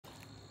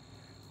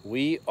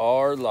We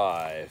are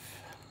live.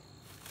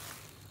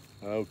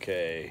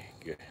 Okay,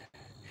 good.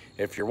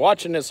 If you're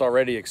watching this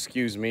already,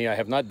 excuse me. I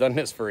have not done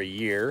this for a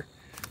year.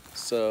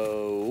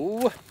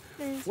 So,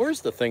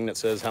 where's the thing that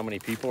says how many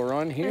people are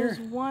on here? There's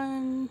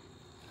one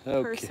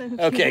person.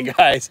 Okay,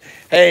 guys.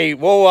 Hey,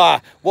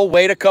 we'll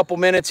wait a couple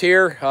minutes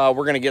here.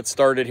 We're gonna get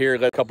started here.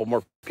 Let a couple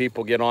more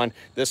people get on.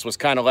 This was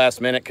kind of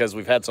last minute because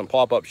we've had some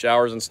pop-up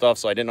showers and stuff,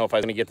 so I didn't know if I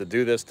was gonna get to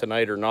do this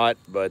tonight or not.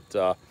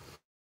 But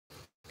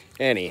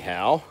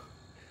anyhow.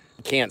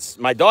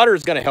 My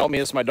daughter's going to help me.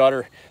 This is my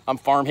daughter. I'm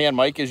Farmhand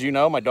Mike, as you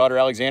know. My daughter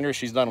Alexandra,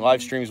 she's done live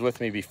streams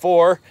with me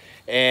before.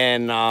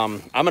 And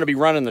I'm going to be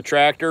running the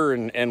tractor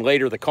and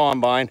later the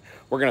combine.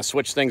 We're going to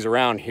switch things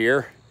around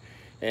here.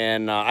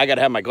 And I got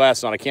to have my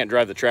glasses on. I can't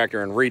drive the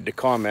tractor and read the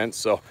comments.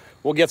 So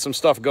we'll get some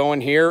stuff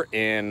going here.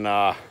 And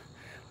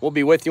we'll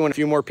be with you when a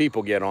few more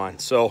people get on.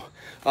 So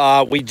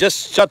we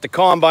just shut the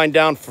combine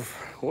down for...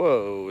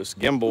 Whoa, this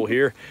gimbal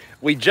here.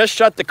 We just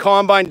shut the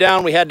combine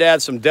down. We had to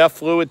add some DEF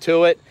fluid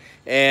to it.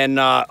 And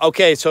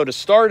okay, so to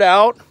start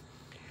out,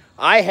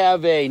 I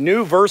have a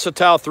new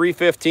Versatile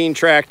 315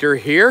 tractor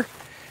here.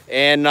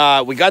 And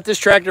we got this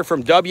tractor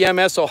from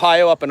WMS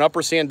Ohio up in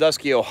Upper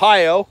Sandusky,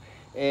 Ohio.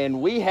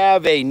 And we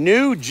have a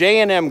new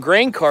J&M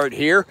grain cart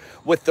here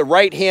with the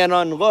right-hand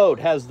unload.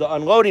 Has the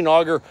unloading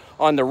auger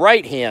on the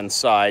right-hand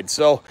side.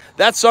 So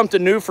that's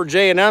something new for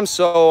J&M.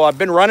 So I've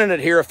been running it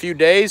here a few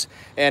days,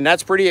 and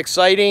that's pretty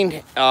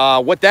exciting.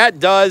 What that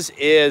does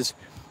is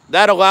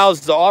that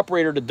allows the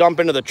operator to dump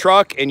into the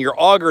truck, and your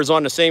auger is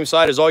on the same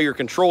side as all your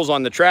controls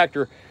on the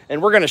tractor.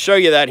 And we're going to show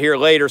you that here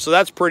later. So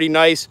that's pretty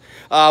nice.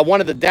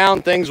 One of the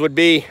down things would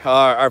be,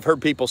 I've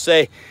heard people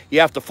say, you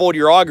have to fold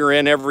your auger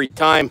in every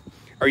time,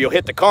 or you'll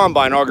hit the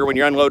combine auger when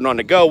you're unloading on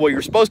the go. Well,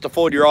 you're supposed to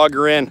fold your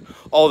auger in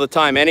all the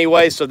time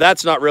anyway, so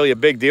that's not really a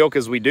big deal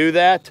because we do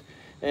that.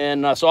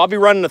 And so I'll be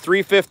running the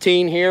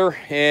 315 here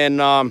and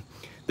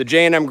the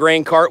J&M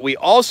grain cart. We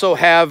also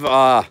have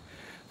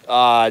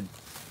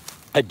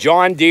a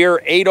John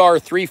Deere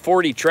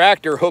 8R340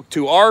 tractor hooked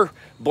to our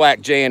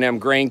black J&M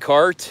grain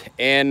cart.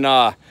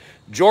 And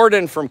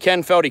Jordan from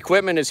Kenfeld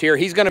Equipment is here.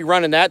 He's going to be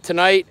running that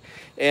tonight.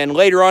 And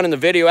later on in the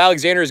video,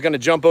 Alexander is going to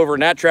jump over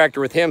in that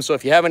tractor with him. So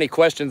if you have any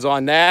questions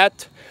on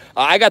that,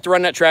 I got to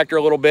run that tractor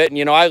a little bit. And,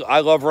 you know, I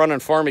love running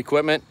farm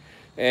equipment.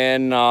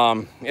 And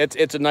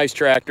it's a nice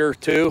tractor,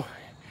 too.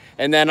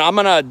 And then I'm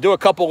going to do a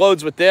couple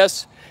loads with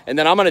this. And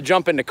then I'm going to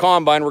jump into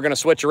combine. We're going to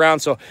switch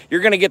around. So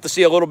you're going to get to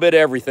see a little bit of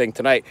everything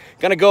tonight.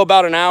 Going to go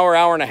about an hour,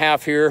 hour and a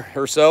half here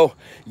or so.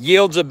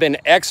 Yields have been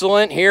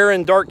excellent here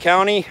in Darke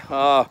County.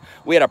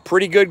 We had a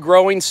pretty good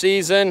growing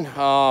season.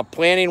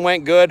 Planting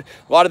went good.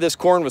 A lot of this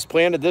corn was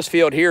planted. This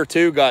field here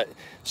too got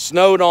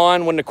snowed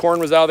on when the corn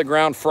was out of the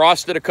ground.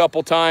 Frosted a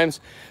couple times.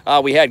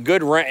 We had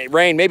good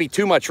rain, maybe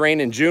too much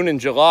rain in June and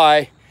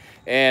July.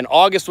 And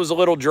August was a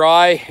little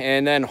dry,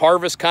 and then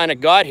harvest kind of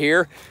got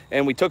here,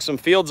 and we took some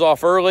fields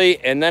off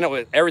early, and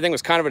then everything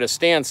was kind of at a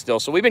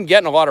standstill. So we've been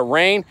getting a lot of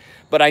rain,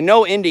 but I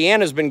know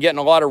Indiana's been getting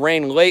a lot of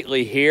rain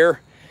lately here,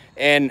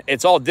 and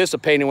it's all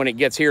dissipating when it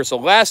gets here. So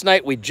last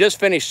night, we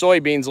just finished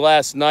soybeans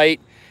last night,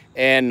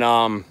 and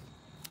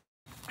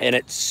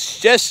it's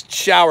just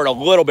showered a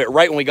little bit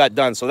right when we got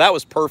done. So that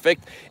was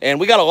perfect,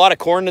 and we got a lot of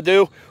corn to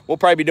do. We'll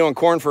probably be doing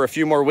corn for a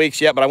few more weeks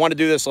yet, but I want to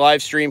do this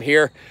live stream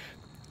here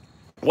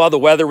while the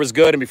weather was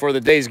good and before the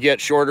days get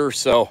shorter.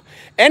 So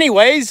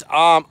anyways,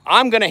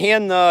 I'm going to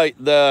hand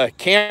the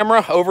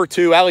camera over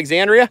to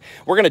Alexandria.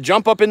 We're going to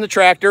jump up in the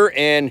tractor,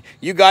 and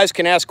you guys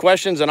can ask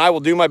questions, and I will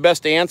do my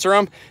best to answer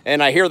them.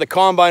 And I hear the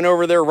combine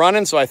over there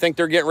running, so I think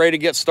they're getting ready to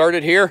get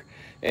started here,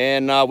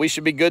 and we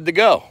should be good to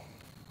go.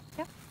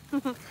 Yep.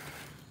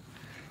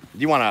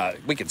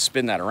 We could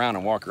spin that around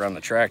and walk around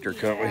the tractor,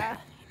 couldn't we?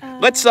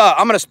 I'm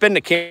going to spin the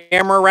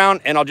camera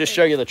around, and I'll just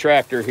show you the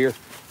tractor here.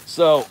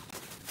 So,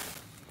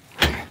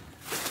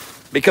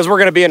 because we're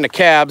going to be in the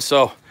cab.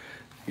 So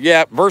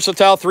yeah,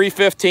 Versatile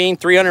 315,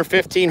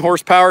 315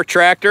 horsepower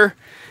tractor.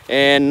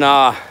 And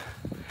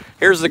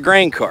here's the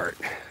grain cart.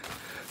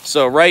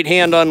 So right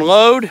hand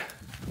unload,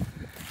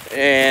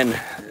 and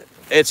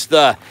it's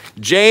the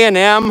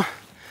J&M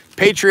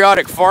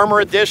Patriotic Farmer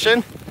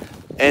Edition.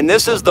 And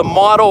this is the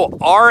model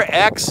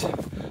RX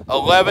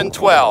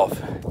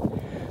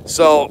 1112.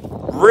 So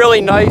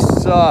really nice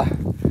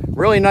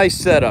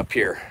setup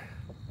here.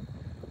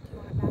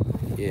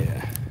 Yeah.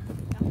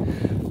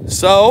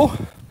 So,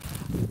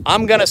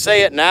 I'm going to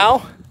say it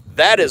now.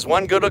 That is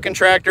one good-looking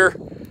tractor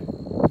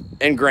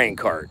and grain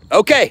cart.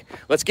 Okay,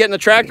 let's get in the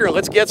tractor and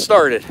let's get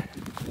started.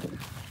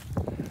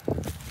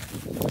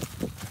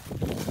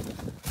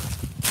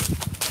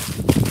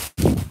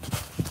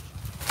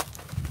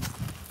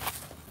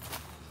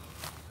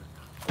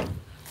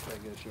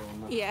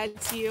 Yeah,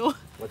 it's you.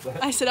 What's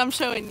that? I said I'm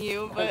showing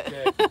you, but...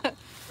 Okay.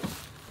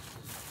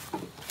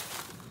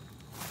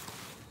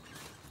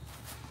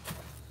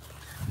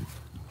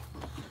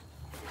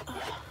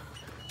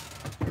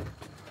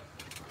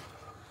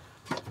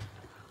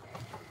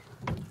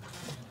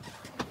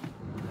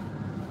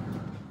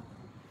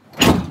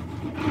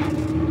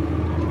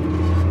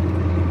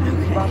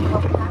 Talk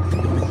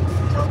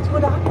to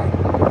a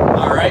doctor.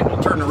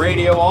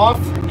 radio off,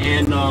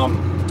 and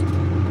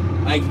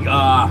I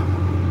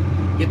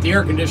get the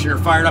air conditioner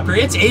fired up here.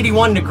 It's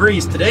 81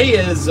 degrees. Today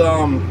is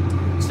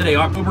it's today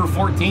October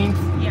 14th.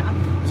 Yeah.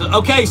 So,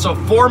 okay, so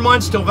 4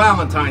 months till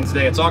Valentine's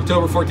Day. It's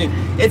October 14th.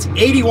 It's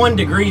 81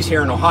 degrees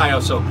here in Ohio,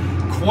 so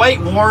quite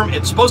warm.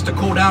 It's supposed to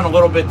cool down a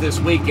little bit this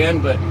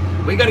weekend, but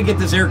we got to get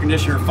this air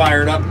conditioner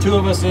fired up. 2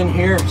 of us in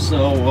here,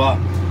 so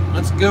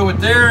let's go with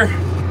there.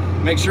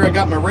 Make sure I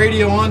got my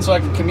radio on so I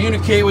can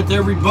communicate with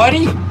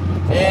everybody.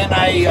 And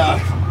I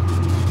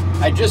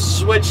just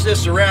switched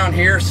this around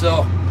here,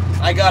 so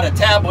I got a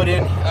tablet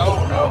in.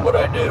 Oh no,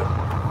 what'd I do?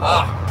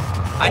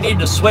 I need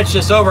to switch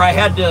this over. I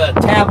had the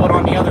tablet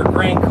on the other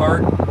grain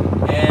cart,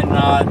 and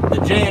the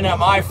J&M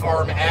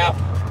iFarm app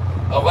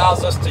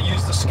allows us to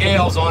use the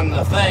scales on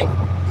the thing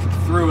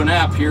through an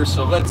app here.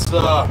 So let's see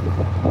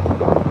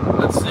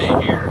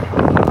here.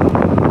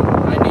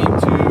 I need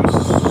to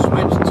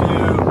switch to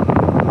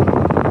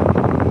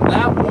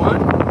that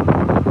one.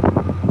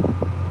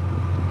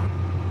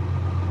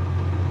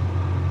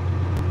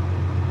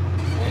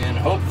 And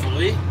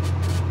hopefully,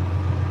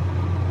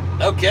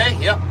 okay,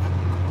 yep.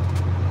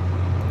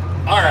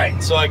 All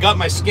right, so I got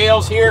my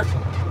scales here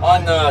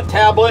on the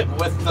tablet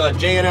with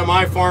J&M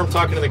iFarm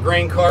talking to the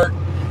grain cart,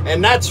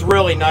 and that's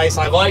really nice.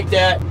 I like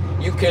that.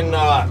 You can,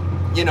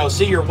 you know,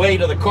 see your way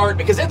to the cart,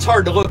 because it's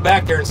hard to look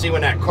back there and see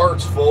when that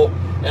cart's full.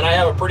 And I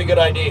have a pretty good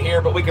idea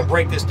here, but we can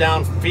break this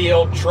down: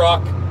 field,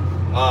 truck,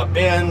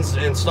 bins,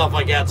 and stuff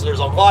like that. So there's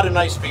a lot of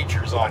nice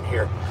features on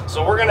here.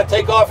 So we're gonna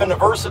take off in the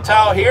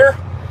Versatile here,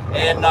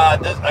 and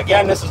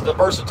again, this is the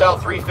Versatile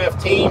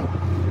 315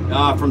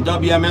 from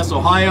WMS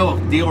Ohio,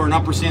 dealer in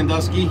Upper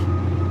Sandusky,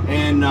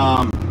 and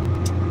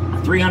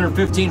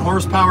 315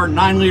 horsepower,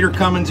 9-liter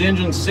Cummins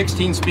engine,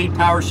 16-speed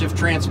power shift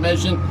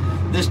transmission.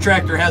 This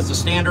tractor has the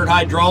standard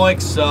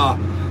hydraulics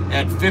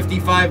at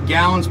 55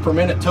 gallons per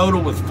minute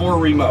total with 4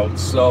 remotes.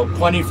 So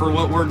plenty for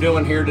what we're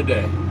doing here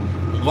today.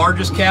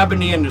 Largest cab in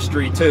the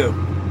industry too.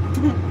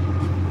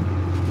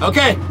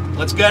 Okay,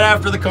 let's get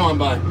after the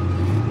combine.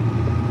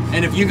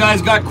 And if you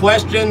guys got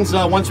questions,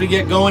 once we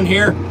get going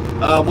here,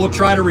 we'll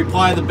try to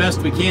reply the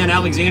best we can.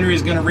 Alexandria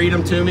is going to read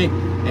them to me,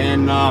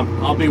 and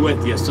I'll be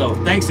with you. So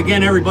thanks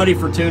again, everybody,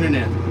 for tuning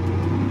in.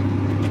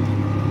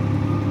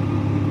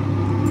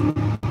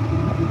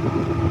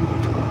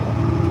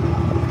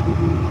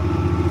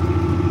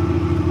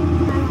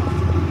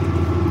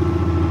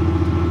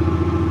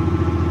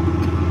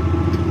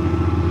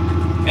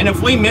 And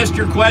if we missed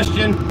your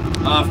question,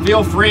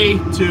 feel free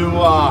to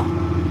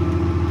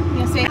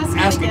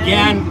ask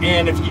again.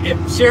 And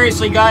if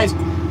seriously, guys,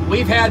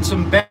 we've had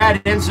some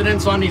bad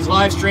incidents on these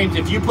live streams.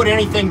 If you put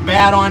anything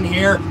bad on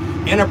here,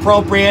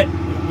 inappropriate,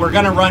 we're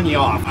gonna run you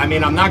off. I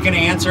mean, I'm not gonna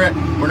answer it.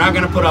 We're not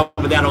gonna put up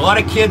with that. A lot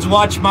of kids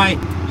watch my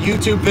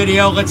YouTube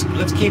video. Let's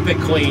keep it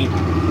clean.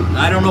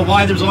 I don't know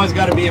why there's always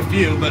got to be a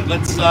few, but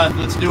let's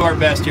do our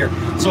best here.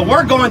 So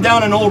we're going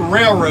down an old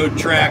railroad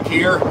track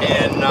here,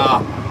 and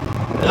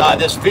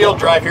this field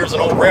drive here is an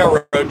old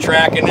railroad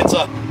track, and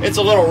it's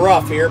a little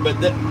rough here, but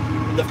the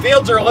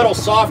fields are a little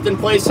soft in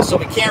places, so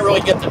we can't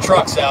really get the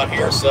trucks out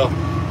here. So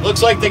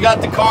looks like they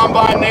got the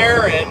combine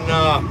there, and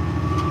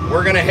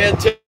we're gonna head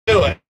to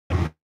it.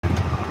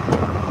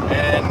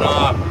 And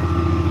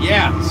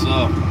yeah,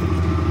 so,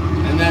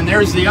 and then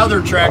there's the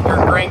other tractor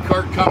and grain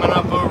cart coming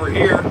up over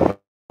here.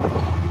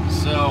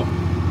 So,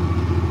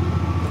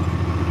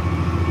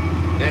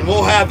 and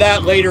we'll have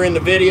that later in the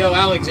video.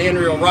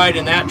 Alexandria will ride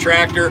in that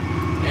tractor,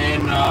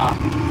 and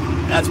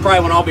that's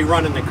probably when I'll be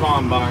running the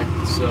combine.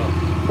 So.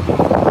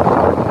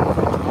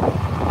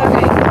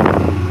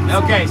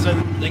 Okay, so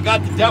they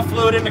got the DEF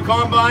fluid in the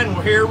combine.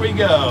 Well, here we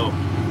go.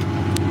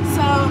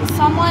 So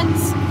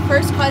someone's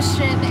first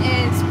question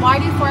is, why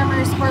do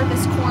farmers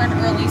harvest corn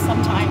early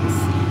sometimes?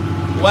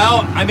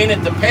 Well, I mean,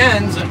 it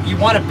depends. You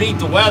want to beat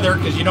the weather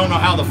because you don't know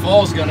how the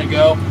fall's going to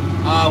go.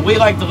 We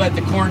like to let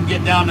the corn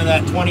get down to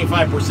that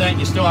 25%.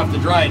 You still have to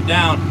dry it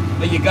down,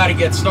 but you got to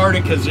get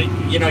started because,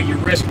 you know, you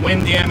risk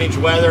wind damage,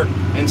 weather,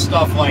 and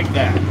stuff like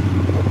that.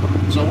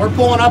 So we're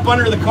pulling up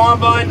under the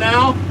combine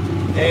now,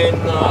 and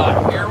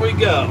here we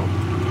go.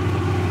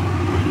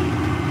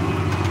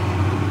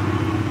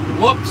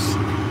 Whoops.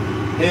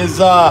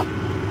 His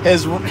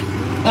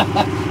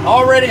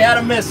already had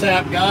a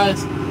mishap,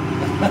 guys.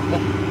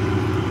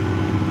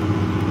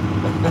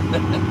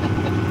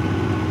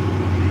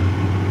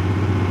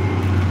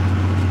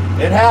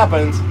 It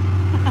happens.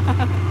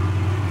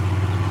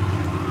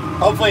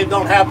 Hopefully it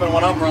don't happen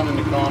when I'm running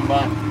the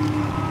combine.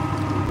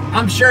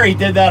 I'm sure he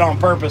did that on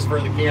purpose for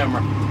the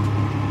camera.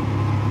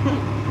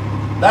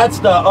 That's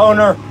the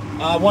owner,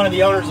 one of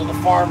the owners of the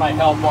farm I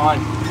help on.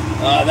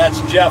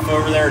 That's Jeff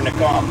over there in the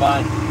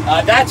combine.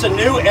 That's a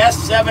new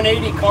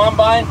S780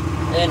 combine,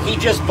 and he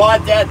just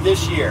bought that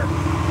this year.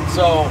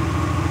 So,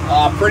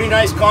 pretty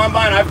nice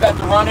combine. I've got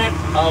to run it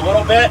a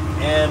little bit,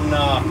 and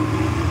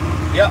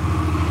yep.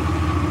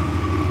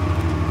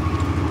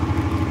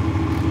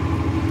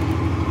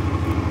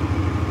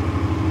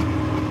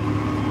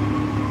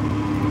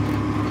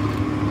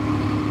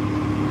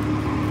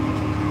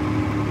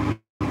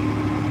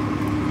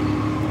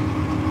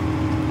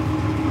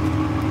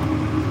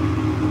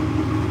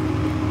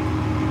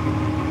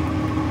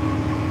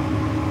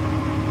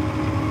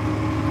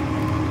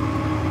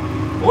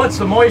 What's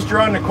the moisture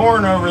on the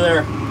corn over there?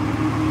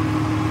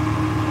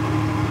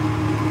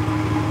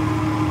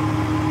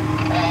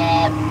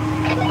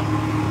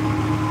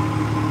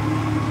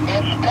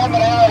 It's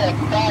coming out at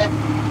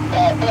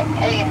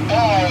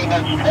 15.9.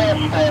 It's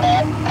transferred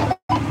up.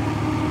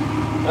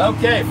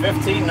 Okay,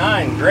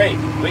 15.9, great.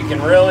 We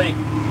can really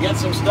get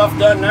some stuff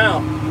done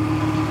now.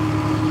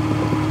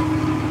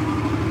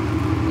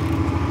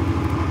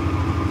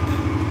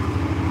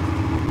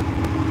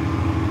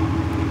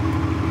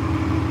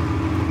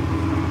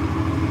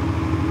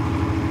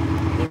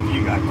 If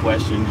you got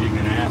questions, you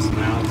can ask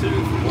now too if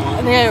you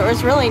want. There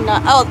was really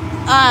not. Oh,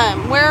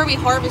 where are we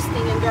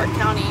harvesting in Darke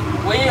County?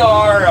 We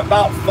are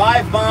about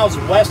 5 miles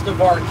west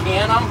of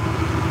Arcanum,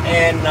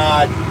 and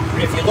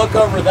if you look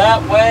over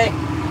that way,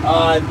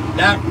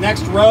 that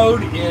next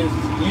road is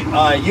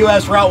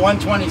U.S. Route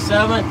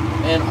 127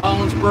 and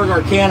Hollinsburg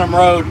Arcanum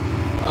Road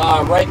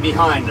right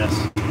behind us.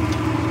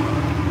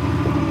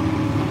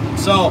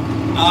 So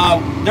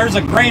there's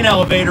a grain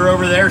elevator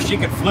over there. She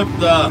could flip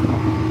the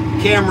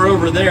camera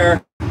over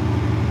there.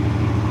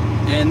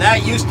 And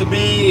that used to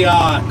be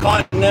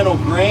Continental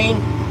Grain,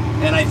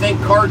 and I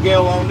think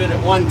Cargill owned it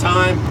at one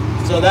time.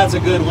 So that's a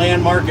good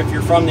landmark if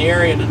you're from the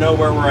area to know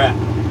where we're at.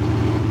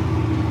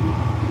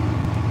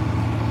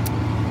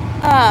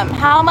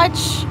 How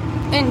much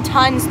in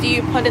tons do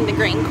you put in the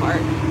grain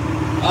cart?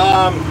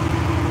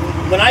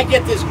 When I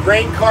get this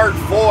grain cart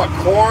full of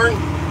corn,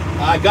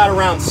 I got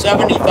around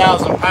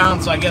 70,000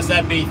 pounds, so I guess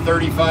that'd be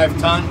 35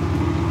 ton.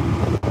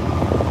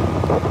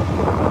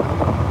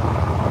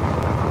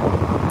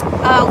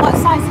 What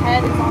size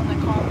head is on the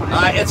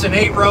combine? It's an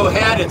 8-row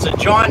head. It's a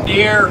John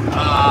Deere.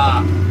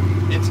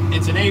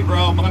 It's an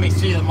 8-row. Let me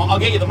see them. I'll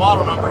get you the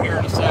model number here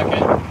in a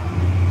second.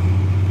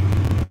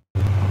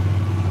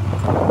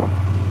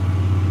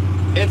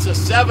 It's a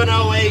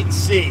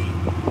 708C.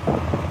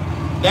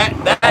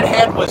 That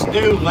head was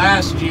new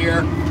last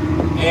year,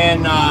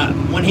 and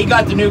when he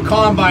got the new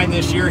combine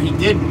this year, he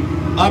did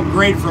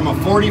upgrade from a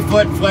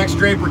 40-foot flex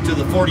draper to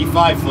the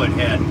 45-foot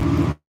head.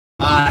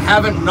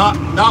 Haven't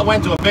not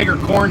went to a bigger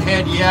corn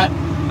head yet.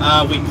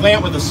 We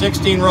plant with a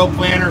 16-row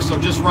planter, so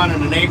just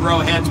running an 8-row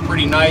head's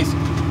pretty nice.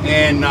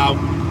 And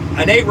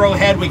an 8-row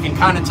head we can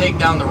kind of take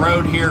down the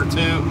road here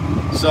too.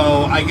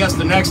 So I guess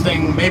the next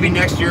thing, maybe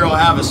next year I'll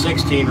have a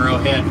 16-row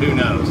head. Who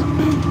knows?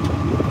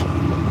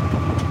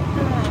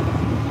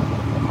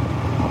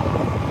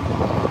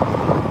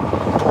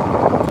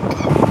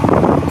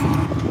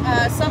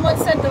 Someone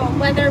said the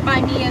weather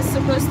by me is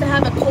supposed to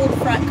have a cold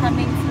front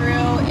coming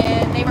through,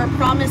 and they were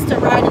promised to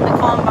ride in the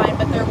combine,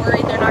 but they're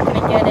worried they're not going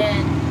to get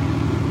in.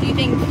 Do you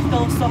think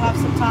they'll still have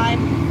some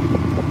time?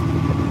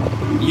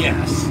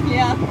 Yes.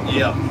 Yeah.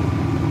 Yep.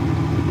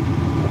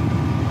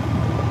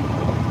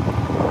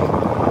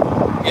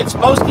 It's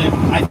supposed to.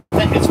 I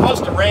think it's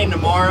supposed to rain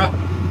tomorrow,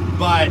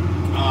 but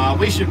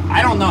we should.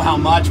 I don't know how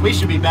much. We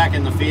should be back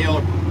in the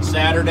field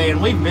Saturday, and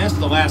we've missed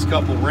the last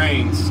couple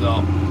rains.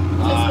 So. Is it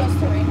supposed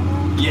to rain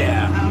tomorrow?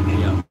 Yeah. Oh, okay.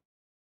 Yeah.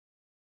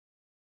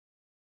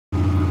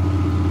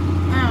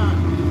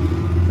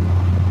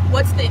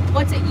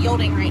 What's it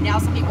yielding right now?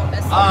 Some people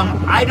miss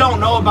that. I don't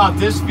know about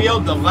this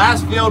field. The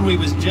last field we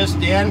was just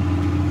in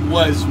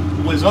was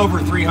over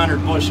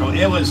 300 bushel.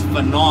 It was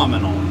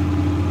phenomenal,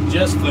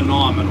 just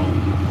phenomenal.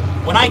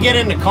 When I get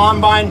into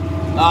combine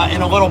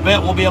in a little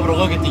bit, we'll be able to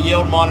look at the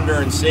yield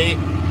monitor and see.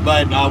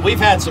 But we've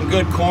had some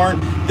good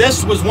corn.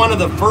 This was one of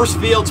the first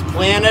fields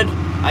planted.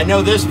 I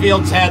know this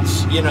field's had,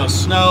 you know,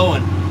 snow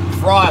and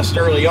frost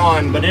early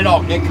on, but it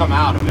come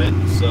out of it.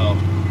 So,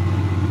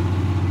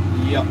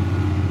 yep.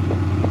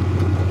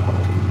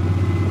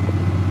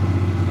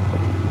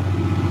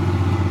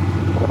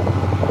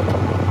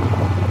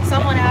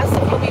 Someone asked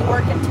if you'll be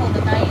working till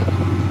the night.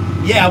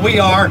 Yeah, we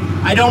are.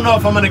 I don't know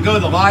if I'm going to go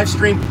the live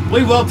stream.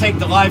 We will take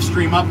the live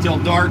stream up till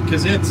dark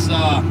because it's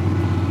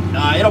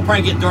it'll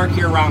probably get dark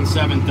here around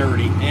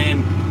 7:30,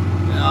 and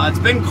it's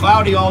been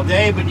cloudy all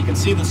day, but you can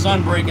see the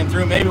sun breaking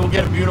through. Maybe we'll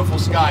get a beautiful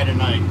sky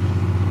tonight.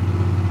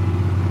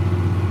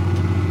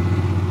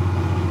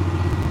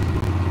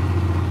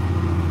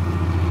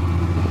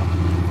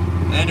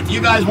 And if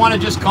you guys want to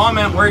just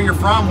comment where you're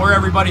from, where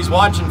everybody's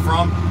watching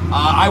from,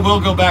 I will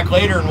go back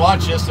later and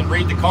watch this and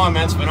read the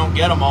comments if I don't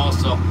get them all.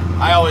 So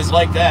I always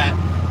like that,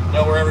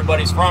 know where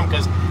everybody's from,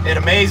 because it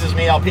amazes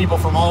me how people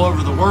from all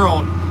over the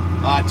world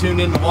tune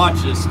in to watch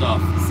this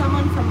stuff.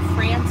 Someone from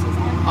France is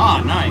on.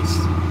 Ah, nice.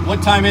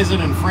 What time is it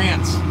in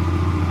France?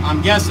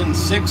 I'm guessing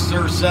 6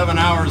 or 7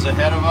 hours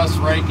ahead of us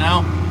right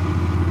now.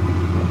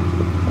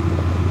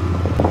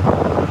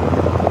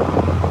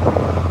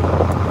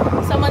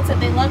 Someone said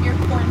they love your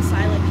corn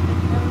silage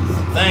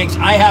videos. Thanks.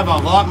 I have a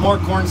lot more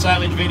corn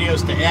silage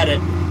videos to edit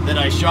that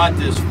I shot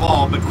this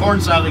fall, but corn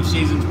silage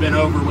season's been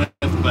over with.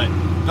 But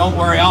don't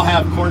worry, I'll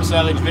have corn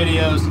silage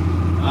videos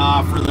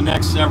for the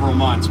next several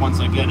months once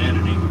I get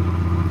editing.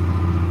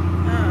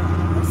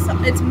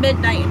 It's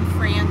midnight in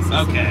France.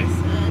 Okay.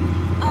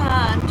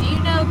 Do you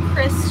know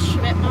Chris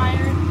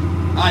Schmidtmeyer?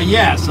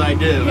 Yes, I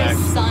do. His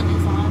son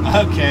is on.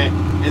 Okay.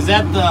 Is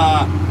that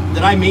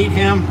Did I meet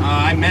him?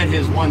 I met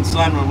his one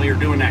son when we were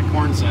doing that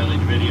corn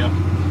silage video.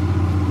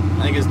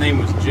 I think his name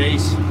was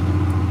Jace.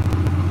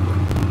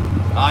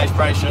 I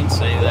probably shouldn't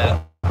say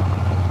that.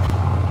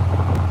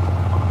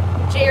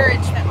 Jared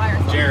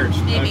Schmidtmeyer. Jared.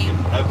 Maybe.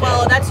 Okay.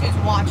 Well, that's who's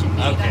watching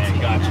me. Okay,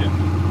 gotcha.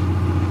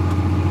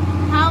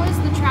 How is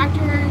the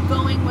tractor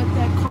going with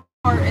the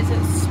car? Is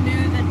it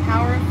smooth and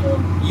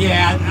powerful?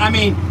 Yeah, I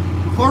mean,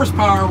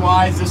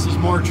 horsepower-wise, this is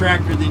more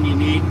tractor than you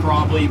need,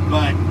 probably,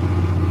 but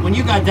when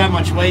you got that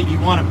much weight, you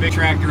want a big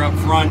tractor up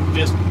front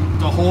just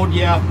to hold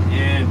you,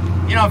 and,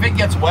 you know, if it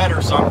gets wet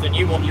or something,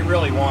 you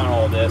really want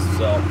all this,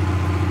 so,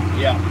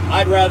 yeah.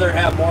 I'd rather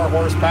have more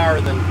horsepower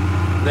than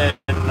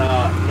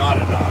not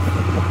enough.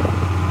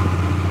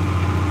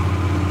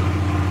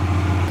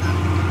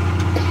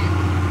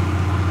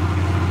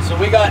 So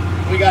we got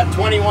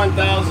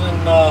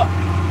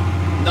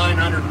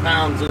 21,900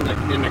 pounds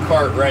in the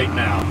cart right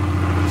now.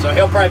 So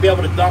he'll probably be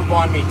able to dump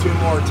on me 2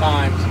 more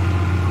times.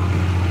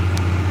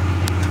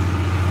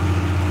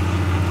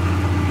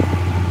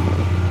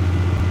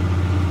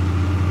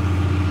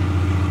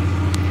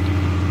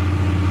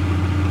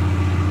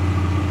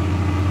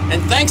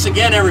 And thanks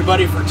again,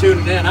 everybody, for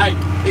tuning in.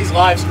 These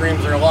live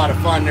streams are a lot of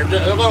fun. They're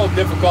a little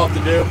difficult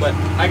to do, but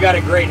I got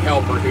a great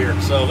helper here.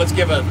 So let's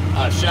give a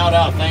shout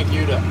out, thank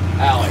you to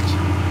Alex.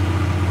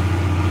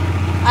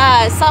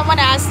 Someone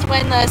asked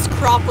when this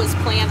crop was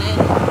planted.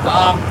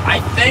 I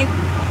think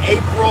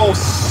April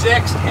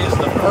 6th is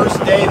the first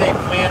day they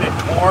planted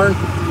corn,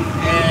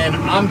 and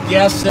I'm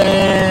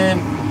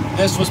guessing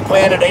this was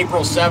planted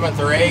April 7th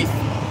or 8th,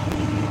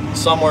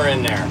 somewhere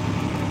in there.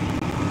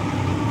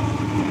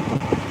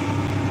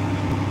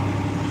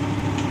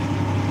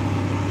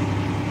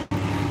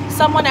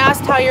 Someone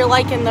asked how you're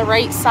liking the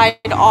right side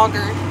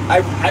auger.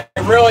 I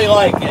really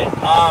like it.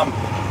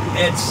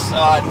 It's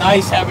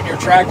nice having your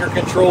tractor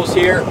controls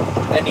here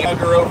and the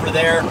auger over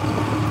there.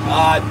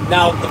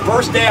 Now, the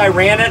first day I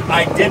ran it,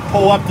 I did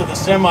pull up to the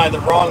semi the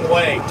wrong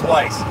way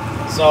twice.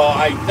 So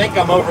I think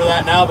I'm over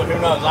that now, but who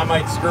knows? I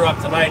might screw up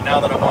tonight now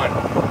that I'm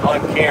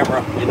on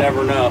camera. You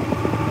never know.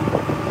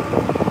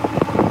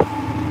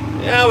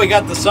 Yeah, we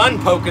got the sun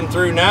poking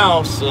through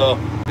now, so...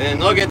 And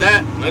look at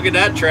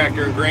that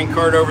tractor and grain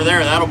cart over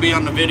there. That'll be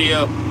on the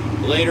video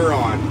later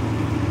on.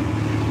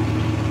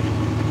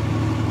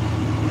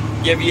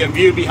 Give you a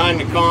view behind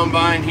the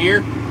combine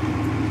here.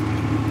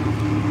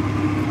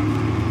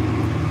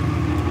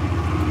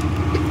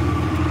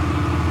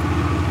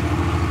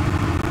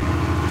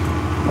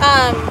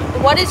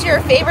 What is your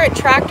favorite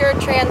tractor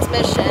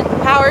transmission?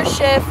 Power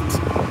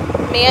shift,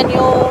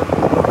 manual?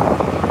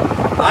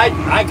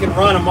 I can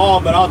run them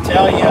all, but I'll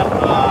tell you,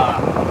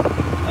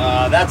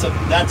 that's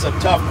a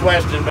tough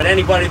question. But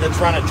anybody that's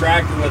run a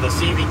tractor with a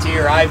CVT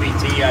or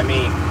IVT, I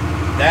mean,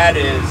 that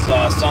is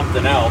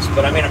something else.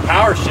 But I mean, a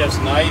power shift's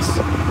nice.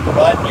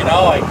 But you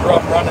know, I grew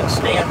up running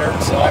standard,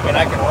 so I mean,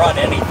 I can run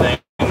anything.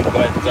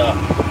 But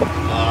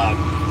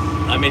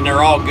I mean,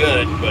 they're all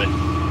good. But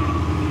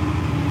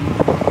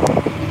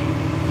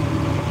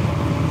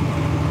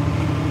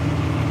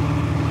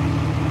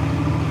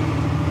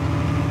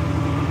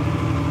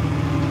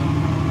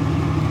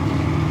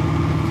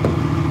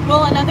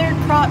will another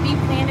crop be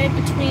planted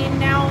between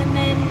now and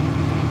then?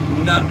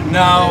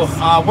 No,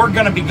 we're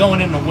going to be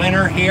going in the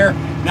winter here.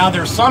 Now,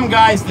 there's some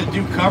guys that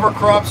do cover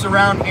crops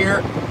around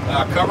here.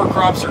 Cover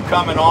crops are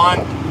coming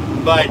on,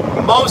 but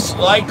most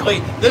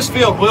likely this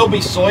field will be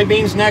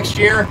soybeans next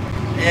year,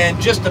 and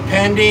just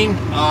depending,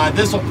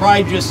 this will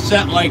probably just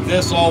set like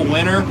this all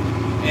winter,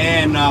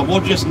 and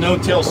we'll just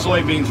no-till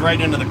soybeans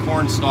right into the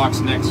corn stalks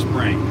next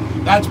spring.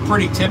 That's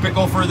pretty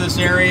typical for this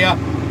area.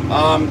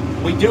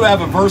 We do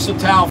have a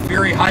versatile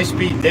Fury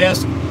high-speed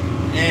disc,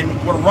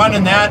 and we're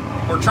running that.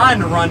 We're trying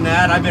to run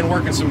that. I've been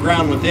working some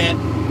ground with it,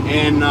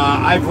 and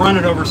I've run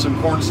it over some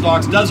corn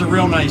stalks. Does a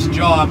real nice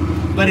job,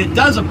 but it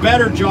does a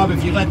better job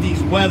if you let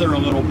these weather a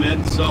little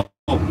bit. So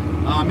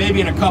maybe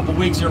in a couple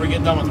weeks here we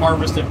get done with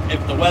harvest,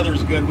 if the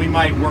weather's good, we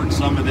might work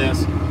some of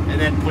this and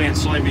then plant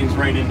soybeans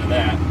right into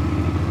that.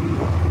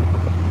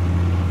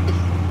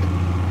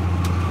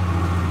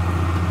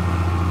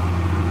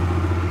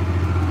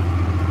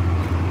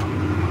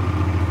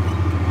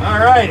 All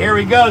right, here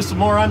we go. Some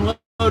more unloading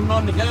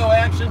on the go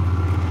action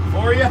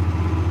for you.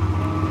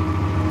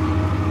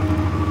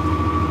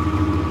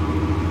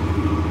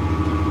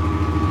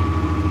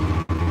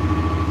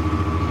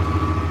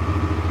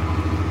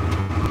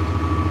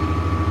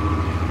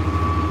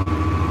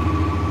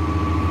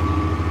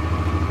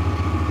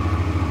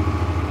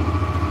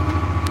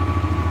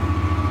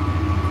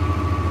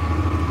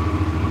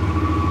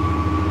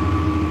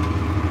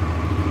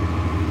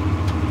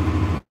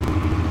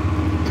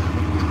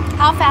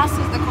 How fast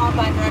is the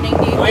combine running,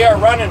 do you We are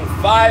running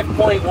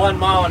 5.1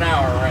 mile an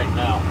hour right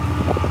now.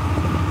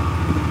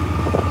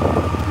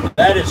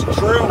 That is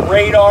true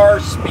radar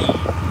speed.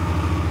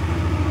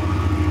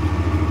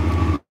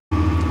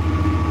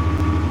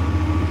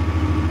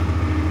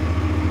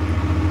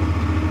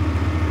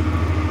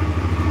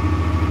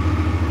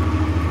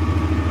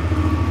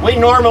 We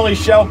normally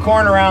shell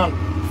corn around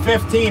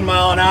 15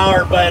 mile an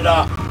hour, but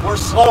we're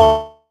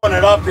slowing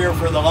it up here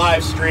for the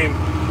live stream.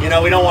 You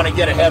know, we don't want to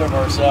get ahead of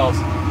ourselves.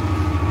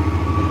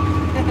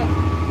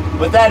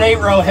 With that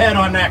 8-row head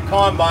on that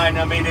combine,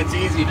 I mean, it's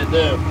easy to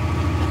do.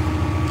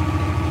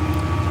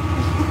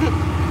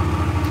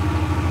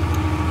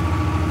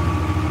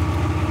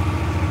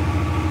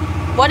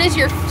 What is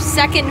your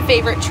second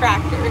favorite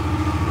tractor?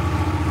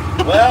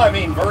 Well, I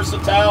mean,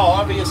 versatile,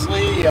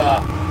 obviously.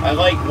 I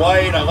like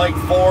white, I like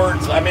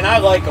Fords. I mean, I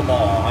like them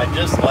all. I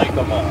just like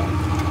them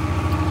all.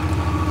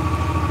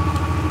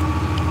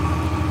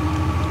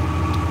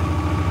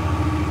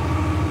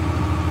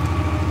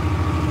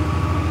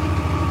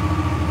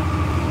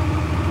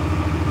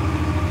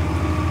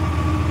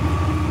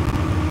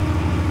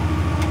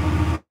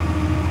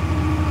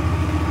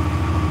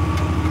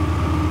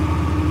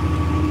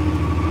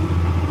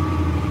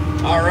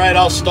 All right,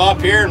 I'll stop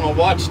here and we'll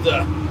watch the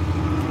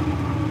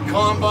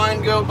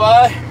combine go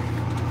by.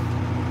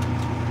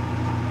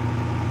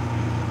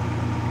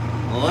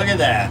 Look at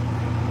that.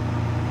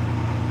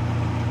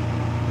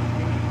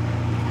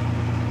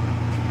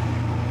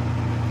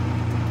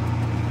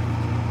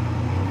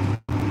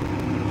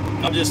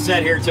 I'll just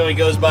sit here till he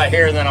goes by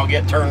here and then I'll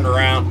get turned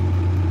around.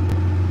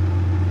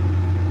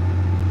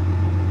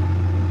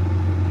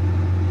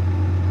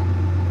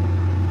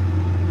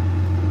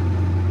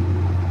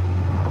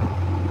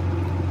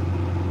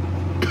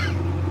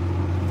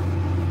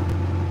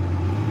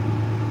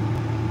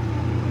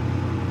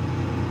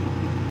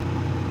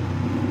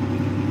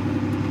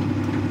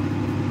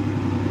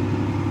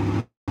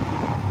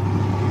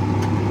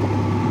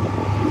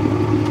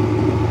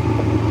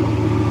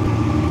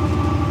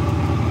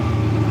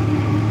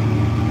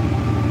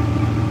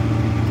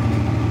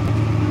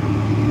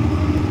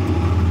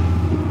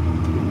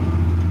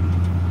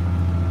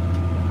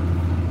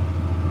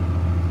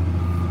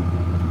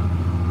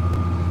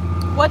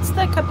 What's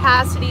the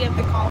capacity of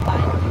the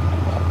combine?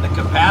 The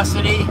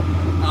capacity,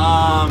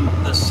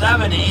 the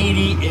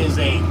 780 is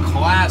a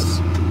Class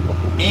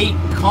 8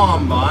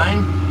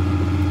 combine.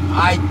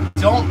 I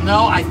don't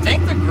know. I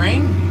think the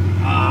grain,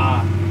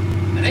 I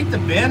think the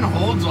bin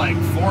holds like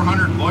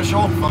 400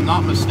 bushel, if I'm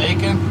not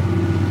mistaken.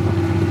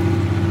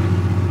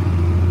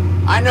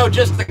 I know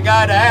just the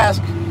guy to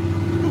ask.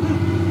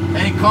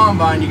 Hey,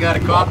 combine, you got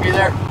a copy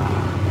there?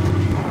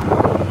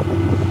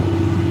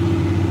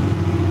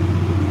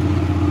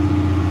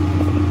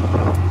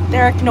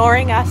 They're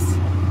ignoring us.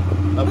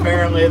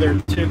 Apparently they're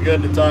too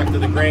good to talk to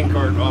the grain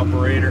cart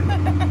operator.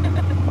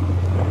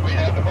 We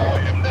have the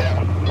volume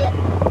down.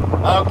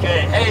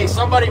 Okay, hey,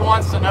 somebody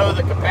wants to know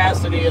the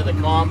capacity of the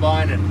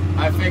combine, and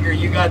I figure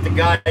you got the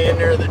guy in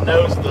there that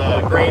knows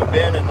the grain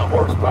bin and the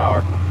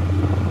horsepower.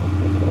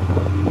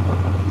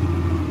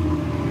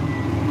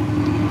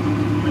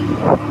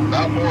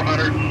 About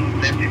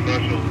 450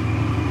 bushels.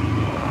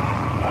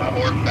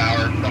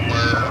 Horsepower,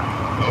 somewhere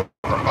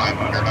over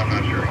 500. I'm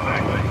not sure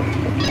exactly.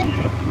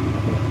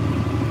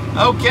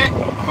 Okay.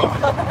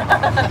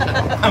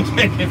 I'm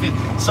thinking,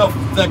 so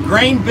the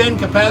grain bin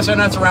capacity,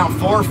 that's around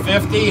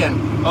 450 and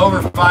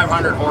over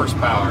 500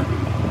 horsepower.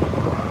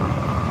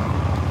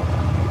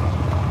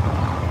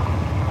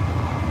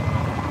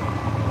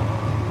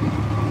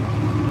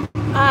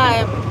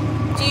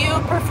 Do you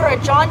prefer a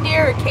John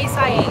Deere or Case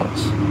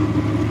IH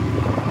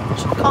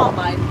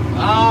combine?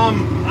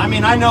 I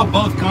mean, I know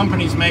both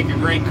companies make a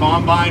great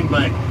combine,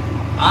 but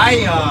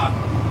I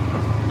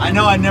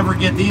know I'd never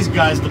get these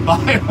guys to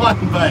buy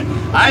one, but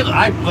I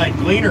like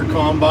Gleaner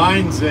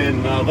combines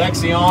and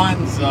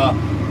Lexions.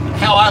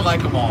 Hell, I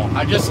like them all.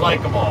 I just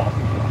like them all.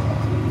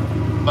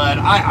 But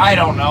I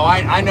don't know.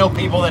 I know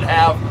people that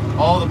have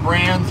all the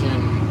brands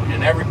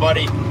and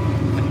everybody,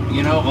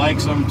 you know,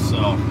 likes them.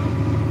 So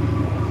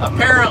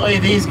apparently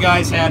these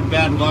guys had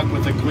bad luck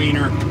with a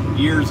Gleaner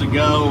years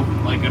ago,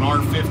 like an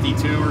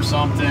R52 or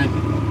something,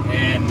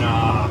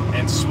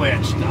 and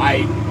switched.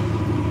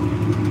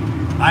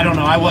 I don't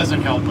know. I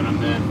wasn't helping them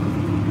then.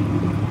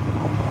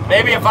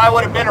 Maybe if I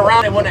would have been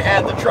around, they wouldn't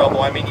have had the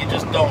trouble. I mean, you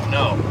just don't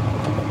know.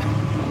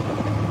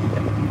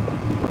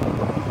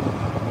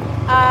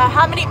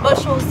 How many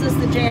bushels does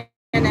the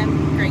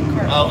J&M grain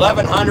cart?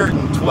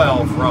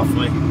 1,112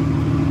 roughly.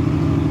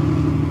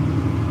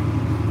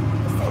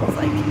 This thing's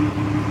like,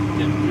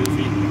 Getting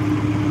goofy.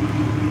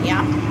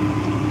 yeah.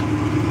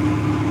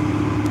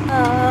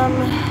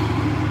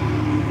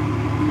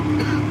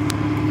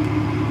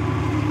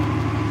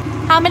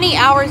 How many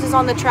hours is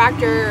on the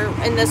tractor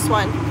in this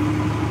one?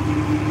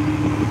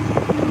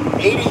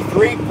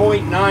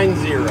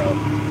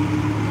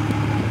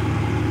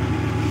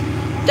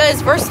 83.90.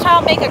 Does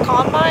Versatile make a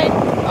combine?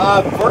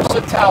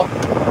 Versatile,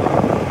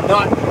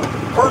 not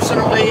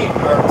personally,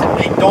 or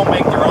they don't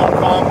make their own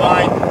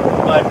combine,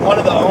 but one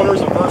of the owners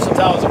of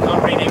Versatile is a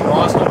company named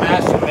Ross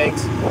Mash who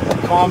makes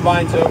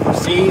combines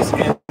overseas,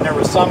 and there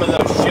were some of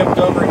those shipped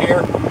over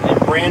here and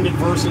branded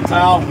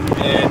Versatile,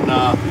 and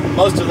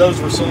most of those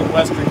were sold in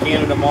Western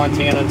Canada,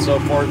 Montana, and so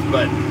forth,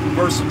 but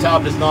Versatile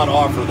does not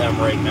offer them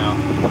right now.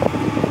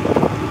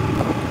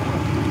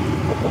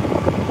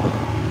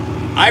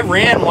 I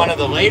ran one of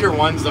the later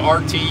ones, the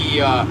RT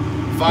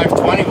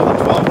 520 with a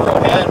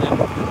 12-row head,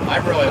 and I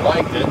really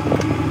liked it.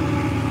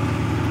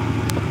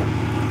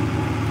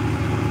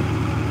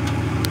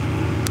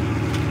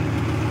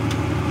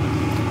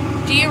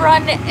 Do you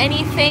run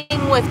anything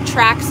with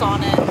tracks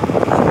on it,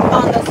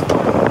 on this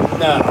one?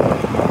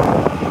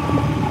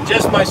 No.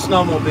 Just my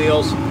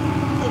snowmobiles.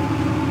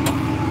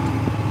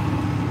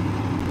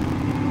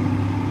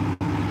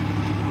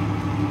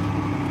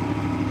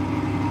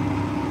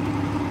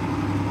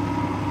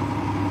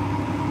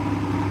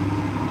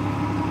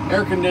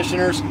 Air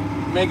conditioners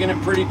making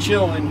it pretty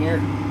chill in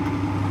here.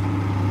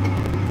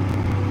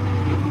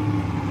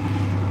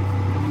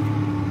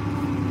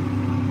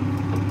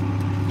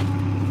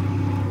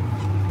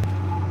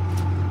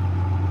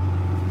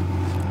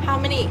 How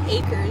many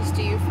acres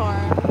do you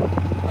farm?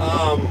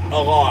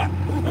 A lot.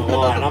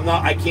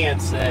 I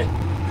can't say.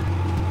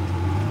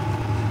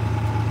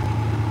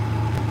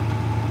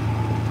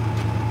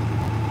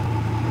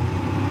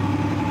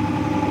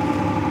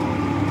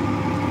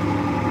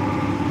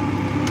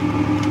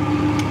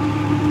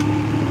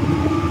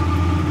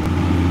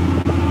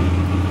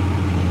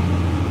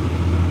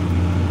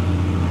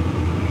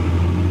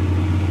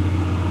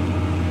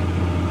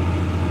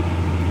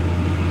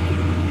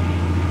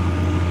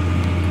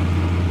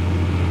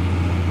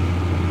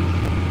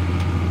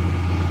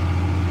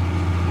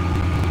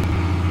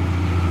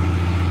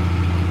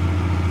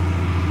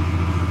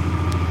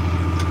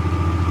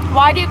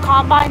 Why do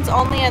combines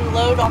only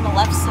unload on the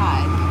left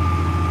side?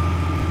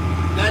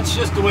 That's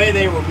just the way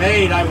they were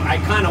made. I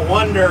kind of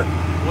wonder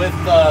with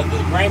the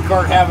grain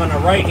cart having a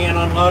right-hand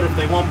unload if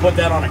they won't put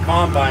that on a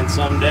combine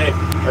someday,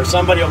 or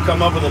somebody will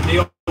come up with a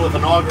deal with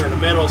an auger in the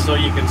middle so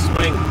you can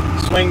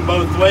swing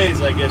both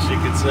ways, I guess you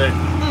could say.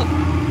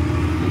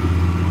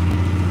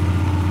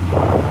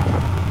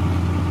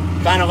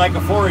 Kind of like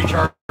a forage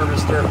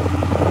harvester.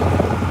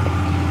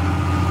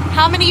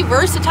 How many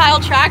versatile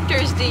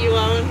tractors do you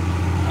own?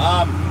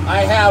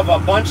 I have a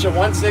bunch of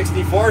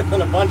 1/64th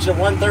and a bunch of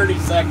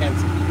 1/32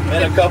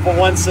 and a couple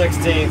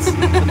 1/16.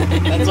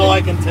 That's all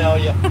I can tell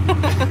you.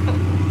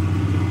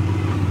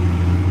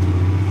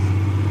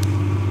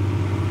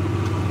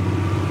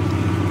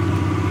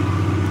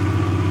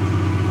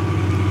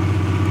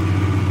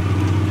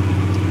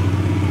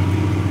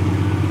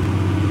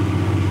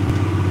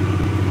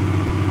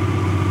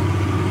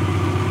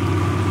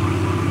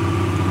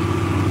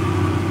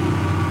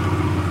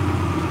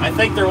 I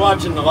think they're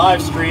watching the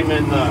live stream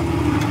in the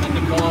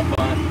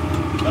combine,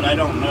 but I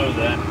don't know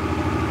that.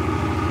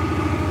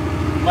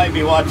 Might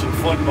be watching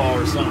football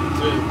or something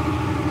too.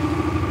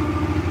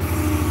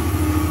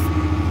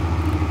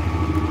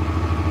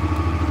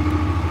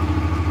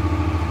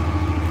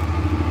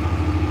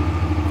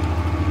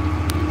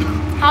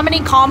 How many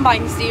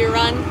combines do you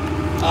run?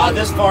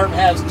 This farm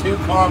has 2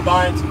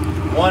 combines,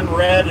 one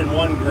red and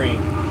one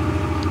green.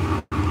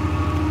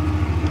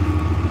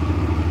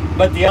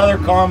 But the other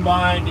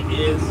combine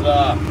is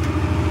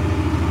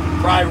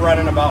probably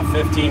running about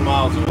 15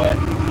 miles away.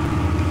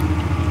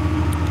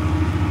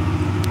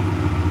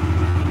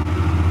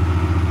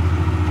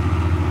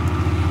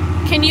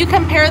 Can you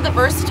compare the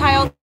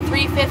Versatile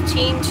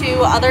 315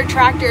 to other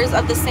tractors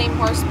of the same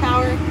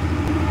horsepower?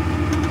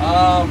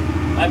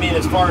 I mean,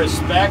 as far as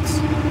specs,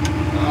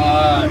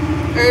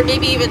 or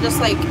maybe even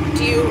just like,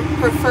 do you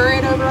prefer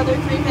it over other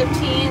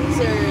 315s,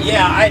 or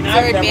yeah, is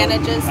there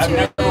advantages to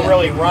it? I've never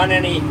really run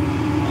any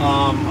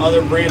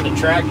other brand of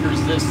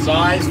tractors this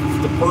size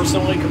to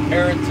personally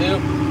compare it to.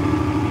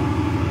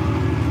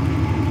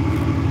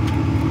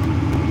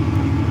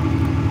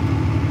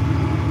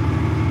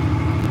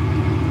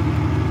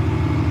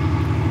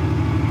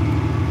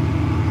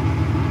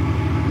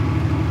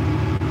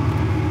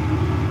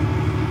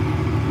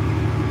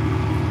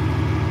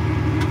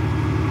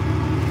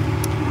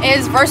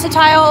 Is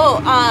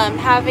Versatile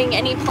having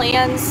any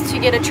plans to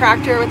get a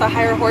tractor with a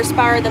higher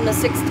horsepower than the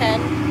 610?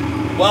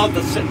 Well,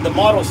 the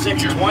Model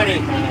 620,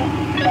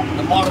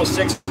 the Model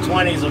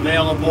 620 is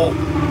available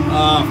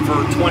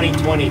for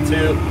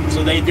 2022.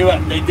 So they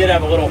did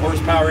have a little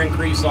horsepower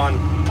increase on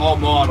all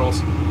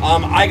models.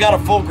 I got a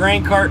full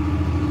grain cart.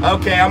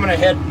 Okay, I'm gonna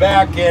head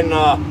back and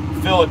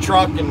fill a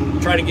truck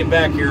and try to get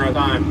back here on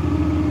time.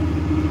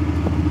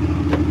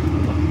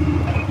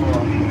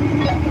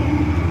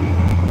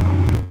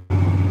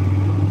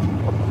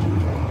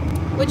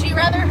 Would you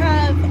rather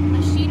have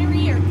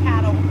machinery or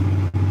cattle?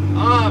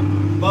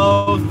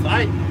 Both.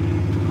 I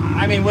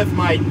mean, with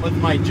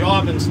my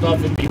job and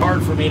stuff, it'd be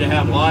hard for me to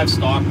have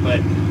livestock. But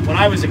when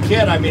I was a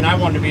kid, I mean, I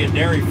wanted to be a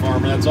dairy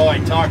farmer. That's all I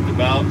talked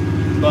about.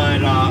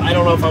 But I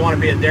don't know if I want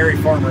to be a dairy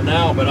farmer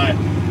now. But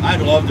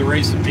I'd love to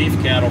raise some beef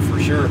cattle for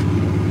sure.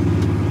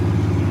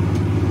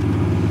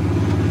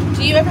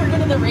 Do you ever go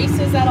to the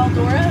races at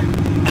Eldora?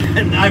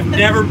 I've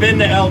never been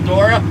to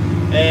Eldora,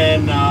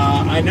 and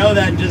I know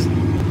that just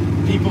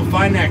people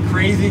find that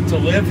crazy to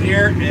live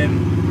here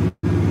and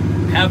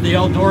have the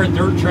Eldora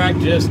dirt track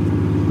just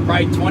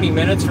probably 20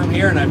 minutes from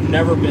here, and I've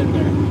never been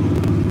there.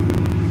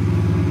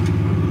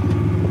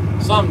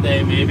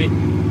 Someday, maybe.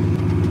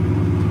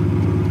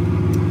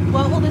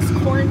 What will this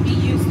corn be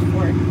used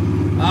for?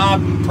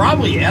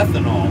 Probably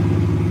ethanol.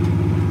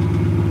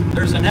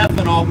 There's an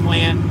ethanol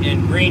plant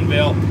in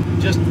Greenville,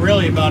 just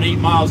really about 8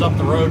 miles up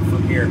the road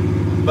from here.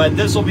 But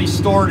this will be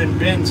stored in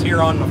bins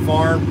here on the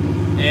farm,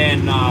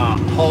 and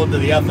hauled to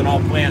the ethanol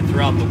plant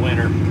throughout the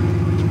winter.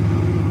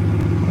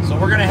 So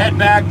we're gonna head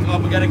back.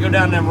 We gotta go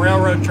down them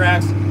railroad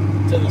tracks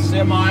to the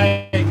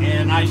semi,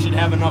 and I should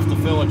have enough to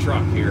fill a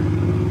truck here.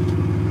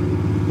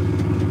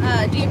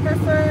 Do you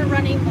prefer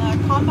running the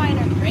combine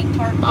or the grain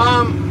cart?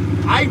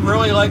 I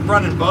really like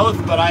running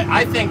both, but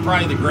I think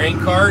probably the grain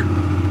cart,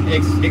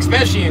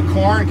 especially in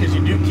corn, because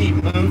you do keep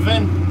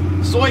moving.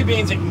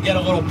 Soybeans, it can get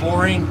a little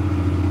boring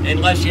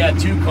unless you had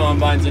two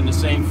combines in the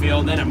same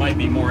field. Then it might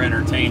be more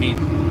entertaining.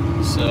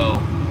 So,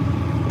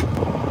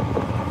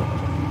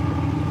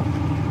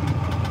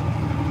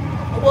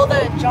 will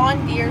the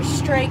John Deere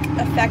strike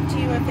affect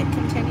you if it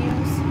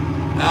continues?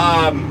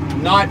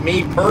 not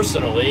me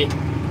personally,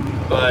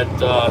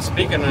 but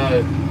speaking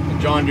of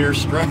John Deere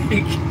strike,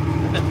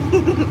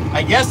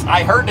 I guess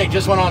I heard they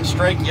just went on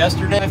strike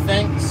yesterday, I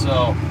think.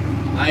 So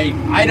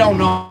I don't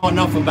know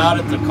enough about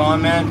it to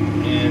comment,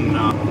 and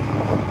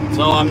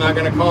so I'm not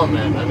going to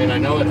comment. I mean, I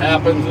know it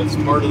happens. It's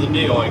part of the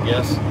deal, I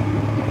guess.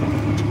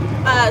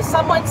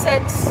 Someone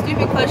said,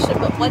 stupid question,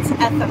 but what's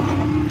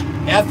ethanol?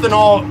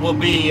 Ethanol will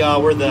be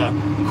where the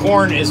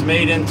corn is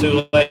made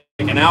into like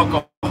an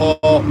alcohol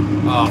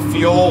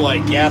fuel,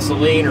 like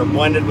gasoline, or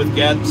blended with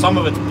gas. Some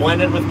of it's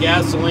blended with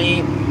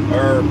gasoline,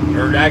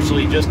 or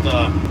actually just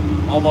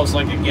almost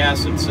like a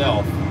gas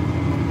itself.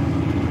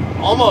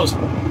 Almost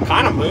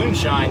kind of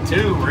moonshine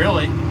too,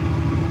 really.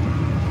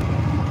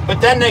 But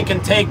then they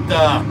can take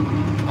the,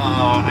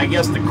 I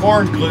guess the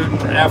corn gluten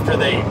after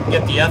they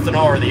get the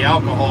ethanol or the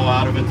alcohol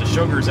out of it, the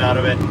sugars out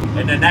of it,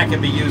 and then that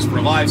can be used for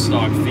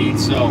livestock feed.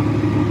 So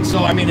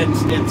I mean,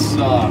 it's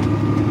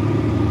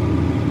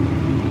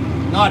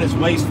not as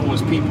wasteful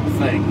as people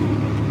think.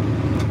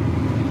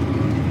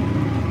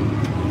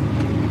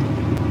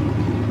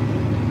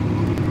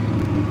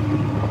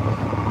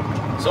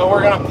 So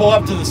we're gonna pull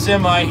up to the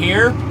semi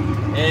here,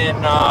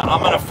 and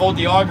I'm gonna fold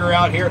the auger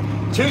out here.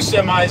 Two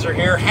semis are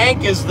here.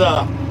 Hank is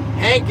the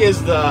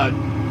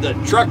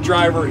truck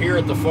driver here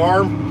at the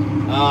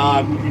farm.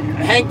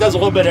 Hank does a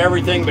little bit of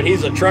everything, but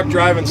he's a truck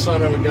driving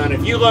son of a gun.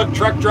 If you look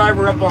truck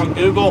driver up on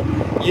Google,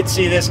 you'd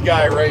see this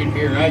guy right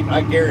here.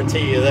 I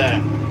guarantee you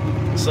that.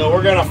 So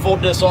we're gonna fold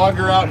this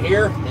auger out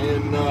here,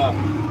 and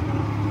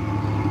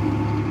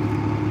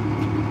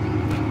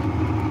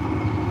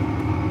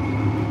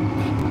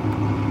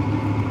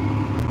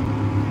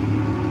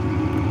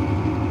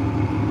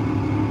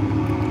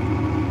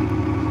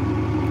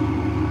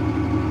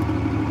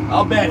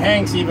I'll bet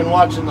Hank's even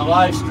watching the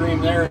live stream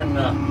there in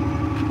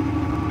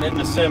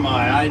the semi.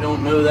 I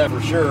don't know that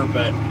for sure,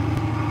 but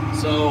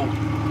so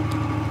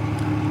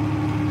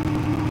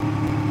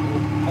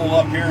we'll pull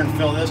up here and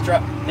fill this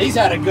truck. He's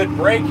had a good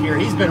break here.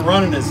 He's been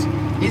running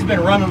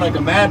like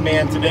a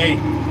madman today,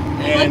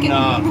 and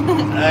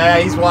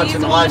he's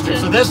watching the live stream.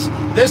 So this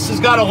has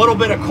got a little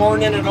bit of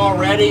corn in it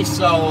already.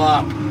 So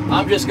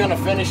I'm just gonna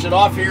finish it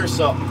off here.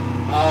 So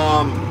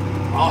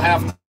I'll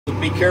have to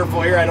be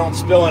careful here I don't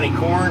spill any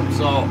corn.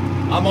 So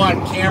I'm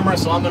on camera,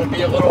 so I'm going to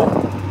be a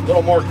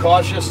little more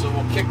cautious. So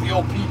we'll kick the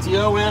old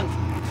PTO in,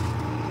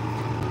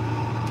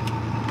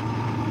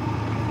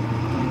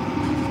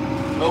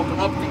 open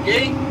up the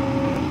gate.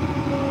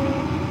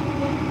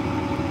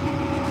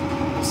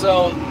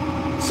 So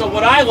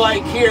what I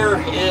like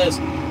here is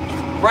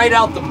right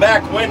out the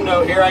back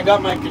window here, I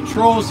got my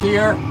controls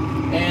here,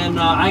 and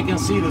I can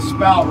see the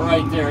spout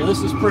right there.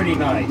 This is pretty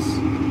nice.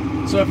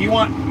 So if you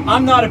want,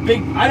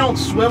 I don't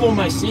swivel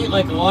my seat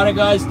like a lot of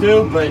guys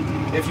do, but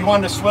if you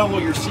want to swivel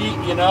your seat,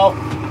 you know,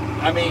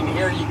 I mean,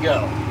 here you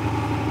go.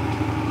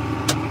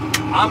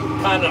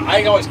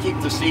 I always keep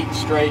the seat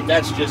straight.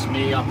 That's just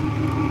me.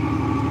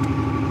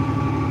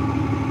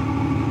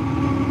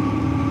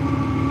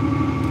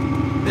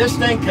 This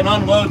thing can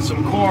unload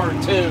some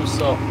corn too,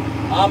 so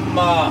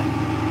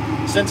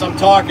since I'm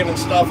talking and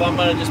stuff, I'm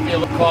gonna just be a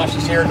little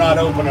cautious here, not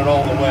open it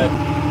all the way.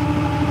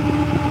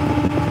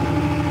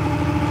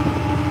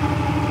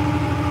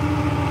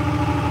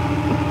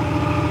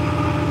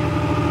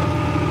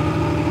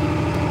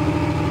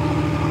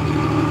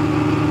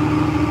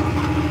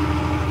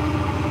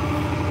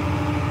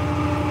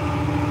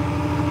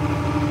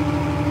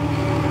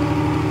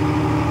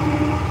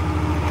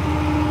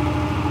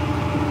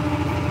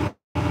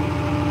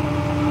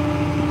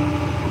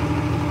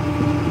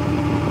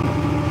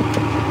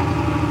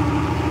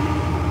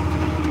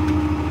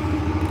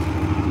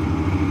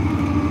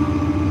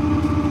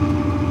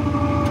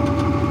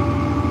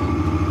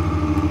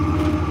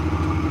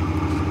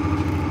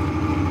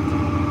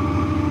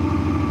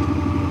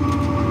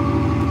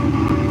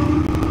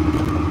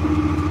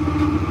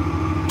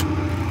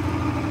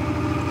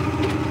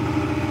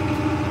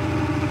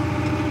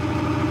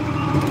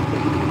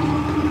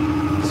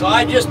 So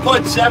I just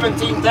put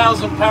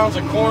 17,000 pounds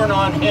of corn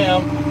on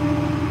him,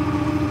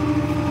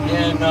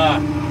 and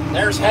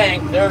there's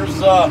Hank. There's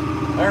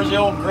the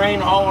old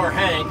grain hauler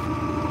Hank.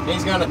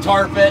 He's gonna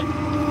tarp it.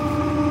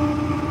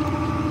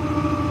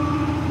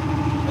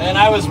 And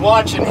I was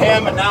watching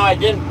him, and now I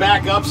didn't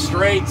back up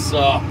straight,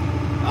 so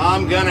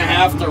I'm gonna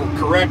have to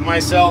correct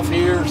myself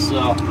here.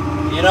 So,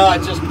 you know,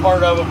 it's just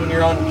part of it when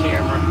you're on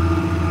camera.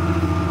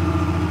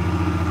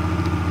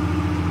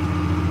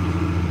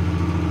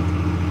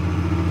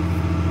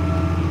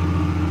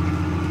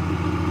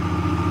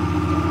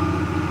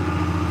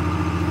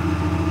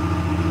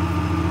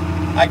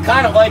 I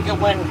kind of like it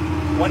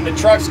when the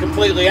truck's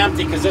completely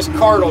empty, because this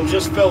cart will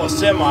just fill a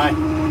semi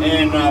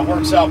and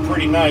works out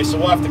pretty nice. So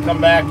we'll have to come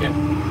back and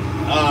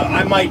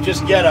I might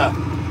just get a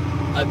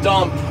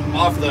dump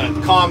off the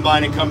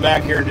combine and come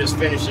back here and just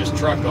finish this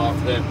truck off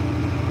then.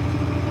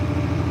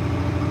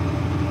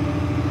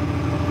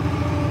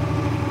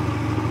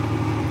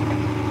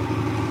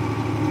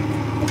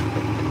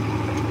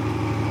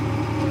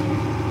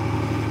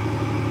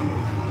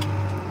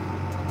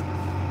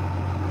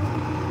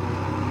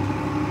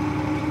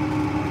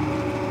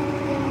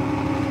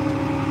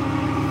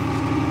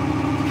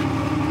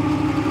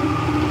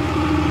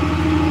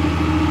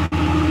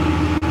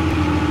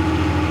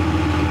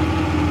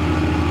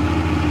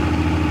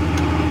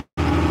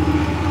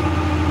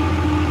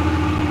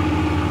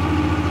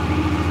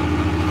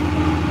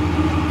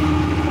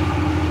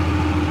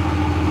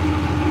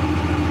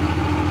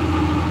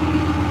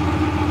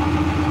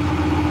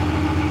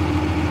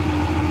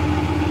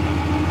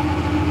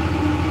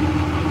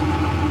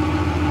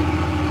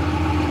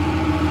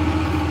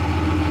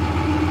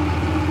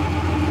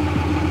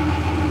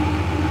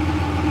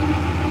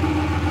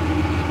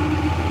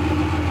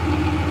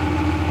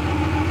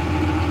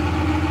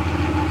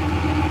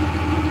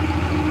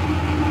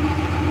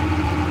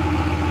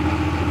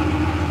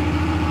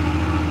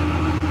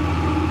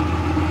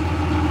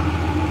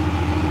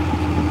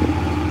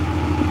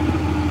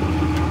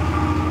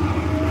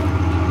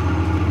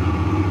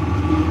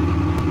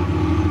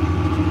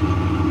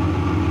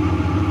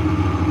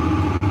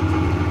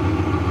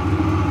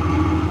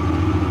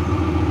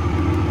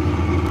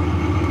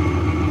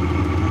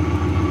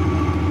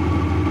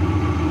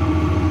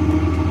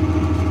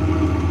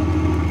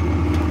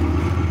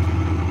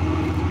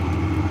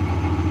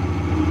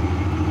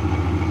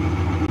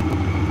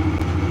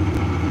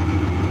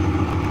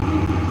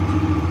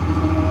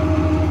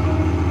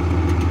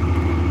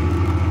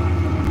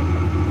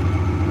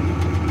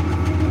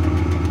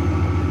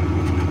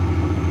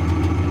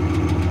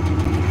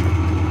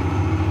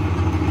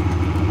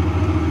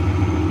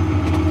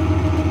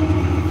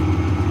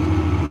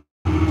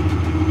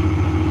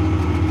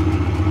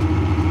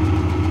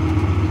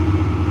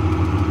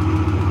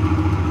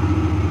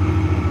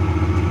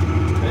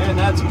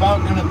 That's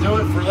about going to do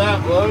it for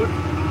that load.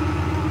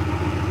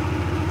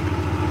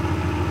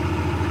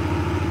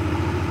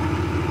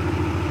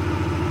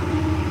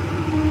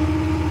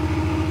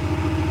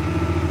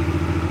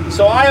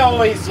 So I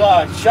always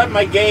shut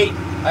my gate.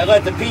 I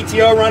let the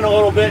PTO run a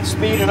little bit,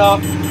 speed it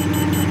up.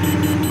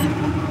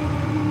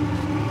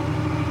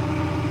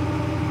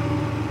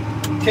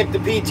 Kick the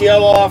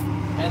PTO off,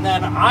 and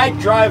then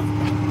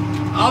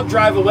I'll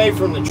drive away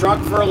from the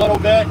truck for a little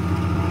bit.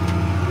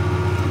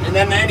 And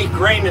then any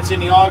grain that's in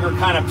the auger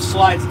kind of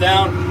slides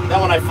down.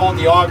 Then when I fold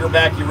the auger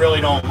back, you really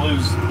don't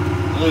lose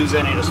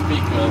any to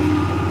speak of.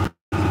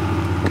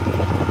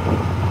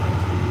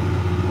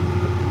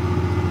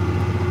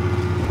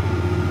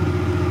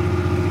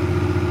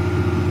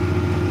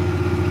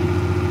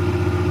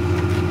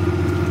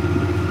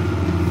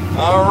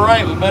 All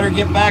right, we better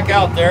get back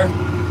out there.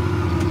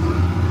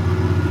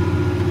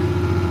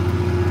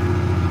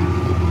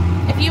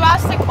 If you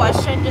asked a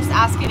question, just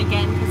ask it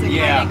again, because it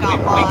kind of got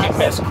lost. We can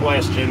miss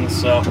questions,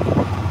 so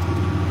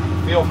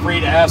feel free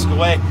to ask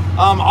away.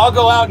 I'll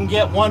go out and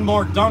get one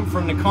more dump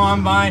from the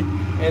combine,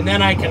 and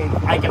then I can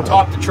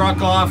top the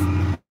truck off,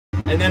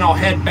 and then I'll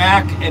head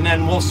back, and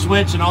then we'll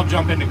switch, and I'll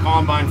jump into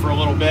combine for a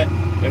little bit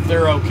if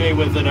they're okay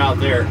with it out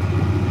there.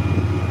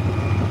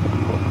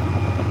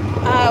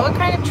 What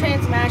kind of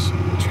transmission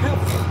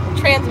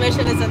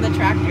is in the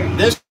tractor?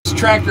 This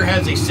tractor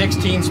has a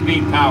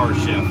 16-speed power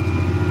shift.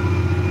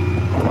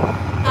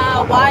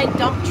 Why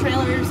dump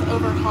trailers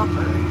over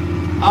hopper?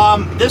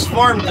 This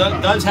farm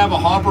does have a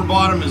hopper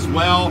bottom as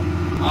well.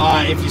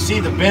 If you see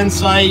the bin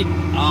site,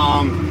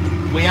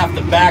 we have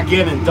to back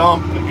in and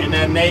dump, and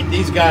then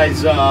these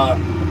guys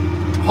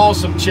haul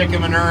some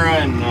chicken manure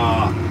and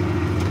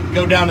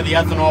go down to the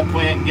ethanol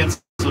plant and get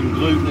some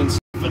gluten and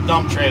stuff. A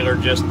dump trailer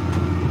just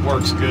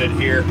works good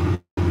here.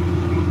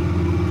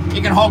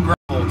 You can haul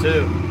gravel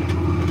too.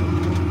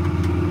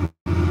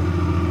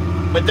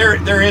 But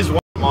there is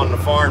one on the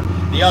farm.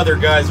 The other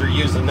guys are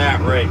using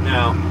that right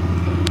now.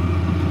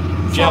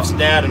 Jeff's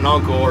dad and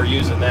uncle are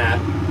using that.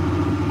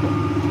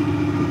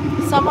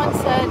 Someone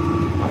said,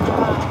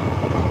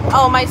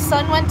 oh, my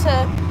son went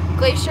to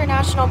Glacier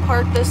National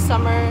Park this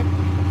summer.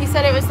 He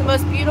said it was the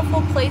most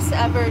beautiful place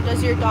ever.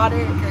 Does your daughter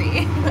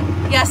agree?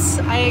 Yes,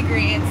 I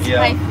agree. It's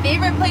my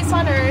favorite place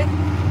on earth,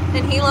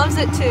 and he loves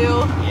it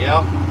too.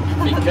 Yep,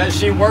 because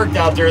she worked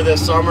out there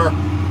this summer.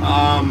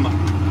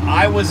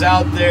 I was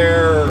out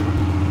there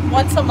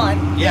once a month.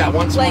 Yeah,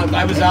 once a month.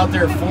 I was out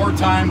there 4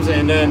 times,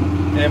 and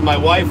my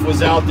wife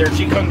was out there.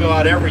 She couldn't go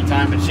out every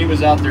time, but she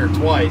was out there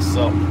twice.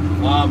 So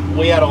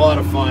we had a lot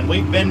of fun.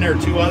 We've been there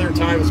 2 other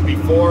times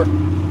before.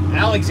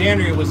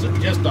 Alexandria was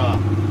just I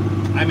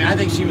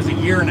think she was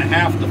 1.5 years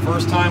the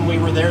first time we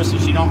were there, so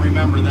she don't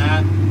remember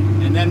that.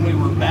 And then we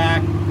were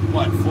back,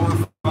 what, 4 or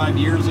 5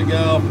 years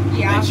ago?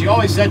 Yeah. And she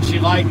always said she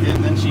liked it,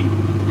 and then she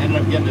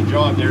ended up getting a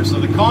job there. So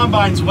the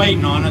combine's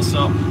waiting on us,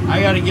 so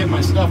I got to get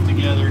my stuff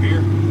together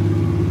here.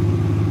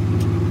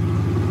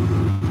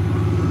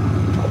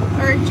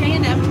 Are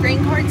J&M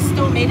grain carts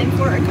still made in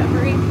for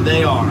recovery?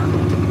 They are.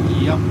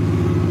 Yep.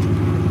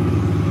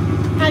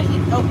 How do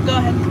you, oh, go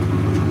ahead.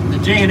 The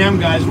J&M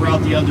guys were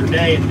out the other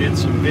day and did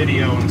some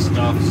video and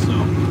stuff, so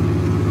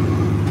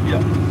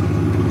yep.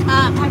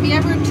 Have you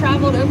ever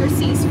traveled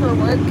overseas for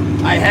work?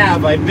 I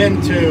have. I've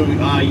been to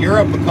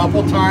Europe a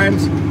couple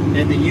times,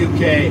 in the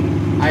UK.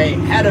 I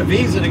had a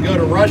visa to go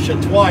to Russia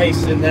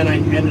twice, and then I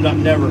ended up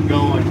never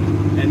going.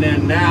 And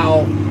then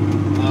now,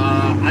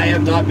 I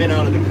have not been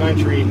out of the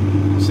country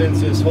since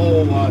this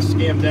whole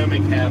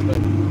scamdemic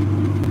happened.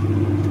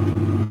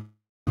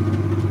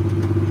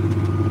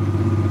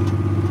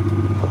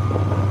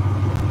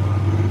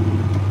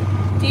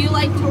 Do you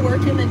like to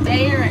work in the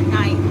day or at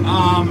night?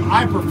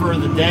 I prefer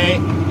the day.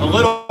 A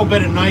little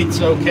bit of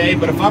night's okay,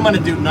 but if I'm going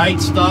to do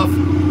night stuff,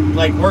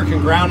 like working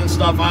ground and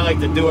stuff, I like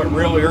to do it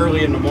really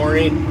early in the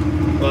morning.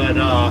 But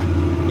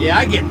yeah,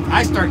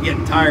 I start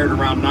getting tired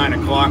around 9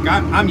 o'clock.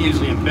 I'm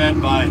usually in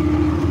bed by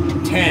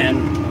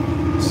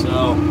 10.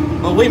 So,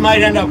 but we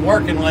might end up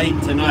working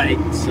late tonight.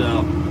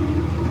 So.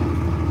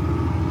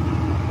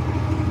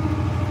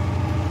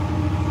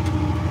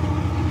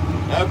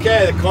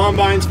 Okay, the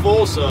combine's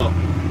full, so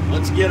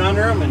let's get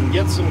under them and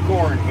get some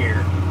corn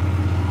here.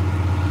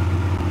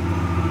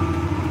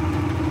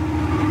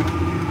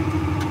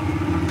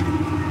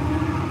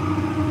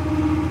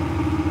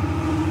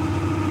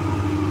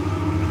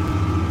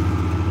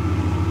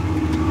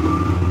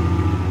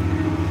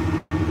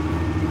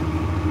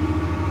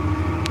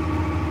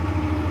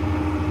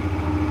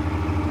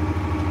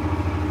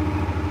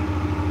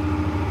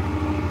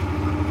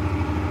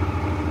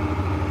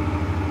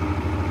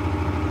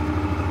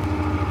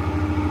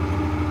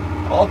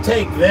 I'll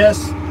take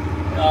this.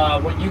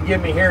 What you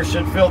give me here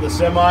should fill the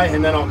semi,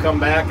 and then I'll come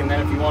back, and then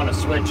if you want to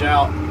switch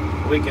out,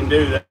 we can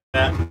do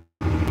that.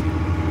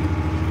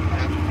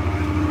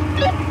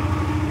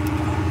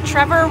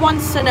 Trevor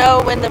wants to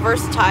know when the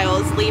Versatile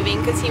is leaving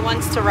because he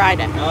wants to ride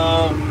it.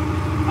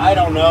 I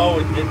don't know.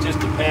 It just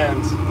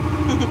depends.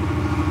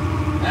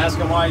 Ask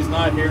him why he's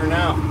not here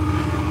now.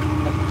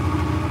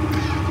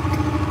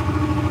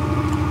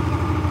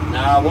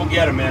 Nah, we'll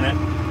get him in it.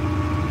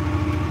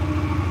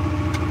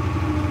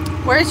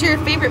 Where's your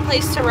favorite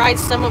place to ride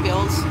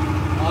snowmobiles?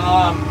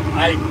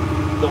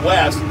 The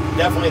West,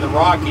 definitely the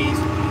Rockies.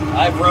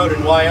 I've rode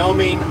in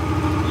Wyoming,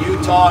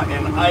 Utah,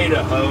 and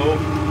Idaho,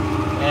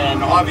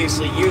 and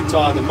obviously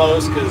Utah the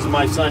most because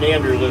my son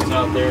Andrew lives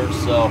out there.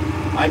 So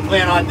I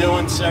plan on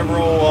doing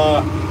several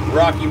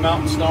Rocky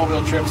Mountain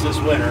snowmobile trips this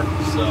winter.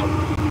 So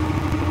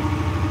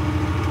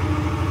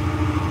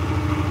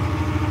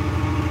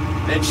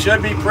it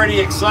should be pretty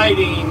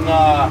exciting.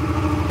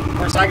 Of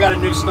course, I got a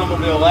new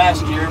snowmobile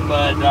last year,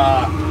 but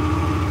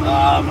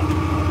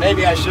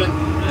maybe I shouldn't.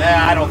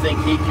 I don't think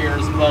he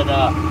cares, but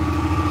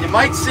you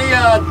might see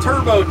a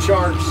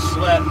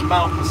turbocharged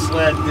mountain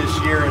sled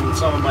this year in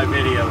some of my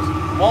videos.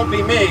 Won't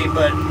be me,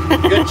 but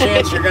good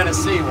chance you're going to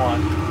see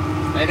one.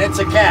 And it's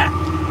a cat.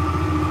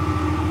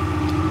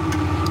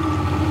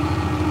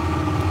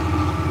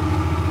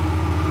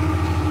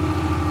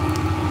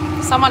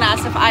 Someone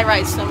asked if I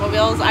ride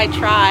snowmobiles. I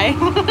try.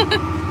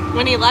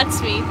 When he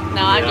lets me.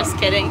 No, I'm just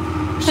kidding.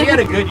 She had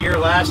a good year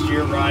last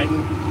year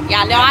riding.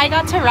 Yeah, no, I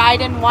got to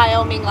ride in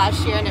Wyoming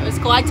last year and it was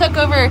cool. I took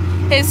over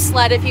his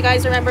sled, if you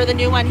guys remember the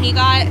new one he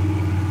got.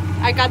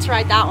 I got to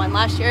ride that one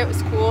last year. It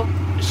was cool.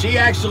 She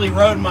actually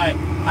rode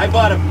I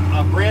bought a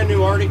brand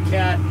new Arctic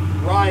Cat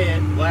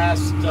Riot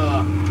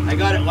I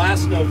got it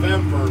last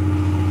November,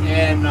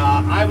 and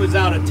I was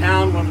out of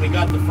town when we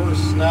got the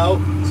first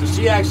snow, so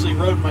she actually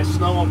rode my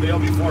snowmobile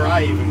before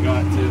I even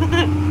got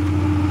to.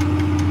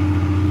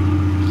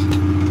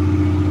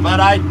 But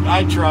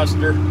I trust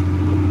her.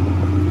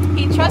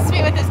 He trusts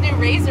me with his new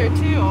Razor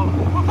too.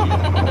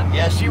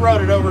 Yeah, she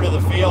rode it over to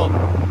the field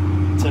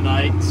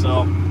tonight,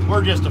 so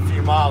we're just a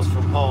few miles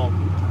from home.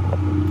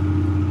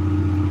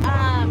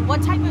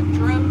 What type of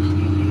drone do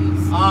you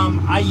use?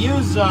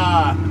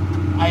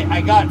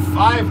 I got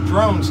 5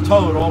 drones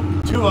total.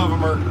 2 of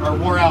them are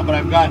wore out, but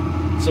I've got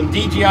some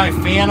DJI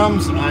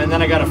Phantoms, and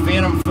then I got a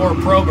Phantom 4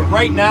 Pro. But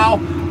right now,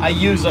 I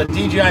use a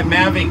DJI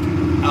Mavic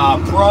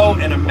Pro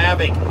and a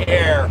Mavic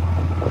Air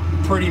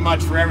pretty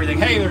much for everything.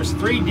 Hey, there's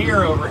 3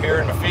 deer over here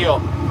in the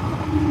field.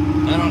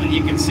 I don't know,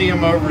 you can see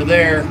them over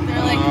there.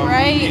 They're like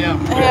right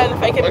ahead,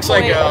 if I can looks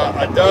like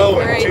a doe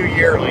and 2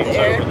 yearlings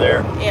over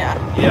there. Yeah.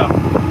 Yeah,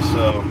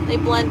 so. They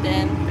blend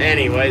in.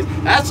 Anyways,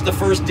 that's the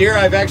first deer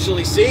I've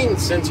actually seen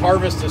since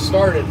harvest has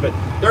started, but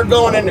they're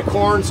going into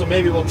corn, so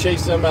maybe we'll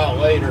chase them out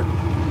later.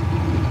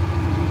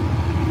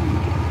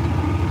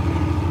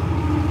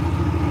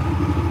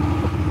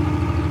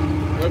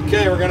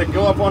 Okay, we're gonna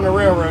go up on the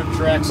railroad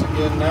tracks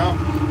again now.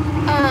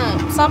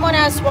 Someone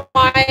asked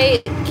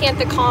why can't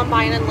the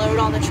combine unload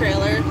on the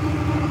trailer?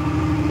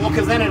 Well,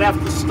 because then it'd have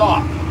to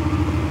stop.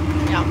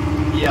 Yeah.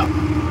 Yeah.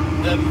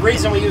 The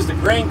reason we use the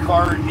grain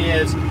cart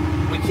is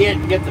we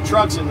can't get the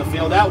trucks in the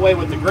field. That way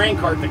with the grain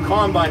cart, the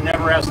combine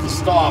never has to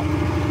stop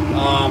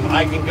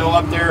I can go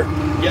up there,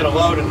 get a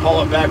load, and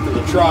haul it back to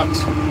the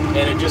trucks,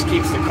 and it just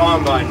keeps the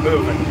combine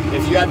moving.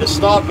 If you had to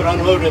stop and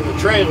unload in the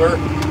trailer,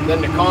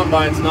 then the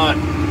combine's not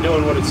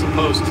doing what it's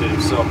supposed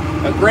to. So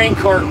a grain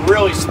cart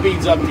really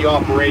speeds up the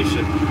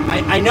operation.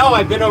 I know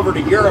I've been over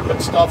to Europe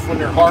and stuff when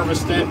they're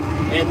harvesting,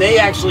 and they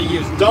actually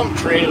use dump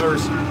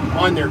trailers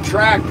on their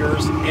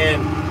tractors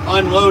and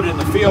unload in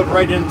the field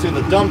right into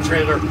the dump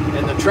trailer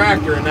and the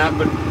tractor and that,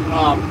 but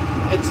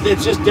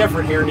it's just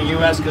different here in the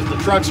U.S. because the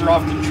trucks are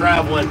often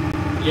traveling,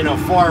 you know,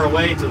 far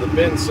away to the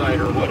bin site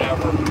or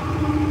whatever.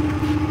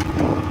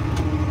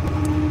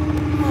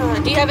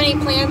 Do you have any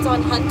plans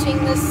on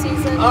hunting this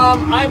season?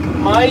 I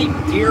might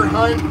deer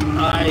hunt,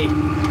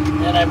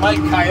 and I might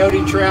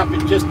coyote trap.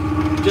 It just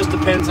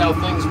depends how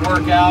things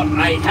work out.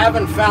 I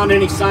haven't found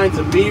any signs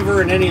of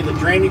beaver in any of the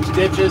drainage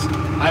ditches.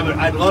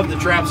 I'd love to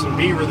trap some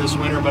beaver this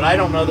winter, but I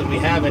don't know that we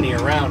have any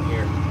around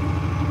here.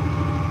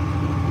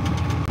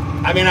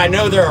 I mean, I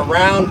know they're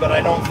around, but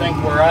I don't think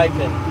where I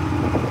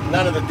can.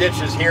 None of the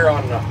ditches here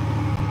on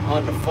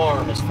the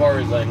farm, as far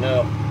as I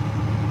know.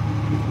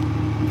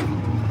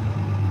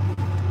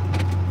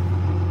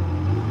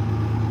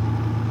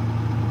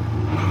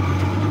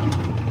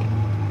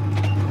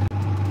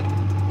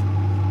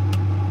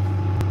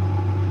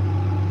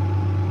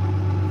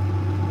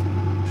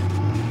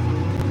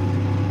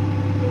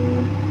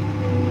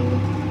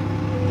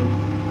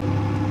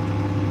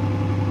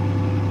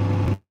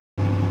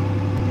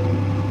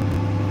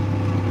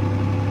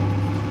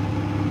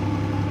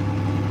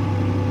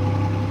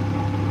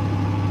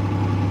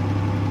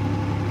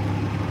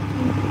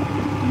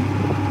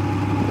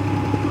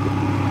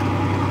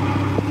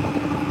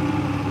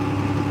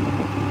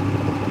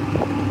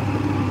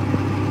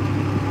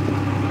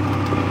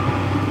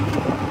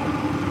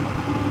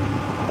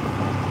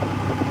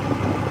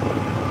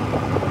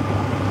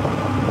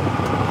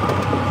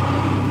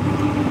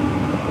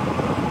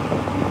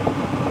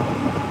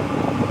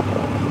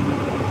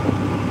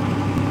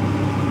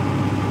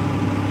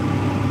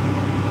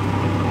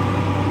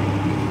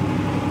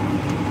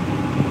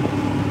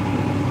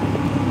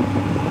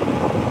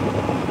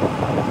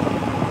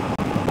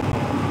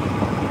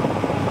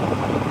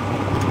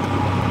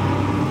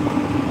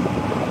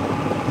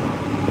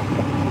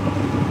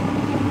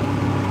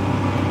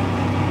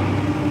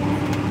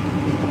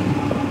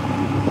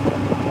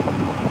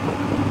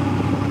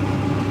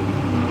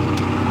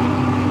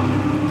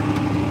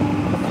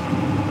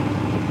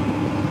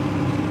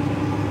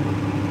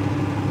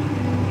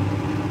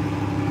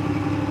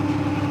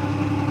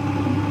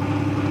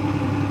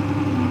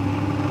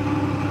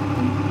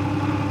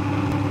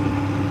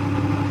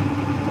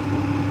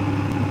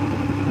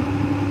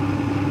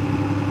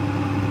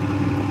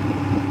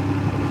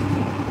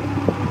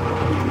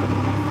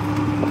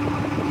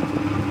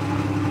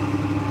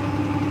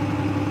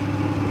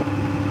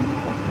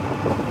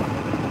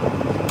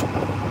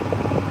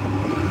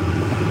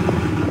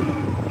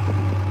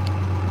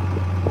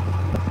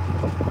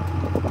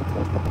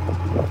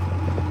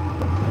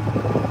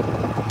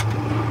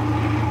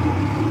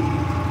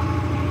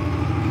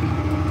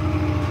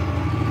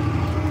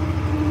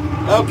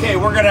 Okay,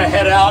 we're gonna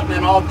head out and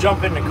then I'll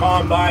jump into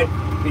combine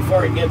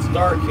before it gets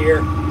dark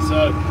here.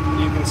 So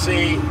you can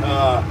see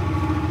the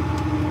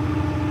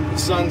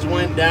sun's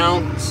went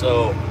down,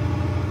 so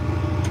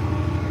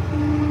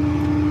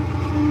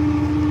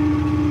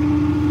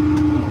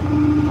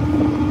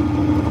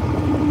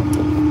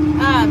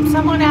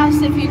someone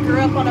asked if you grew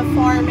up on a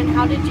farm and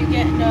how did you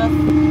get into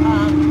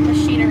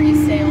machinery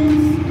sales?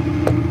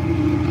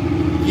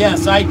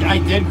 Yes, I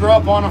did grow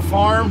up on a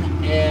farm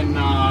in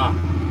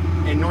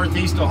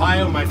Northeast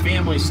Ohio. My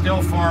family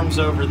still farms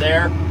over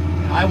there.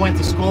 I went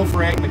to school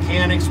for ag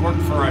mechanics,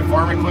 worked for a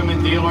farm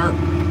equipment dealer,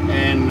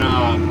 and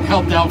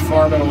helped out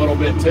farming a little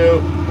bit too.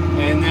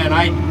 And then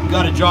I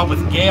got a job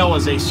with Gale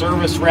as a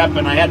service rep,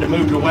 and I had to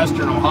move to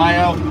Western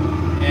Ohio.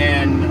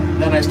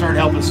 And then I started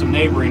helping some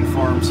neighboring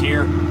farms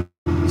here.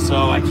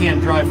 So I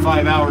can't drive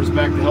 5 hours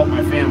back to help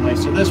my family.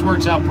 So this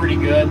works out pretty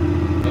good.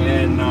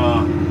 And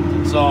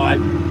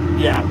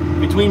yeah,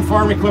 between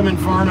farm equipment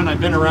and farming,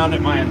 I've been around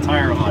it my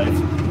entire life.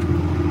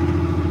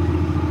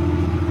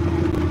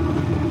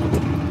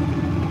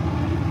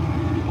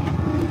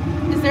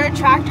 Is there a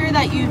tractor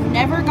that you've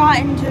never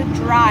gotten to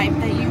drive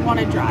that you want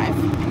to drive?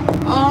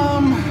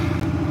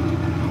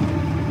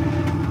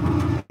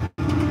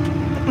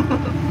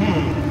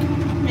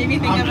 Maybe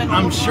think of an old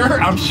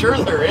one. I'm sure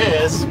there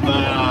is, but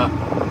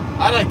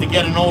I'd like to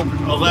get an old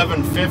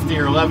 1150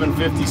 or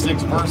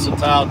 1156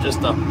 Versatile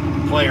just to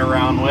play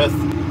around with.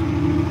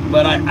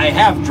 But I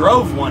have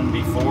drove one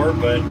before,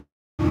 but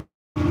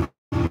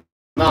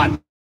not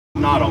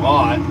a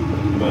lot.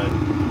 But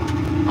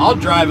I'll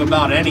drive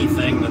about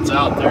anything that's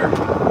out there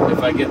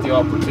if I get the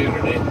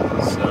opportunity.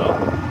 So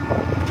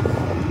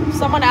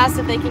someone asked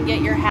if they can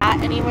get your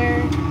hat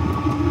anywhere.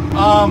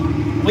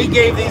 We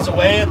gave these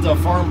away at the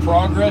Farm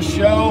Progress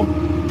show,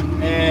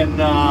 and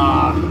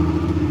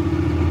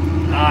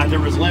there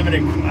was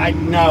limited.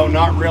 No,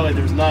 not really.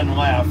 There's none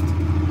left.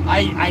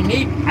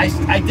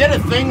 I did a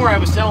thing where I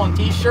was selling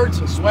t-shirts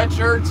and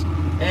sweatshirts,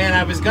 and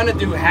I was gonna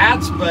do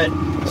hats, but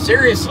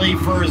seriously,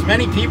 for as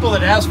many people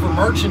that asked for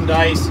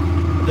merchandise,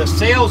 the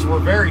sales were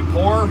very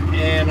poor,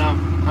 and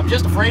I'm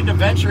just afraid to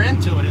venture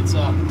into it.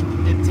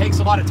 It takes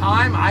a lot of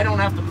time. I don't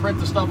have to print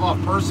the stuff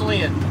off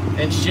personally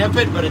and ship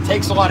it, but it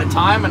takes a lot of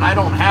time, and I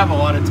don't have a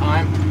lot of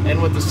time.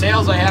 And with the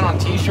sales I had on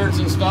t-shirts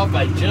and stuff,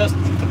 I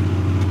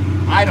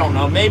don't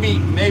know, maybe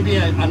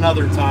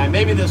another time.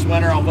 Maybe this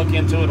winter I'll look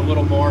into it a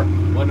little more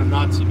when I'm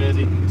not so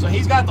busy. So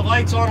he's got the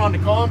lights on the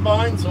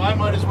combine, so I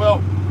might as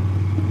well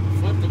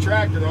flip the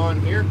tractor on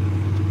here.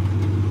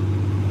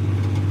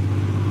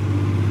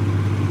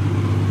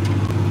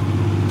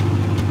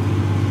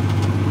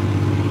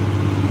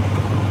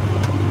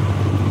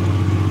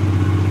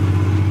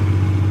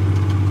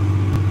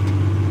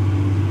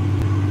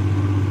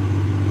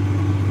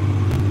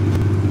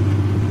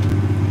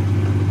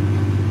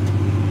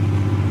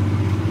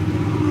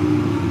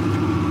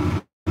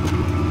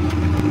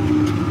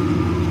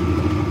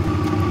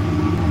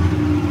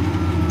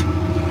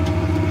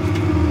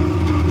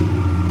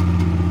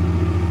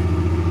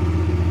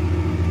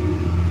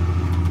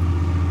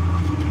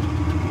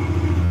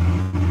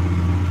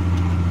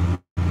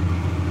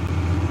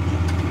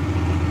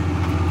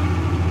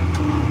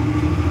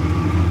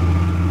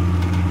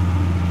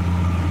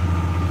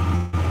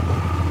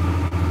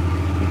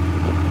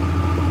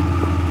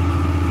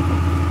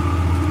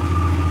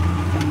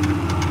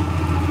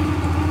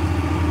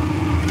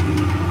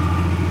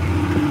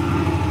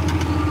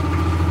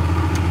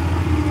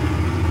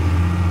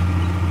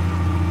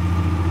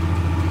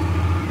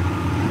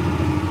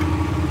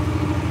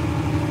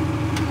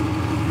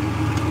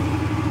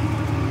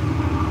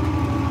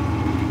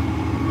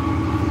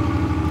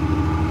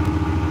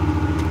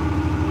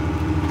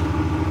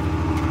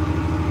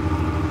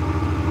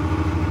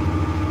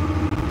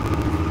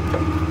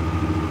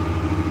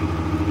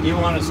 You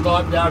want to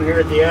stop down here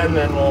at the end,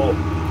 then we'll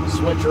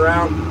switch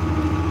around?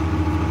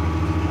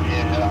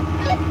 Yeah.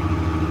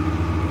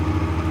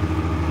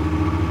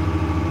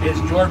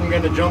 Is Jordan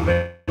going to jump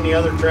in the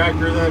other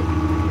tractor then?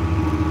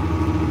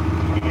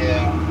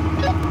 Yeah.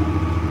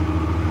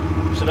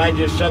 Should I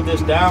just shut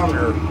this down,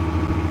 or?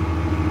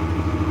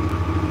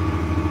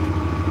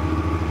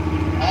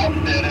 I'll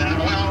sit in it.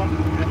 Well,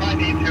 if I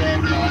need to,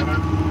 I'll drive it.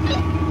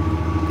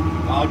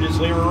 I'll just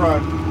leave her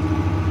run.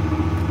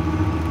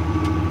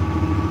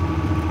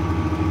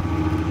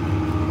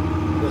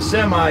 The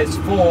semi's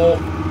full,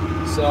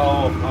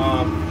 so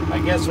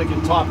I guess we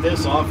can top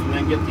this off and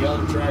then get the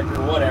other tractor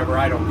or whatever.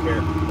 I don't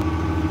care.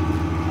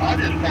 I'll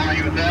just follow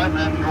you with that, and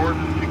then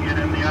Jordan to get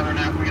in the other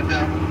after we get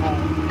that full.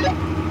 Yeah.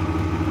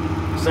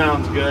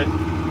 Sounds good.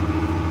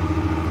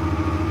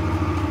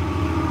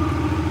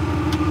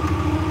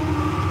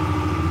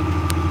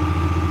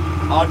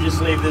 I'll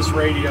just leave this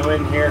radio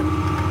in here.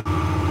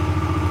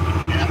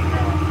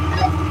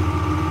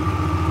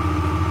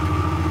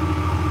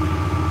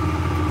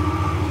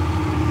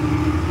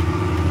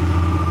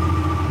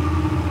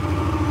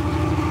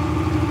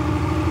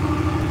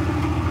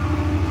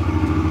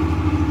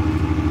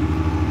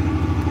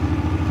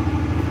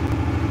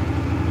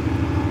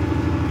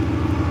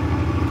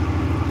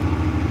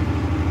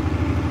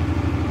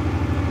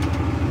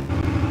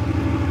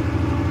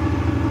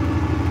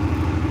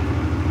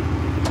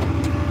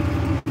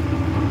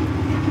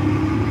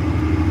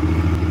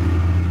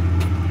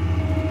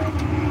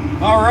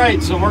 All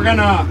right, so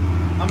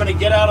I'm gonna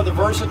get out of the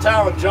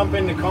Versatile and jump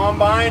into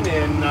Combine,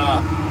 and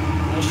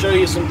I'll show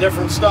you some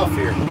different stuff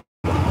here.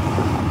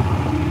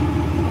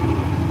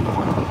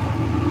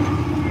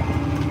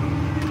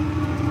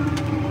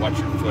 Watch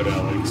your foot,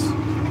 Alex.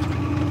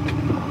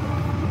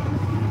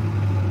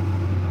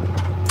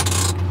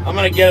 I'm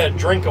gonna get a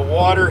drink of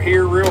water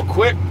here real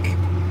quick.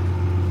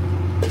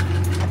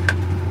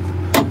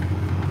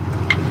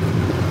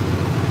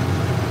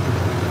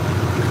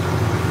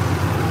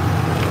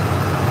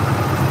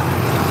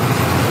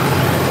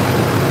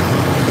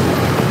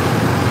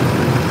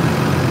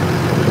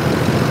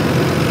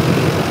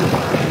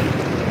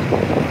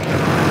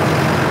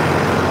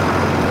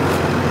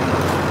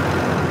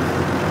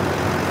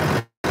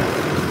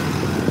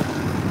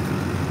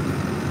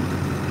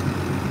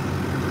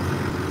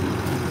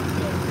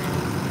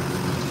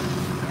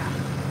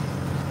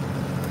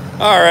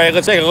 All right,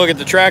 let's take a look at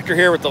the tractor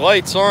here with the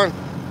lights on.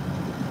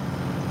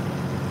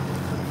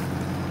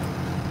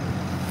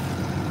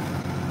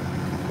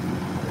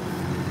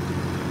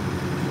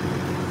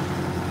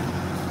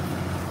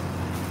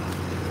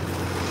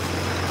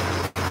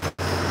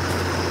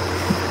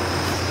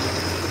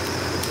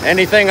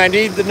 Anything I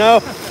need to know?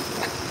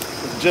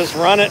 Just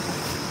run it.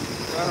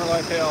 Run her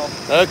like hell.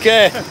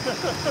 Okay.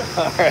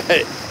 All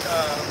right.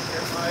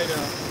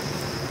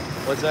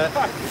 What's that?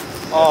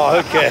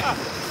 Oh, okay.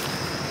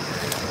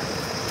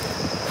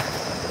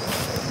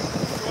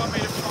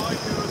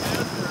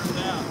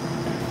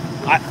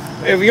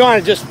 If you want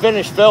to just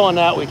finish filling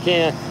that, we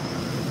can.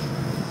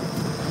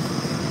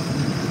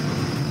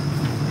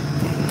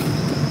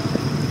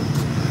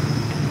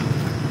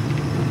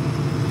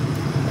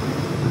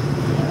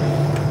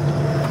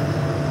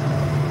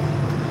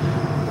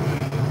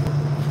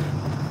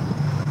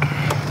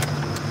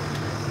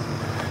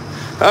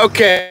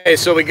 Okay,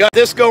 so we got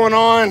this going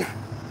on.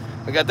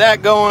 We got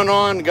that going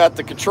on. Got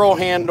the control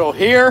handle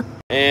here,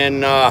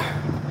 and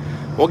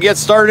we'll get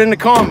started in the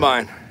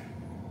combine.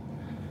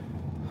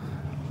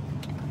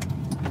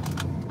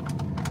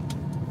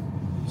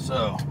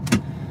 So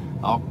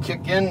I'll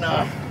kick in.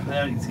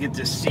 Let's get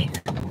this seat.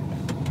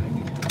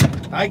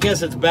 I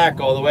guess it's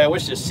back all the way. I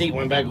wish this seat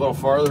went back a little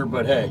farther,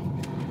 but hey.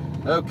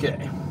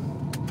 Okay.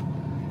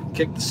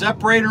 Kick the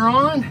separator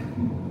on.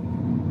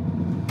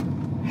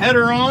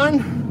 Header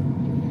on.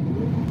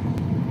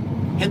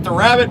 Hit the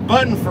rabbit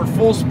button for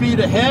full speed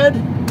ahead.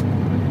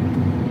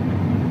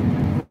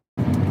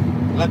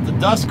 Let the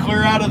dust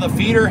clear out of the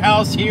feeder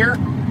house here.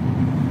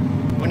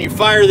 When you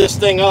fire this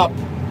thing up,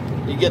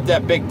 you get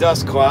that big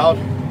dust cloud.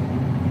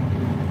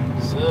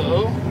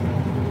 So,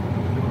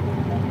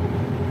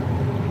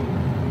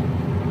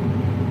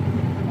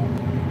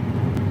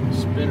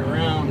 spin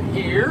around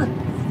here.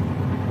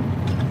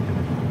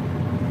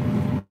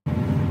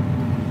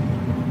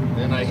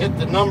 Then I hit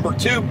the number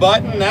 2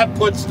 button. That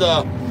puts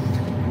the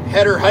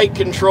header height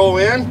control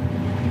in.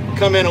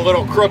 Come in a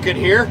little crooked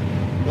here.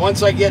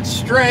 Once I get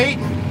straight,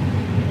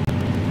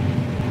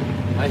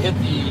 I hit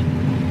the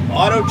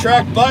auto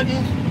track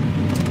button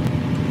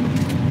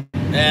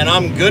and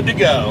I'm good to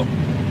go.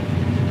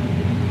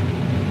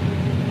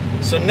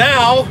 So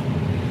now,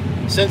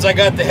 since I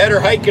got the header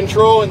height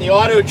control and the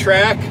auto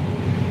track,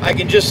 I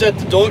can just set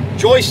the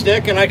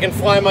joystick and I can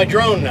fly my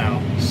drone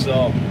now.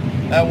 So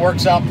that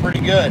works out pretty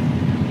good.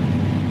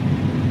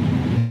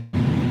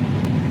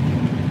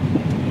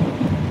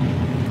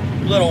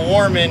 A little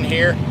warm in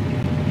here.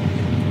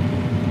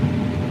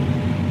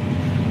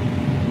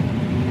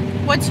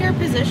 What's your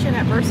position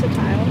at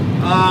Versatile?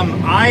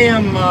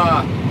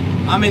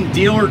 I'm in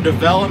dealer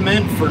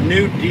development for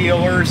new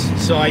dealers,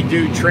 so I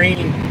do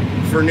training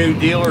for new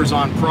dealers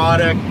on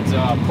product,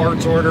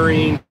 parts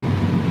ordering,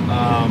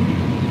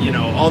 you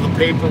know, all the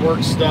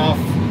paperwork stuff,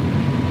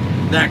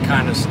 that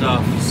kind of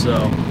stuff.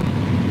 So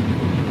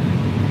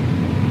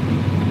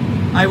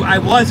I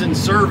was in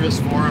service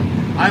for him.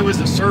 I was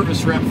a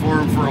service rep for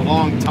him for a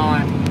long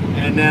time,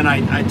 and then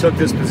I took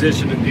this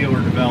position in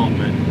dealer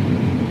development.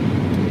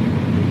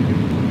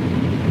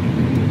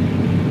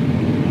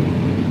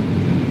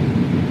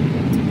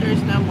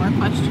 There's no more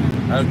questions.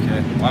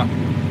 Okay, wow.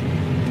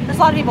 There's a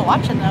lot of people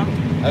watching though.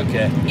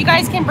 Okay. You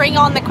guys can bring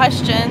on the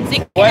questions. You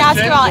can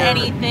ask about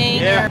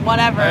anything or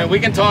whatever. We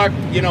can talk,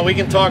 you know, we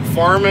can talk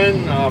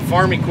farming,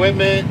 farm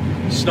equipment,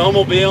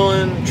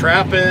 snowmobiling,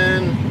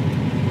 trapping,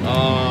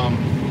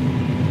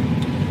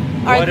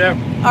 whatever.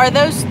 Are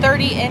those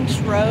 30-inch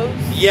rows?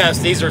 Yes,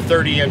 these are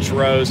 30-inch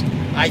rows.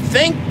 I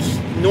think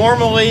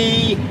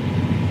normally,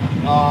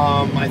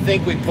 I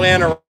think we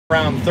plan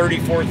around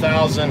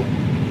 34,000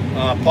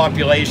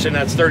 population.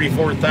 That's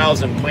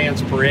 34,000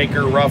 plants per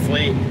acre,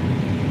 roughly.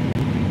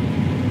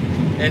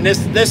 And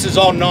this is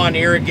all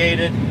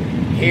non-irrigated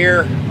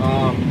here.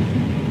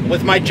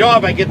 With my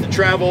job, I get to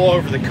travel all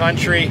over the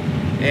country,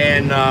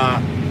 and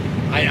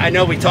I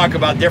know we talk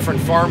about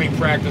different farming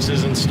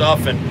practices and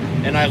stuff,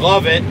 and I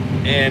love it.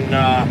 And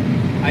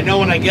I know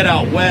when I get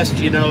out west,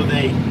 you know,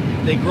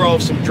 they grow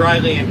some dry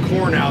land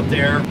corn out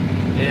there,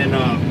 and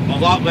a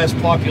lot less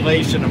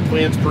population of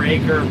plants per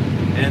acre.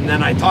 And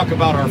then I talk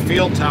about our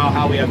field tile,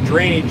 how we have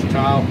drainage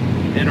tile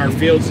in our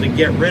fields to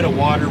get rid of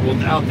water. Well,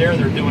 out there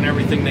they're doing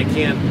everything they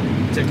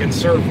can to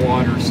conserve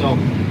water. So,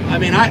 I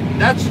mean,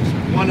 that's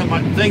one of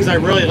my things I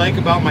really like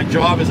about my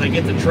job is I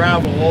get to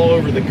travel all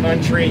over the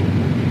country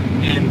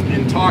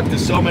and talk to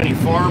so many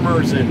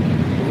farmers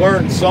and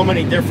learn so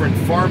many different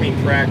farming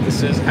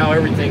practices, how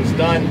everything's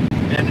done.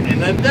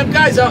 And then them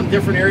guys out in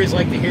different areas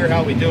like to hear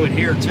how we do it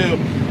here too.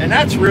 And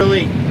that's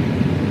really,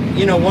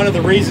 you know, one of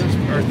the reasons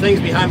or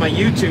things behind my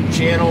YouTube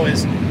channel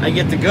is I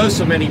get to go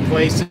so many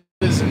places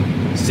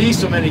and see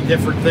so many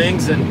different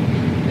things. And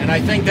I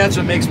think that's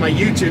what makes my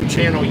YouTube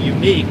channel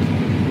unique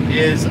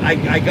is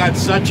I got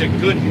such a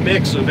good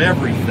mix of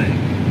everything.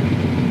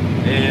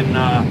 And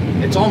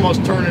it's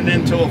almost turning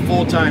into a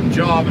full-time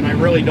job, and I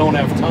really don't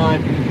have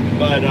time.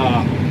 But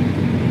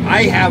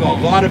I have a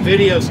lot of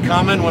videos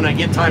coming when I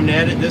get time to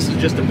edit. This is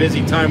just a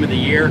busy time of the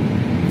year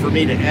for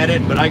me to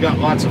edit, but I got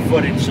lots of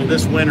footage, so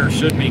this winter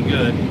should be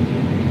good.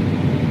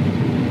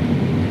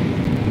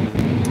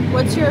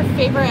 What's your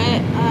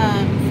favorite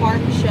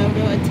farm show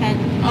to attend?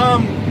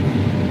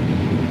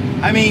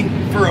 I mean,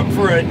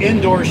 for an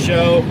indoor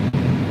show,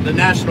 the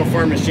National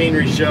Farm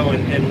Machinery Show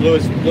in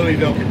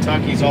Louisville,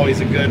 Kentucky is always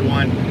a good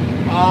one.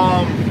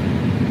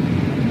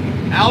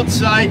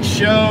 Outside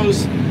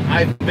shows,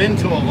 I've been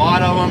to a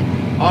lot of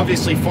them.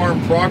 Obviously,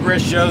 Farm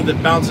Progress Show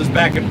that bounces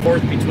back and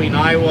forth between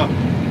Iowa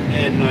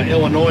and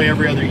Illinois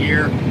every other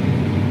year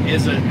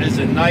is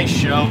a nice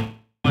show.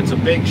 It's a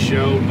big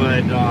show,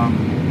 but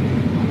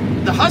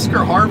the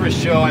Husker Harvest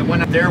Show, I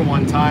went up there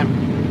one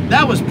time.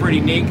 That was pretty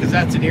neat because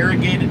that's an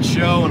irrigated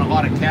show and a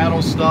lot of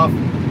cattle stuff.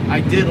 I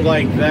did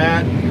like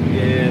that.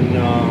 And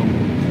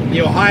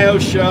the Ohio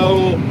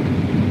show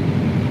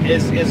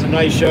is a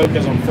nice show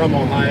because I'm from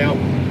Ohio.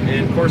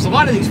 And of course, a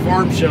lot of these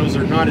farm shows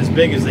are not as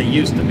big as they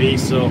used to be,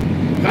 so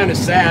kind of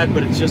sad,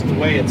 but it's just the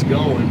way it's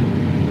going.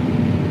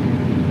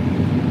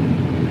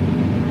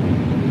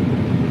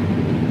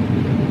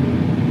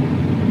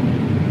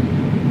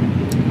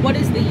 What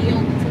is the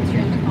yield since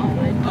you're in the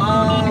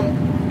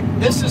combine?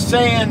 This is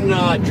saying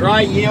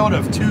dry yield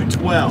of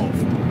 212.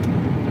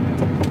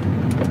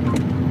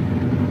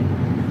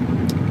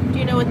 Do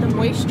you know what the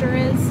moisture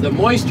is? The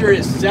moisture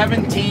is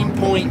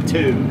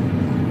 17.2.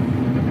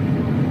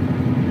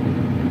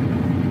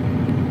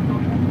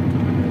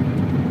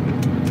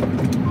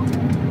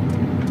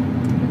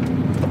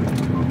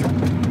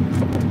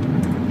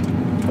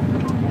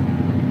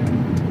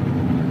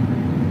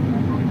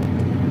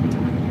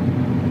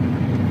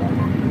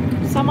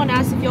 Someone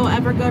asked if you'll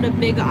ever go to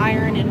Big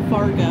Iron in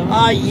Fargo.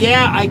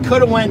 Yeah, I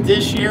could have went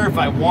this year if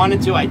I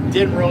wanted to. I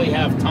didn't really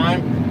have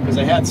time because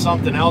I had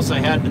something else I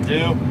had to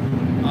do.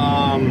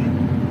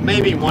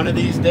 Maybe one of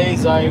these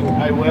days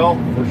I will,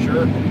 for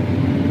sure.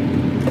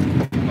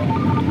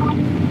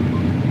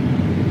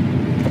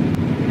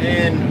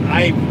 And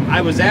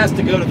I was asked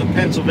to go to the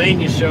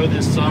Pennsylvania show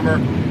this summer,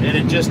 and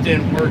it just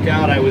didn't work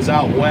out. I was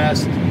out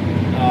west.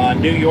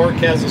 New York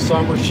has a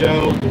summer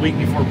show the week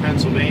before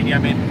Pennsylvania. I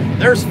mean,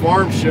 there's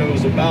farm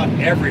shows about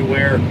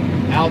everywhere,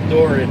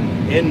 outdoor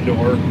and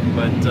indoor,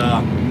 but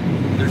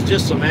there's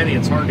just so many,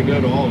 it's hard to go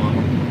to all of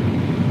them.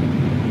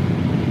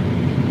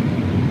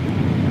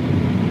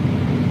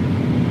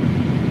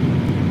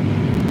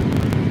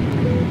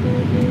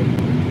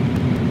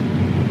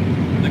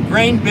 The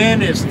grain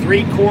bin is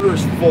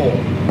 3/4 full.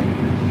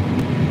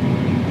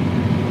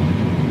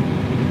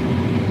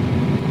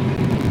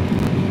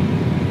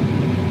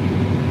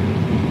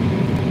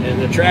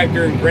 The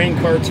tractor and grain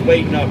cart's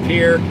waiting up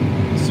here,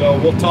 so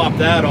we'll top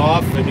that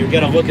off, and you'll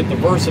get a look at the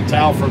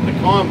Versatile from the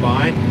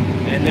combine.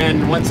 And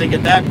then once they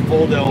get that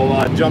full,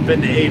 they'll jump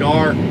into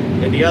 8R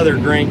and the other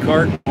grain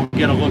cart. We'll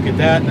get a look at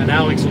that, and then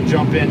Alex will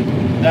jump in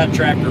that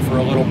tractor for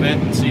a little bit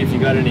and see if you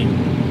got any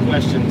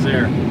questions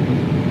there.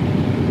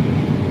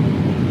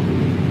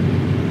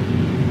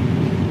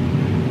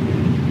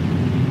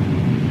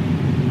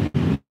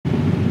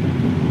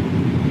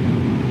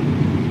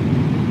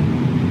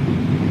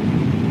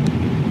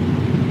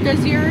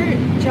 Does your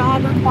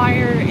job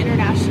require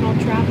international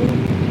travel?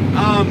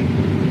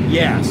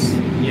 Yes,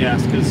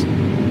 because,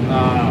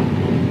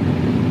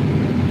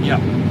 yeah.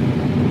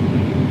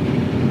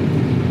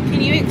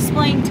 Can you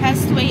explain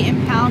test weight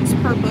in pounds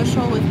per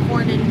bushel with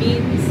corn and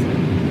beans?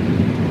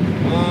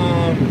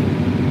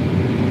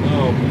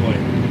 Oh boy.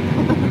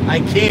 I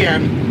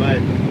can, but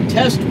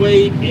test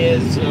weight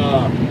is,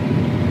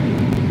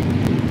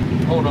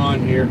 hold on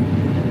here.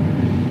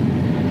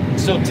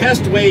 So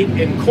test weight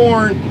in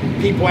corn,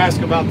 people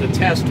ask about the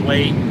test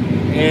weight,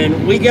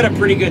 and we get a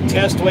pretty good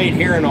test weight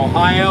here in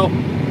Ohio.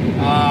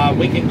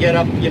 We can get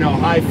up,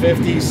 high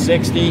 50s,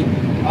 60.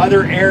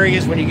 Other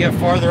areas, when you get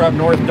farther up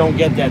north, don't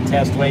get that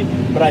test weight.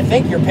 But I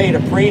think you're paid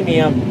a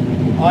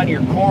premium on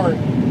your corn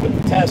with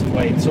the test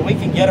weight, so we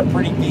can get a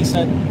pretty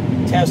decent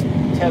test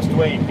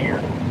weight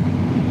here.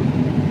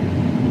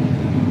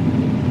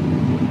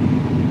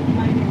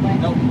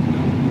 Nope.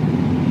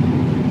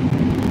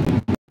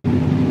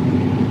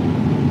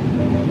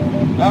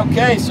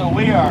 Okay, so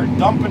we are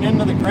dumping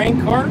into the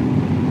grain cart.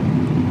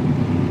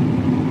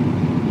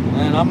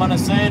 And I'm going to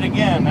say it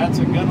again, that's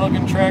a good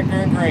looking tractor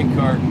and grain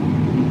cart.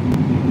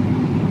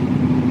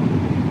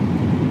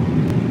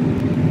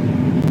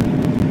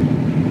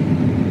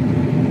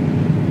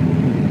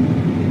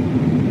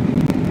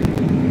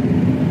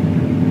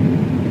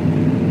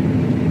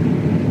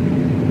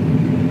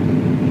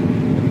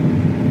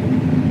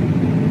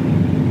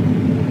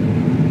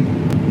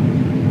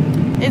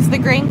 Is the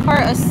grain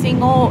cart a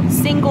single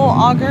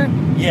auger?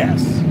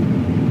 Yes.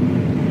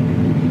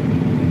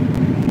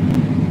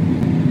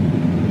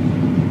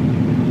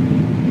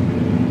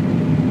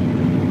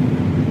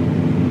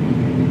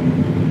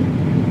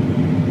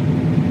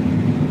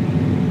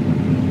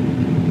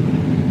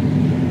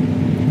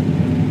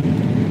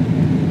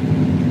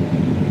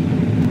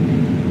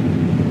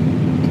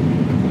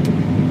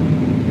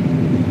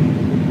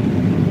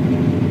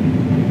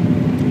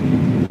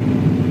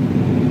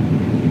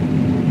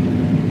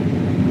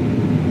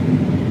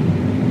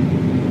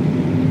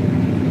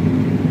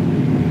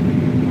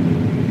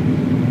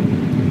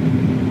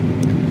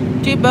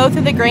 Do both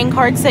of the grain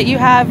carts that you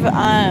have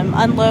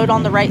unload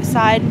on the right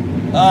side?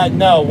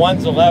 No,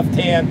 one's the left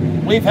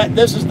hand.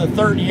 This is the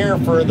third year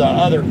for the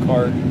other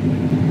cart.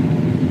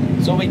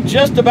 So we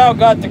just about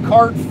got the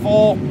cart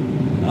full.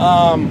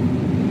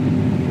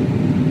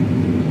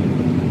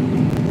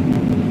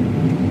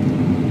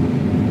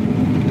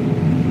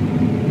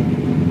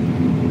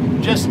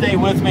 Just stay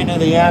with me to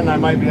the end. I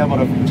might be able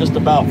to just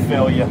about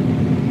fill you.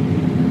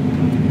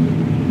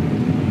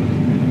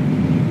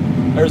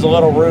 There's a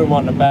little room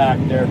on the back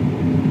there.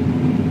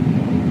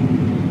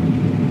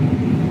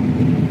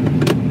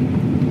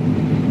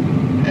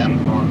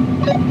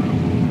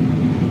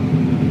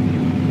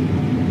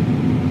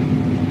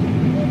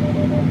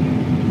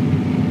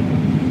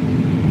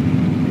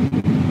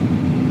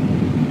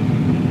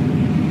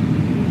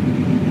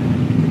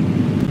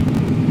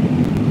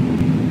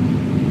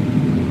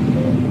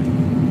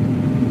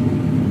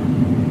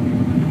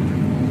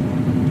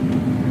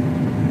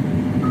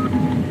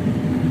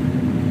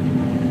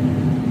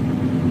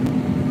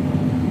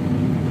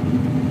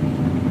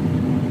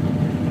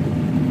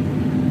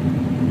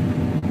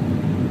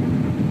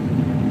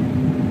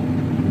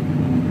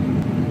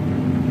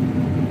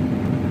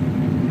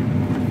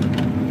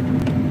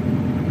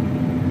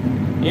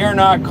 You're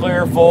not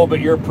clear full, but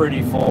you're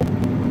pretty full.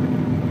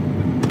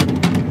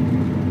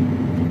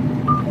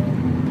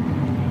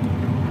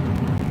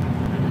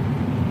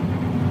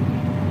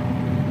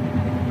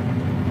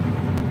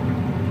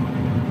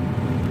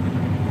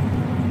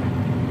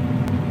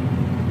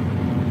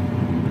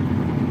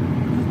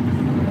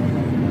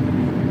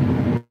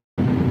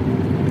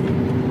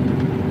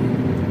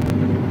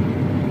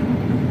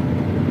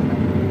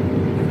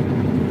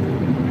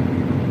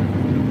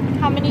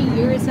 How many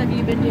years have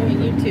you been doing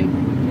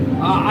YouTube?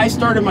 I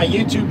started my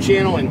YouTube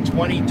channel in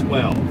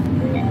 2012.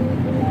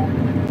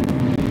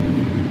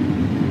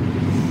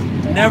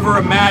 Never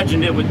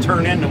imagined it would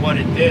turn into what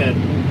it did.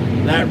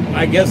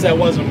 I guess that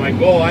wasn't my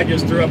goal. I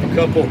just threw up a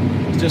couple,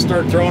 just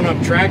started throwing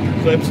up tractor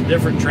clips of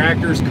different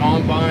tractors,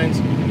 combines,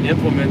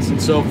 implements, and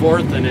so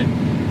forth, and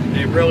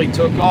it really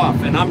took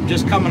off. And I'm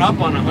just coming up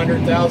on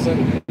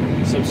 100,000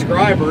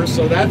 subscribers,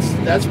 so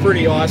that's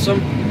pretty awesome.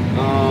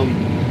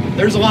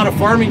 There's a lot of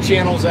farming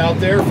channels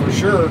out there for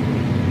sure,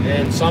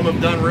 and some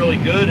have done really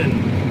good and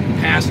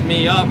passed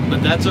me up,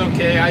 but that's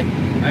okay.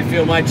 I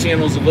feel my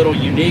channel's a little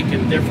unique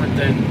and different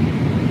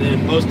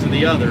than most of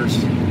the others.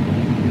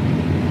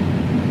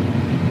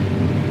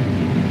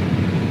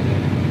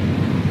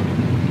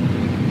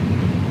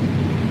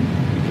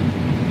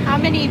 How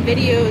many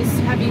videos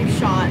have you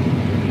shot?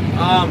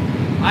 I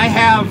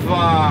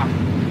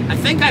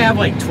think I have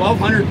like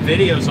 1,200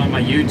 videos on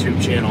my YouTube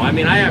channel. I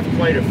mean, I have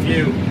quite a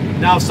few.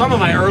 Now, some of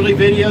my early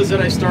videos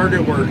that I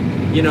started were,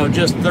 you know,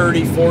 just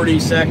 30, 40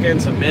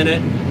 seconds, a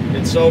minute,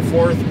 and so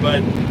forth.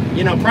 But,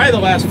 you know, probably the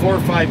last 4 or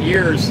 5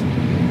 years,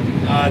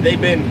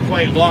 they've been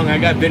quite long. I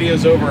got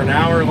videos over an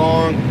hour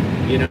long,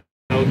 you know,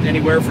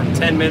 anywhere from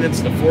 10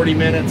 minutes to 40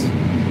 minutes,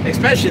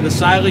 especially the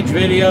silage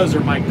videos or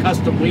my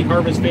custom wheat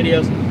harvest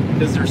videos,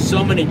 because there's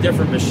so many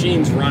different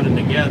machines running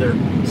together.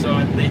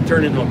 So they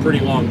turn into a pretty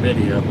long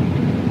video.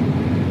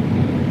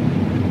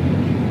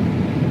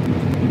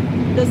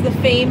 Does the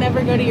fame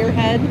ever go to your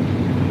head?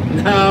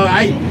 No,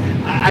 I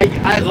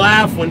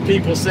laugh when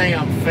people say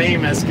I'm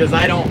famous, because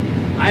I don't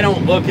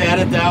look at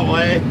it that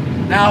way.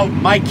 Now,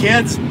 my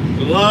kids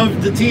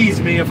love to tease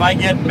me if I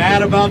get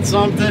mad about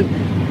something.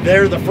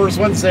 They're the first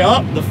ones to say,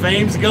 "Oh, the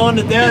fame's going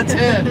to Dad's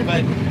head."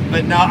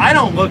 But no, I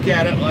don't look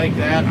at it like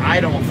that. I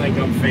don't think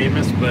I'm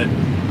famous, but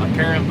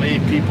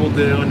apparently people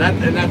do, and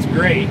that's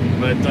great.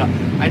 But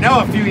I know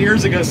a few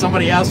years ago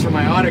somebody asked for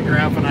my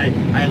autograph, and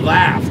I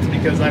laughed,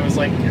 because I was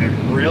like,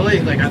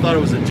 really? Like, I thought it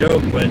was a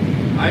joke, but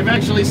I've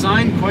actually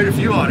signed quite a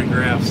few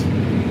autographs.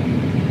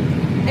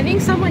 I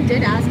think someone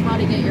did ask how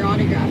to get your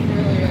autograph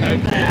earlier.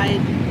 Okay.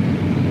 But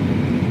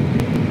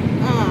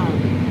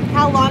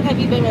how long have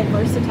you been with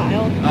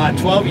Versatile?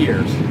 12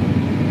 years.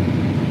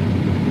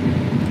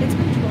 It's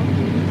been 12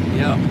 years.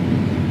 Yeah.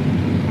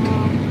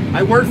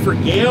 I worked for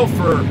Gale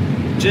for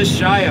just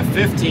shy of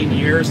 15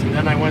 years, and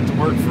then I went to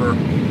work for,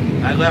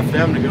 I left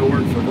them to go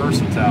work for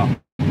Versatile.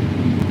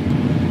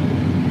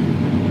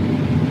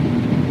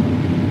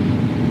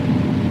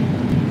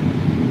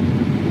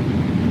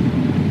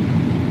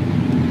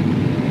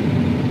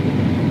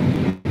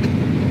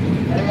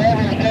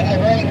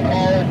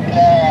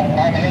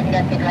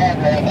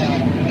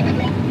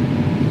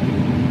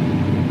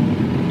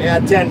 Yeah,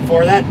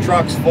 10-4, that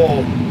truck's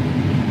full.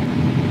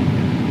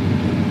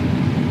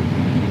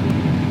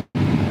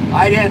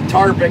 I didn't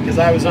tarp it because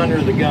I was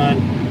under the gun.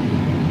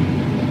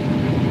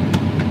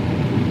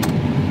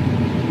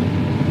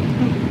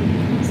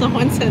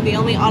 Someone said the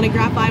only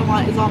autograph I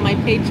want is on my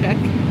paycheck.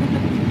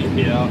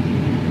 Yeah.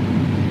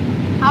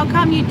 How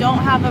come you don't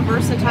have a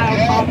Versatile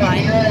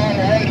combine?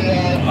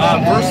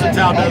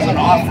 Versatile doesn't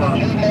offer.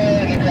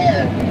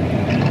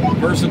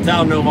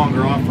 Versatile no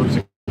longer offers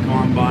a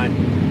combine.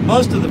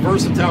 Most of the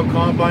Versatile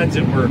combines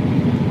that were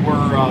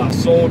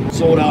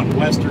sold out in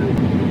Western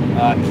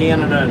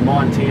Canada and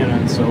Montana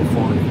and so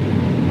forth.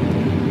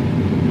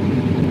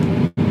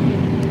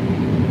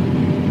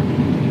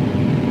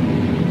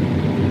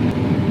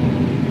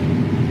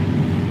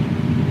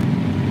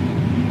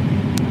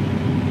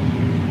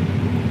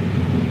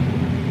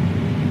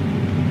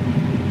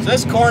 So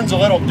this corn's a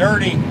little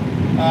dirty.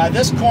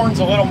 This corn's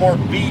a little more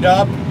beat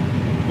up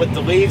with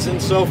the leaves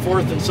and so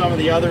forth than some of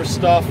the other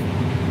stuff.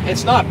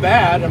 It's not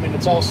bad. I mean,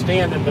 it's all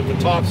standing, but the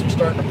tops are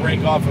starting to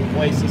break off in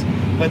places.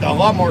 But a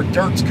lot more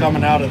dirt's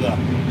coming out of the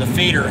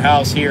feeder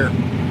house here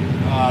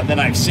than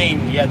I've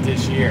seen yet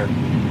this year.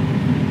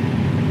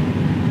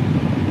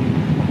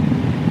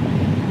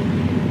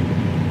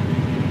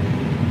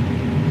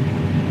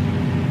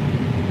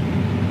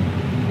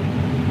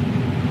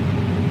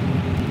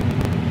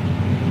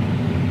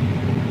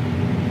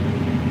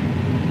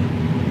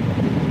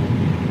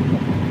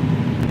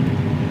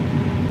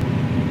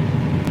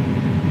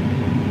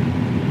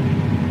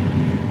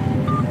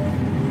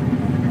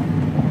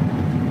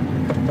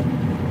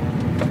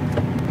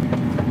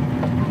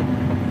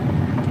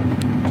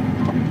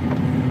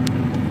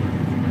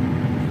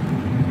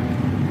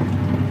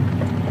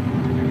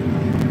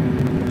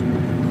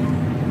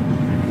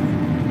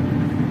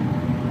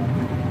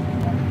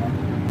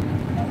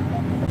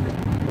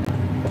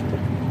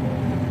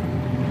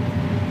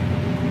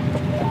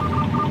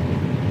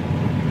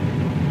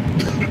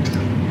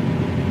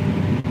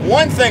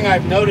 one thing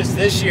I've noticed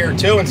this year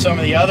too in some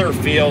of the other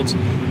fields,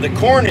 the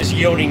corn is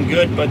yielding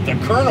good, but the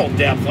kernel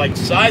depth, like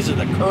size of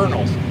the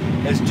kernels,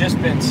 has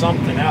just been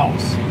something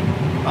else.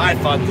 I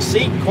thought the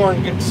seed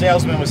corn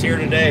salesman was here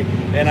today,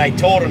 and I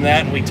told him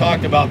that, and we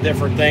talked about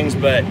different things,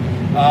 but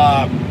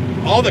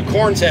all the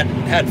corns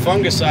had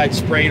fungicide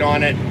sprayed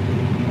on it,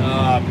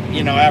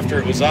 you know, after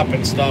it was up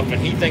and stuff,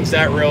 and he thinks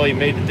that really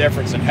made the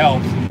difference and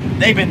helped.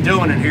 They've been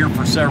doing it here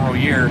for several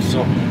years.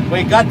 So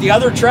we got the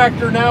other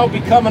tractor now be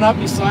coming up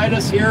beside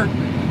us here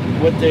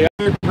with the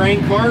other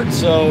grain cart.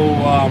 So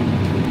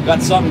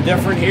got something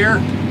different here,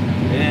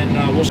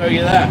 and we'll show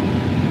you that.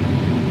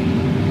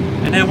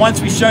 And then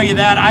once we show you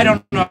that, I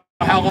don't know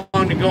how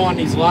long to go on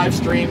these live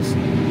streams.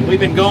 We've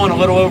been going a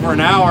little over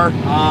an hour.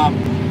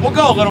 We'll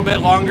go a little bit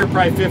longer,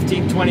 probably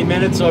 15-20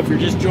 minutes. So if you're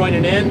just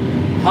joining in,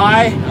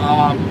 hi.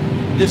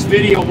 This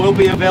video will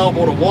be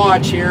available to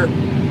watch here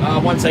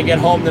once I get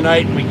home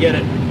tonight and we get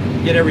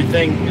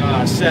everything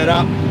set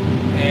up.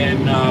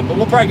 And but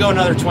we'll probably go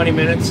another 20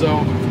 minutes.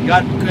 So if you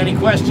got any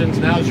questions,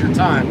 now's your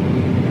time.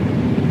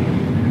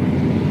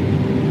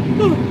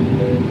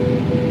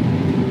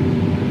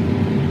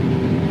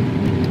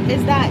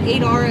 Is that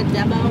 8R a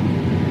demo?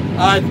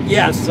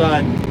 Yes,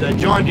 the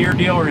John Deere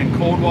dealer in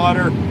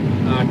Coldwater,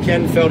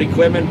 Ken Feld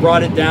Equipment,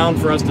 brought it down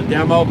for us to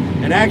demo,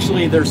 and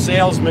actually their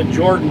salesman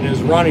Jordan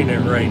is running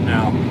it right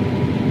now.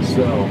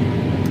 So.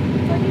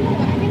 But you know,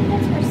 I think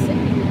that's for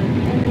Sydney.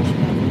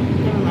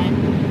 Never mind.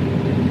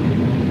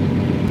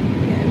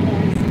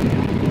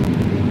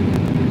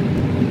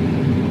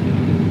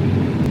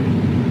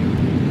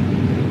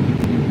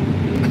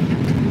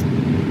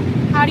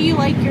 Yeah, how do you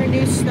like your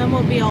new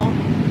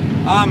snowmobile?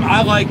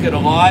 I like it a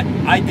lot.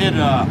 I did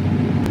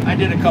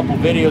a couple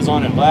videos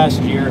on it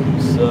last year,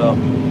 so.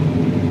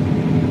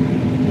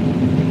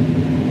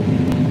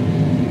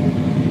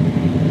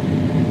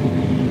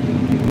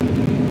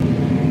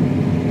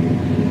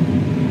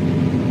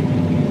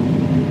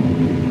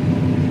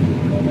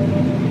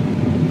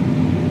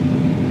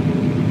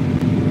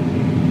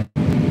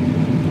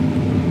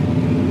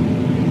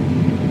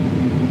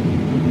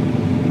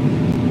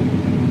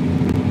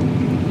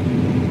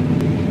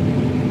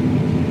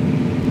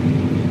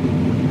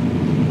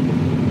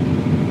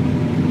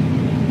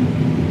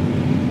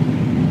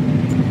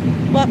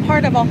 What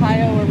part of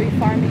Ohio are we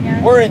farming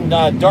at? We're in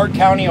Darke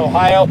County,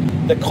 Ohio.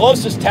 The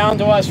closest town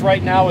to us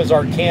right now is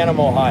Arcanum,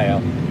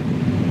 Ohio.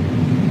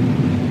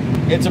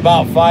 It's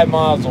about 5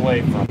 miles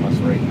away from us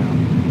right now.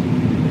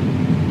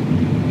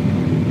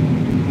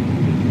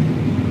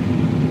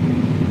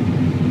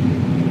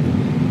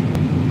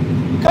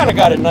 Kind of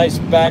got a nice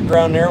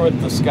background there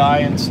with the sky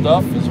and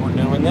stuff as we're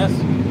doing this.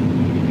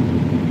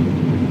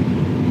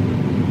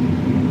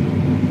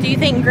 Do you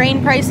think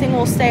grain pricing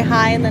will stay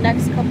high in the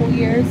next couple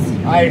years?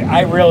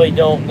 I really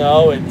don't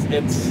know.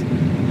 It's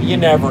you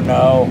never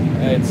know.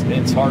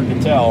 It's hard to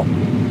tell.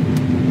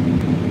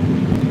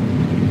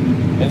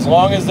 As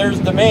long as there's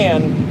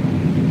demand,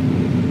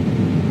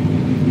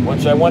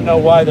 which I wouldn't know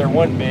why there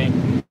wouldn't be.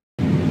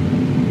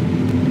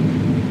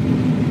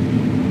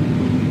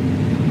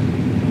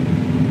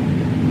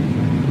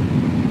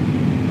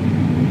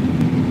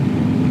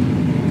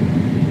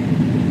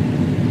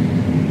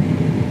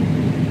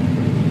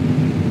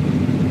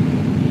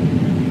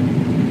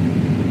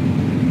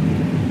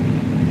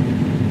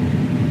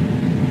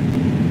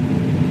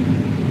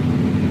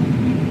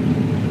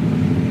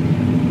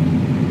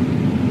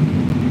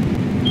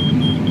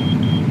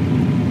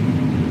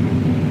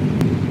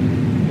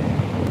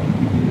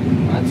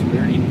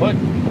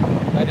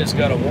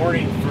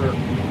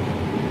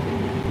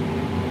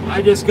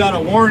 I just got a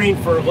warning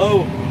for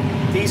low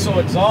diesel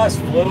exhaust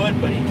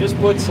fluid, but he just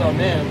put some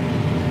in.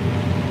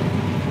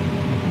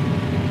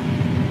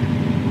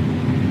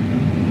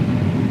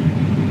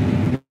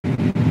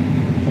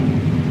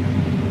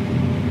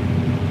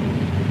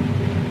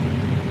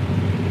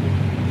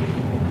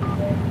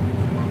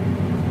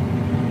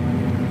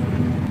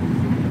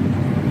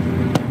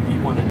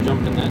 You want to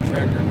jump in that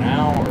tractor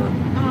now, or?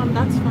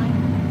 That's fine.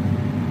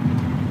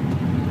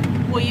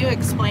 Will you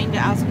explain to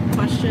ask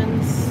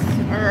questions?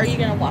 Or are you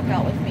gonna walk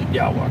out with me?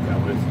 Yeah, I'll walk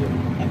out with you.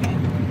 Okay.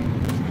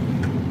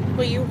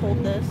 Will you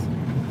hold this?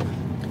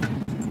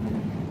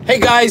 Hey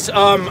guys,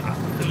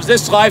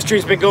 this live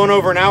stream's been going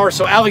over an hour,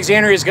 so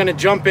Alexandria is going to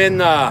jump in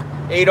the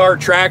 8R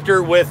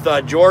tractor with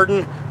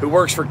Jordan, who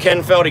works for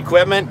Ken Feld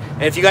Equipment.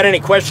 And if you got any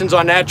questions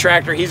on that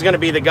tractor, he's going to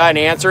be the guy to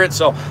answer it.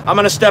 So I'm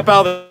going to step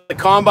out of the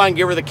combine,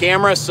 give her the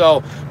camera.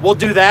 So we'll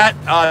do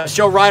that.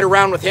 She'll ride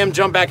around with him,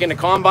 jump back in the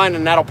combine,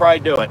 and that'll probably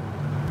do it.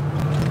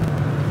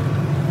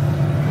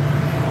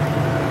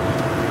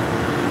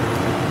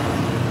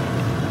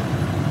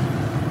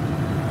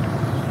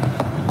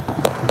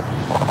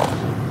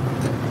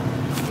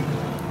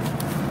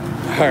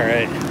 All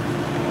right,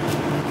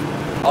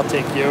 I'll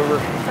take you over.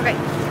 Okay.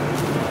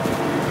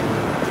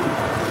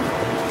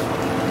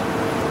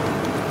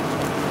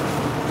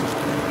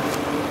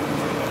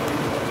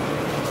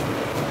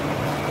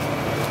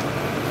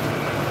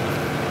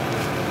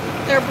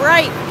 They're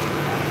bright.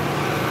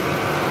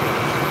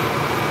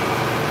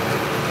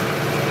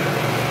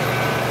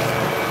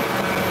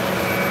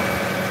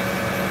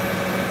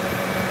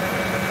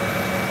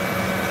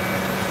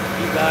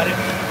 got it.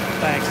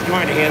 Thanks. You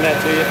want me to hand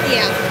that to you?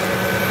 Yeah.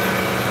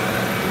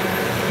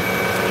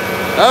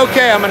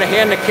 Okay, I'm going to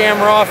hand the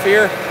camera off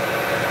here.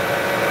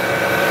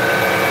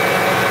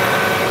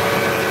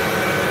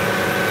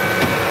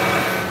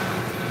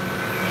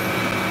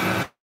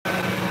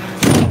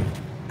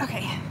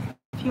 Okay.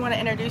 If you want to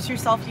introduce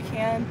yourself, you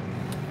can.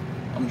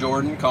 I'm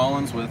Jordan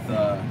Collins with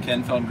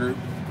Kenfeld Group.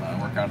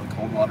 I work out of the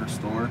cold water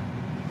store.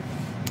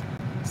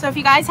 So if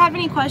you guys have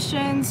any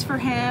questions for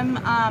him,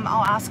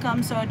 I'll ask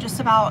him. So just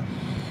about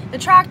the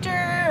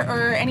tractor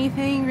or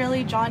anything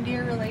really John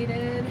Deere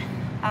related,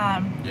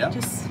 Yeah.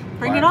 just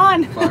bring it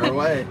on. Fire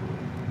away.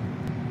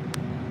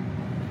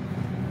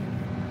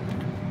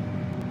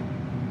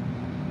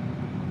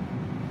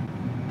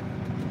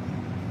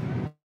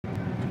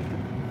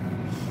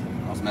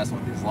 I was messing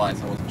with these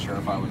lights. I wasn't sure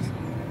if I was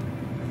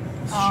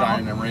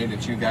shining them right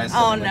at you guys.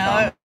 Oh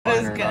no, it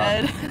was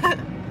good.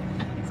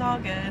 It's all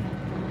good.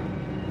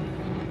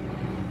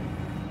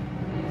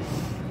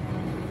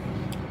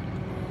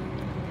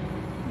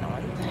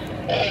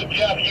 Hey,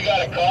 Jeff, you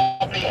got a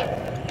copy?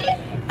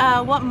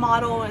 What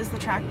model is the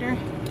tractor?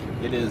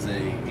 It is a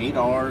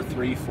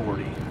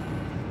 8R340.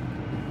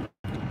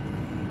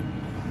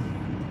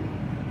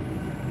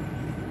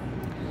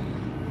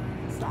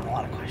 It's not a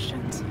lot of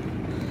questions.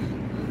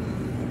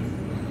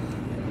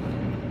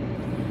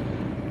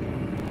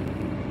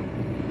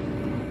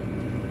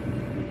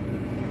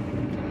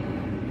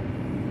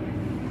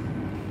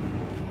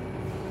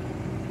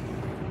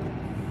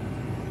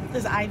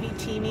 Does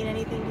IVT mean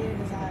anything to you?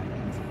 Does that?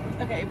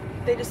 Okay,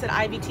 they just said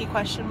IVT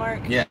question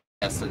mark. Yes,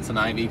 it's an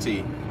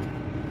IVT.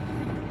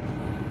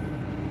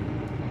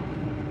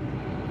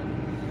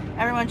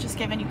 Everyone's just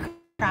giving you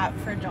crap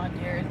for John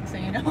Deere, so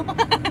you know.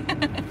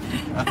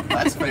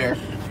 That's fair.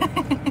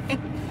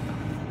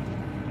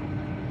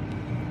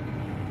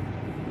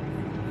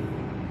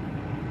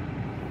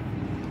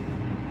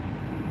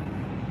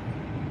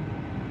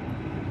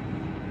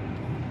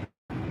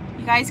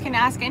 You guys can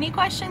ask any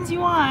questions you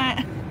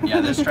want. Yeah,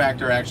 this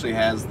tractor actually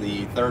has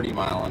the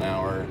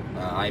 30-mile-an-hour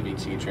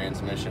IVT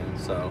transmission,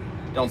 so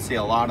don't see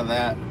a lot of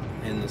that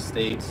in the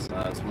States.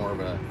 It's more of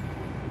a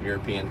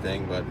European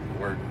thing, but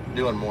we're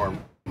doing more and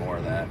more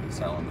of that,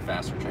 selling the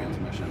faster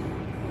transmission.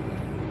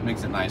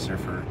 Makes it nicer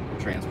for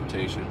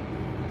transportation.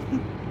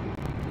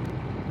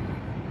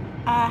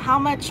 How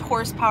much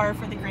horsepower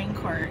for the grain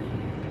cart?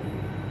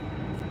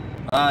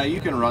 You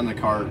can run the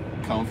cart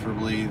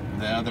comfortably.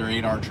 The other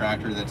 8R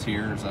tractor that's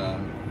here is a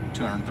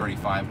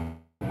 235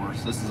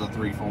 horse. This is a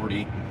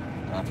 340,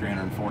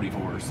 340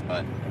 horse,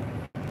 but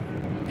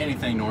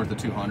anything north of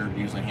 200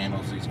 usually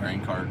handles these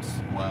grain carts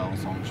well,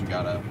 as long as you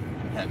got a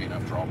heavy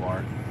enough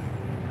drawbar.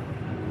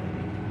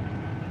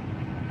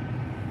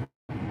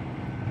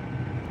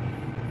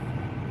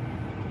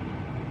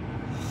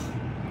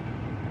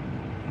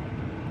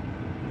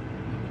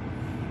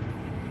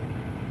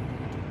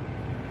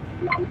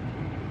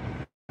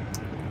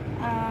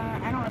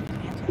 I don't know if you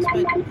can answer this,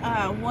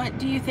 but what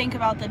do you think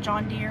about the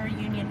John Deere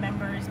union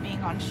members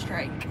being on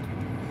strike?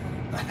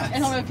 I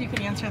don't know if you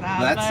can answer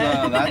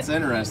that. That's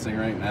interesting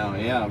right now.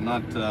 Yeah, I'm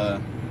not.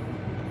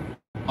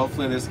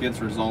 Hopefully this gets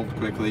resolved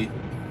quickly.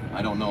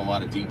 I don't know a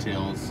lot of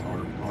details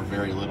or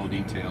very little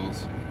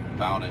details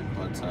about it,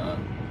 but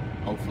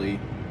hopefully,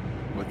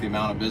 with the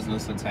amount of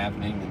business that's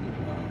happening and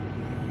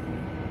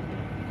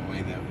the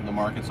way that the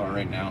markets are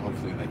right now,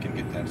 hopefully they can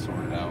get that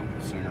sorted out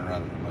sooner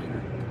rather than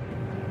later.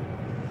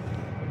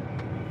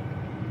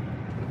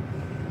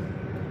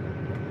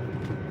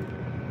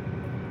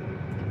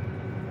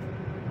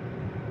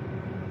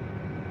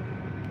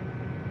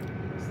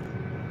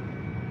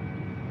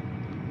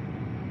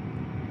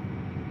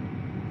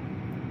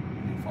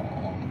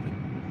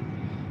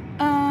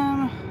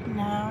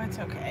 No, it's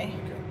okay.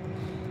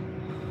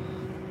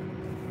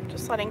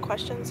 Just letting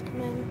questions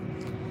come in.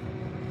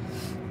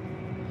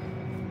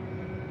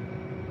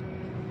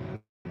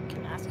 I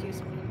can ask you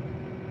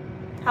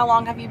something. How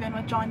long have you been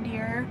with John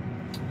Deere?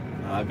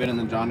 I've been in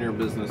the John Deere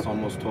business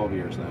almost 12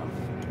 years now.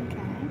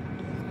 Okay.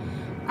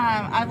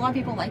 A lot of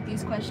people like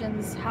these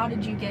questions. How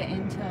did you get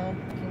into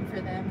looking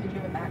for them? Did you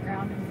have a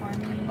background in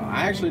farming?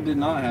 I actually did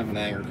not have an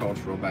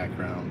agricultural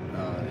background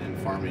in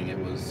farming. It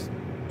was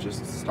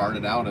just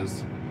started out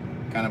as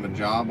kind of a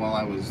job while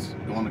I was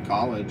going to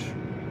college,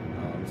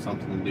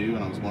 something to do,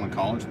 and I was going to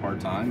college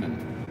part-time, and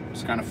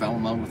just kind of fell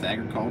in love with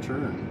agriculture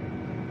and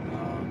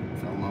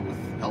fell in love with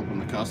helping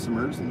the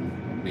customers and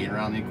being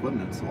around the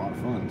equipment. It's a lot of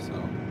fun. So.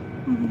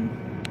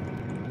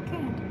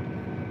 Good.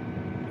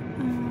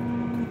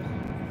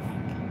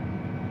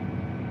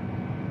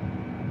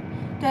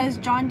 Does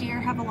John Deere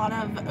have a lot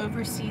of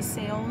overseas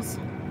sales?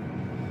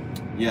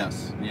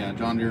 Yes, yeah.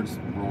 John Deere's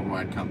a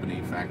worldwide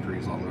company,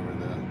 factories all over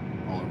the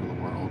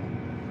world.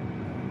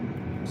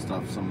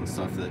 Some of the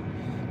stuff that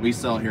we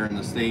sell here in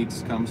the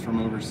States comes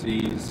from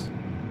overseas.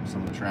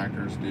 Some of the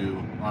tractors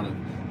do. A lot of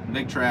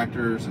big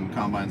tractors and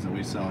combines that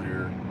we sell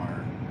here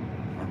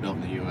are built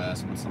in the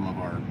U.S., but some of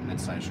our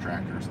mid-sized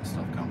tractors and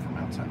stuff come from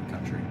outside the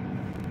country.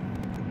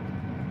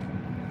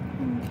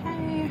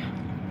 Okay.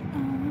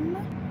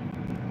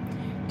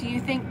 Do you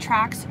think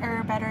tracks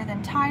are better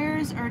than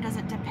tires, or does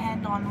it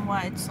depend on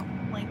what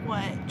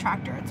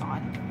tractor it's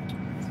on?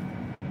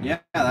 Yeah,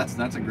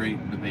 that's a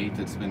great debate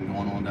that's been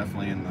going on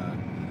definitely in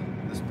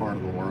this part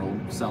of the world,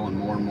 selling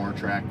more and more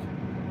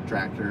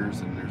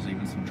tractors, and there's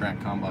even some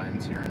track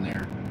combines here and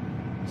there.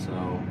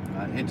 So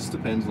it just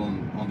depends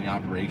on the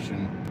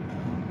operation.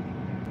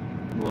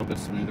 A little bit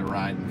smoother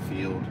ride in the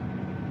field.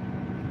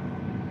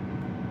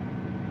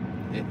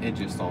 It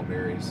just all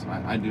varies.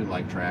 I do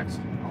like tracks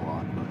a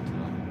lot, but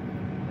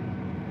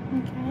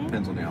okay.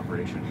 Depends on the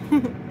operation.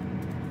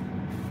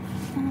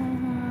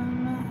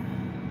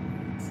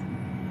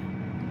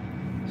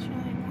 It's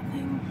really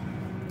nothing.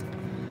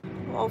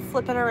 We'll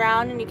flip it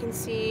around and you can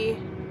see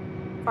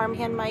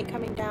Farmhand Mike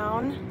coming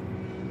down.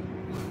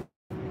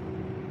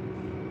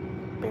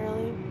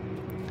 Barely.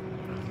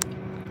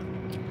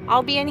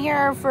 I'll be in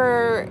here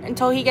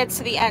until he gets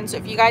to the end, so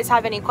if you guys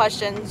have any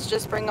questions,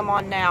 just bring them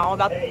on now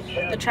about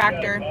the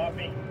tractor.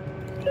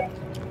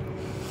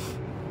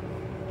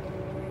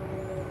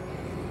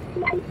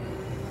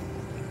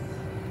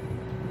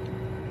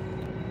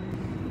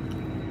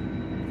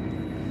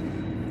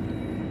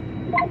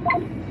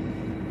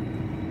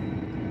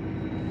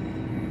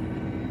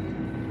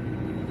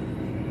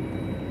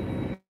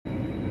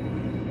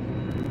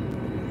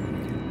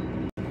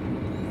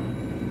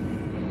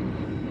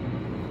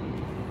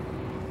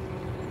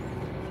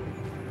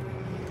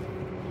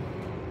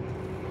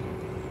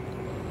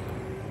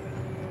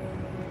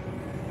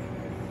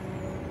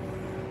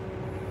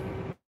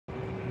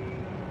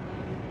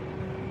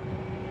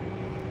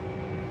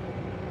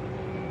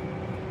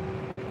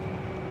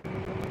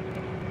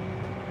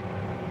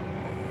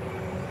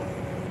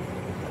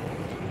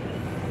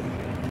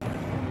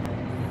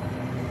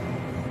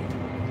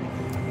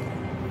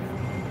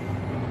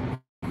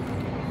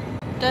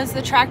 Does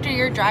the tractor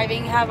you're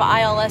driving have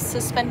ILS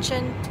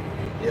suspension?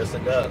 Yes,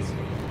 it does.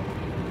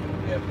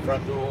 We have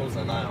front duals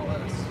and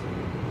ILS.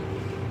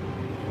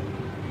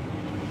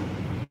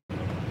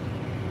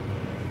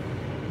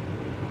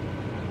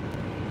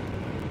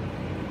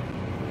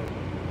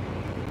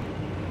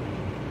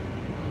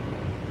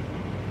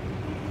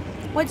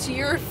 What's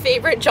your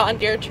favorite John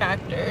Deere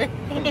tractor?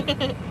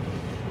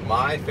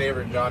 My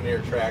favorite John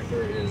Deere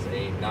tractor is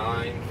a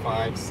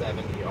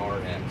 9570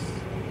 RX.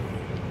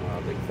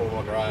 Big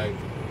four-wheel drive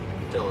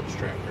tillage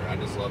tractor. I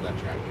just love that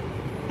tractor.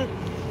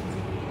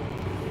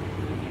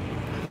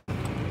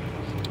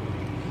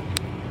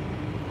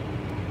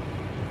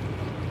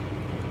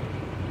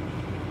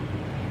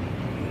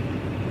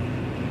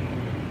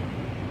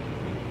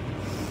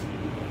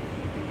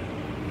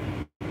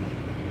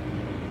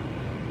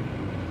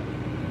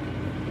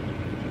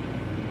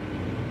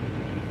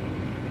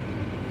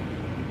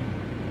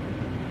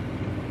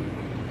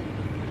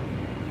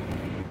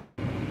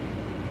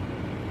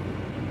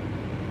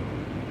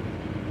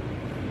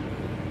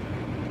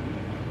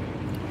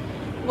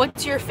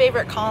 What's your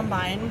favorite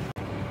combine?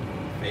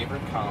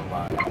 Favorite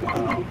combine?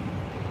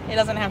 It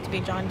doesn't have to be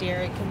John Deere,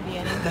 it can be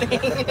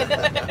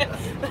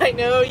anything. I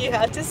know you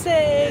have to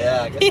say.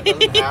 Yeah, I guess it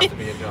doesn't have to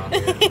be a John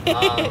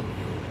Deere.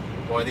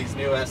 Boy, these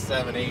new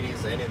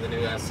S780s, any of the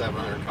new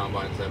S700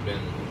 combines have been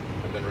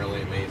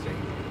really amazing.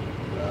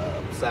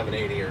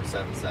 780 or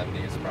 770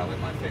 is probably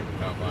my favorite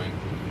combine.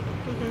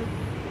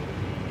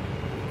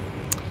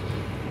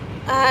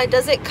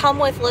 Does it come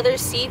with leather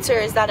seats, or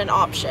is that an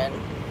option?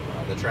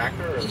 The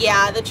tractor? Or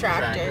the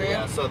tractor.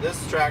 Yeah, so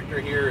this tractor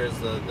here is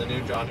the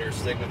new John Deere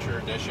Signature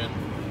Edition.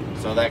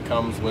 So that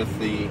comes with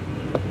the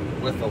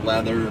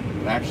leather.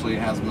 It actually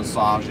has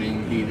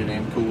massaging, heated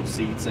and cooled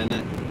seats in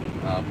it.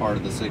 Part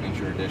of the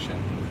Signature Edition.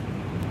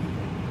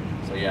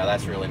 So yeah,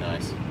 that's really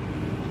nice.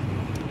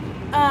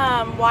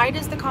 Why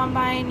does the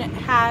combine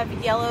have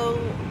yellow,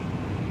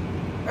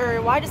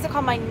 or why does the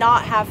combine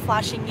not have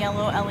flashing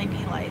yellow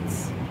LED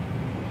lights?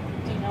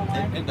 Do you know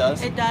why? It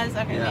does. It does?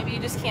 Okay, yeah. Maybe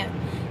you just can't.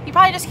 You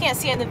probably just can't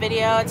see it in the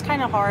video. It's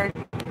kind of hard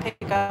to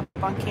pick up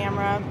on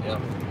camera. Yep.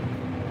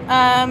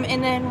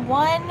 And then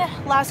one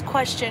last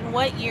question.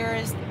 What year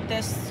is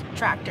this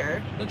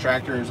tractor? The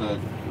tractor is a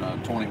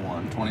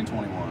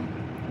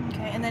 2021.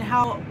 Okay, and then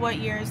what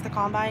year is the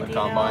combine? The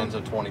combine's a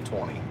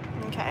 2020.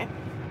 Okay.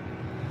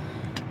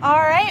 All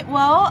right,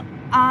 well,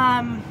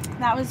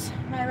 that was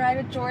my ride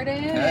with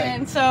Jordan. Okay.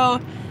 And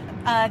so,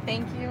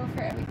 thank you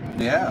for everything.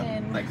 Yeah,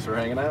 and thanks for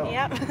hanging out.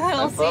 Yep,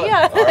 we'll Have see fun.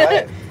 ya. All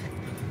right.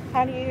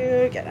 How do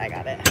you get? I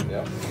got it.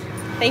 Yep.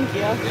 Thank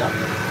you. Yep.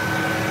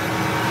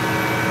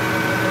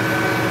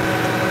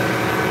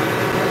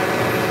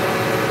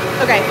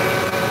 Okay.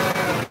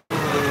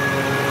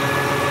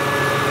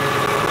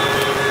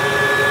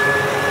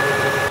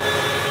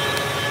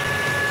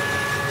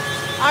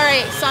 All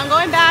right, so I'm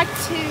going back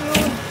to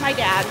my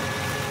dad.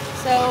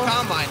 So The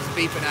combine's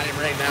beeping at him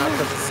right now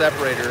because the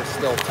separator is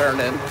still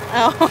turning.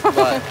 Oh.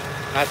 But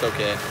that's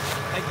okay.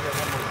 I can get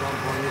one more drum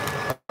for you.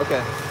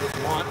 Okay. If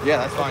you want. Yeah,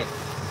 that's fine.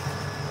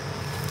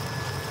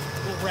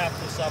 We'll wrap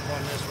this up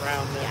on this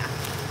round then. Yeah.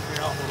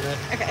 You're off on it.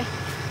 Okay.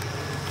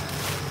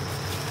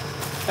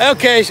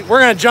 Okay, so we're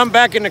gonna jump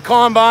back in the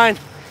combine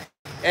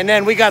and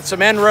then we got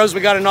some end rows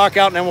we got to knock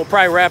out, and then we'll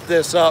probably wrap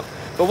this up.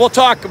 But we'll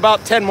talk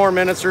about 10 more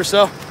minutes or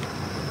so.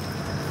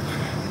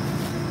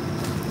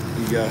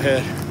 You go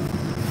ahead.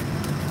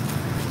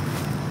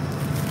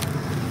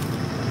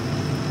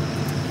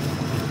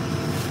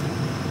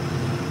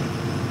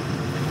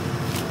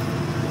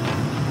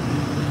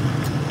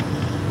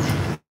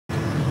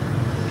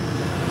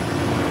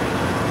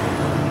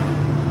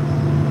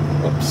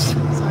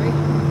 Sorry.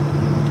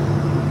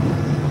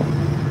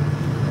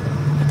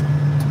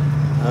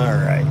 All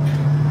right.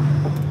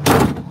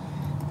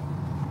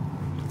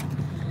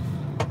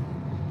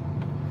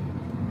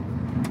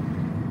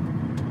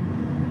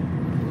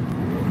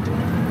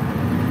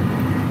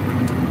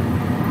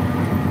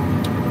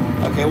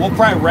 Okay, we'll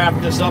probably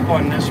wrap this up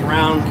on this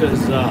round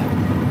because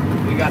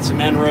we got some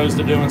end rows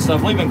to do and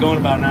stuff. We've been going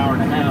about an hour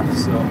and a half,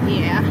 so.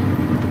 Yeah.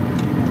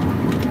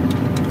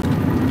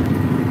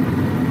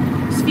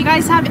 So if you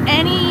guys have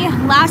any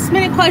last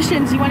minute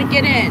questions you want to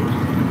get in,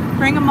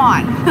 bring them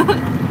on.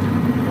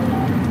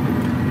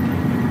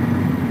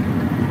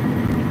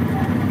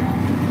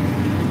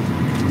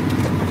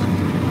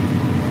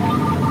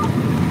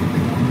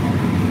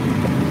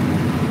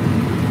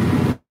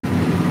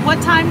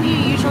 What time do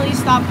you usually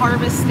stop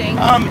harvesting?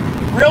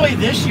 Really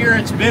this year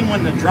it's been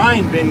when the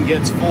drying bin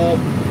gets full,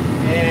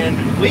 and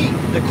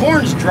the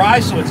corn's dry,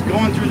 so it's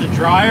going through the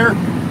dryer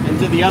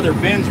into the other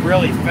bins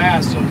really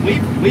fast. So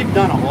we've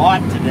done a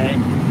lot today.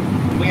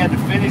 We had to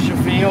finish a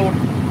field.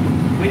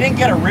 We didn't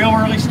get a real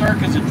early start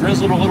because it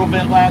drizzled a little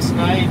bit last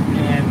night,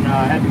 and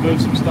had to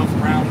move some stuff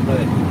around,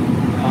 but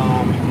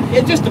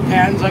it just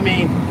depends. I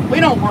mean, we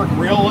don't work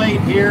real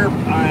late here,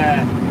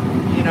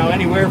 you know,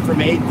 anywhere from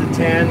 8 to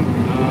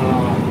 10.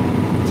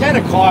 10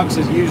 o'clock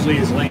is usually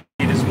as late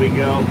as we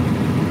go.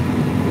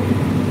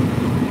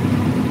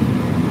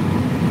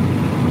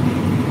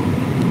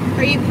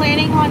 Are you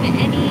planning on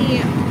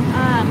any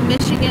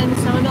Michigan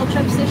snowmobile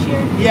trips this year?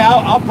 Yeah,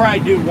 I'll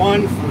probably do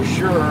one for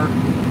sure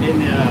in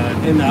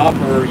the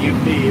upper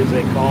UP, as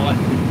they call it.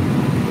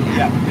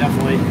 Yeah,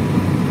 definitely.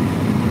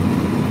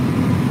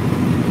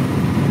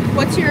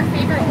 What's your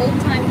favorite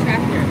old-time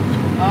tractor?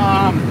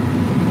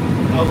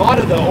 A lot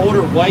of the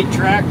older white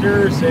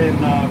tractors, and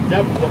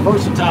the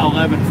Versatile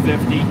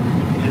 1150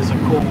 is a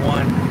cool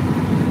one.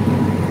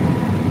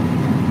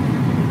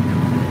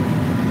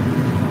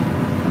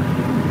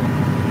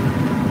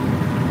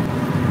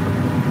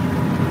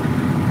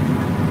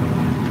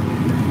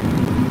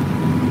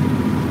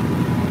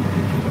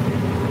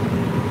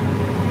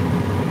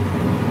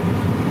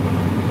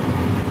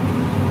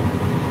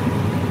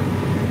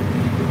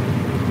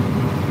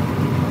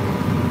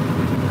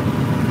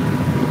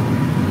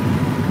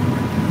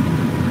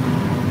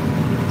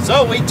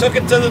 So we took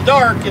it to the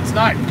dark. It's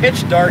not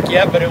pitch dark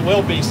yet, but it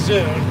will be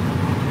soon.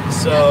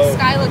 So the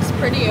sky looks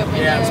pretty over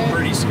there. Yeah, it's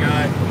pretty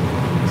sky.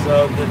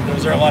 So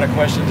was there a lot of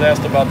questions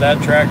asked about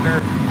that tractor?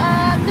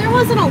 There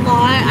wasn't a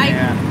lot. I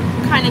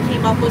kind of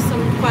came up with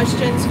some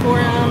questions for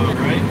him. All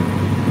right.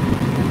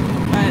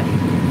 But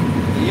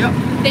yep.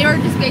 They were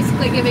just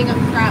basically giving him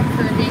crap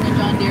for being a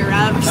John Deere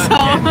rev. So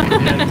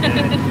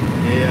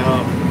yeah,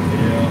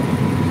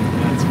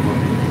 that's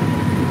funny.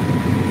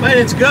 But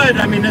it's good.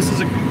 I mean, this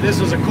is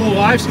a cool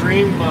live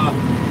stream.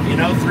 You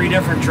know, 3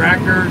 different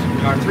tractors,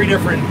 or 3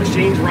 different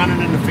machines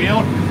running in the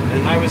field,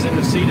 and I was in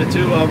the seat of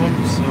 2 of them.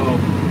 So,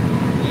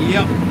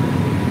 yep.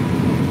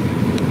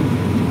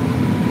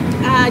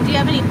 Do you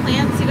have any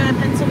plans to go to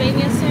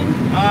Pennsylvania soon?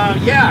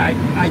 Yeah,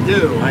 I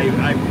do.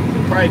 I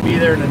will probably be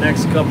there in the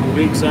next couple of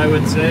weeks, I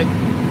would say.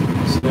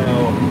 So,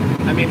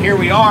 I mean, here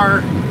we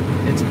are.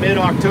 It's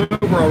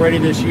mid-October already.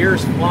 This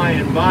year's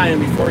flying by,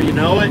 and before you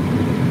know it,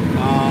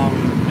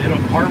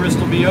 harvest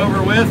will be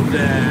over with,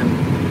 and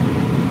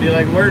be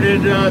like, where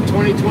did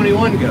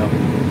 2021 go?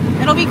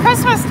 It'll be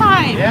Christmas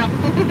time. Yeah.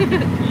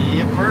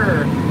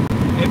 Yepper.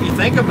 If you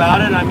think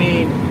about it, I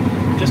mean,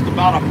 just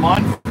about a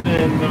month,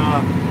 and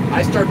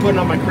I start putting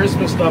on my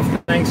Christmas stuff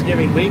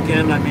Thanksgiving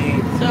weekend. I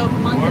mean, so a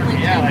month and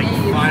like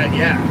 10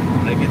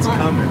 days. Like it's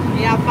coming.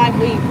 Yeah, 5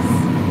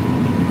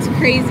 weeks. It's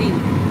crazy.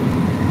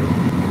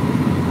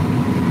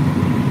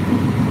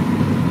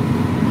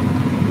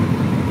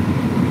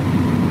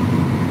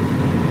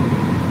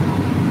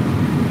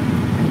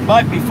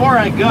 But before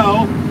I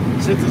go,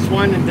 since it's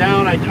winding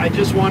down, I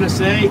just want to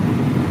say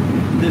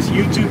this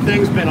YouTube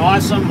thing's been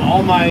awesome.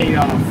 All my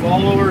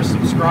followers,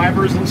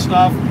 subscribers and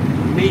stuff,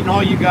 meeting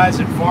all you guys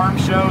at farm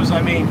shows.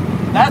 I mean,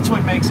 that's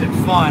what makes it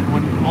fun,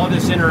 when all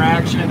this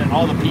interaction and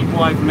all the people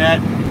I've met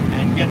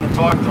and getting to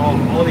talk to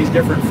all these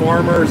different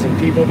farmers and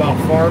people about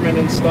farming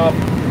and stuff.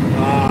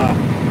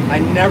 I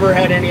never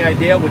had any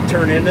idea it would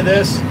turn into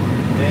this,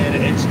 and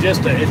it's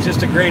just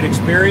a great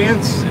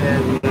experience.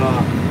 And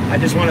I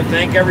just want to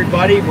thank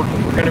everybody. We're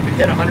going to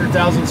hit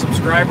 100,000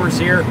 subscribers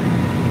here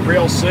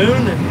real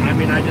soon, and I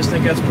mean, I just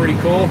think that's pretty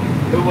cool.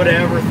 Who would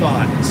have ever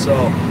thought?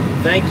 So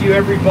thank you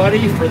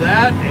everybody for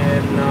that,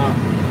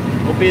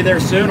 and we'll be there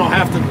soon. I'll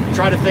have to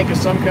try to think of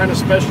some kind of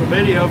special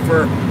video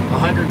for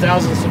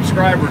 100,000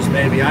 subscribers,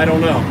 maybe. I don't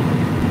know.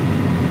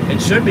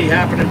 It should be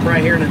happening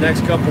right here in the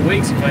next couple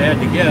weeks, if I had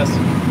to guess.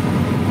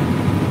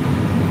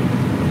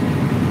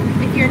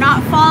 you're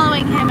not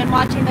following him and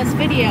watching this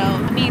video,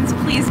 it means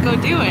please go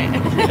do it.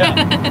 Yeah.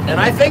 And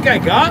I think I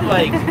got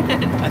like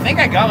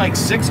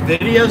 6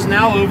 videos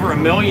now, over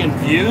 1 million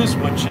views,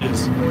 which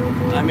is,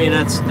 I mean,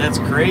 that's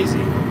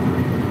crazy.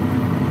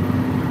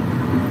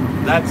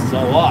 That's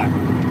a lot.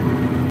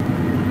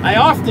 I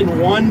often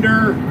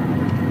wonder,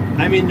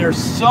 I mean, there's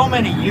so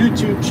many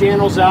YouTube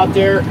channels out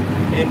there,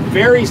 and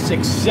very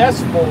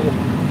successful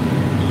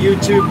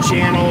YouTube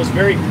channels,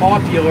 very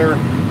popular.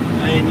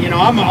 And you know,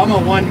 I'm a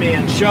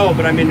one-man show,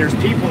 but I mean, there's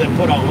people that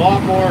put a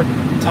lot more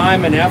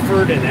time and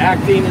effort and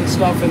acting and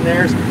stuff in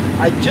theirs.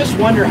 I just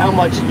wonder how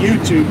much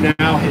YouTube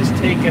now has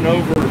taken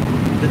over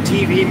the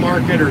TV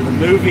market or the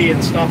movie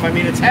and stuff. I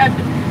mean, it's had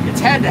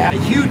to have a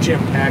huge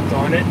impact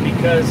on it,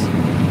 because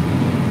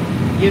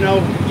you know,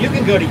 you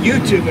can go to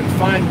YouTube and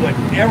find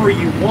whatever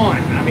you want.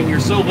 I mean, you're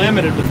so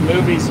limited with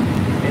movies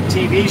and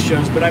TV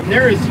shows, but I mean,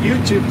 there is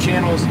YouTube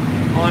channels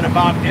on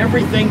about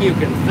everything you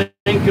can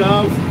think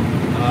of.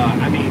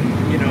 I mean,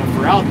 you know,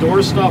 for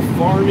outdoor stuff,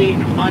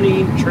 farming,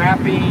 hunting,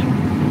 trapping,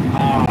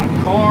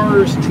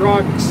 cars,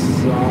 trucks,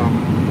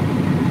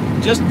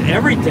 just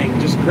everything,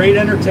 just great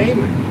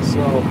entertainment.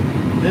 So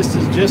this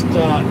is just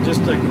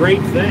a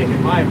great thing,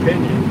 in my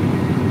opinion.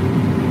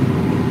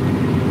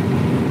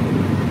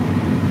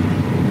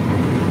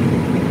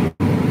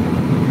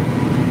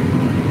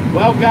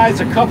 Well,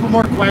 guys, a couple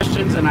more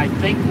questions, and I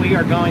think we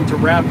are going to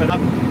wrap it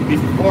up.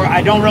 Before,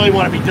 I don't really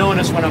want to be doing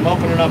this when I'm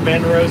opening up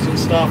end rows and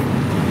stuff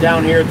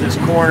down here at this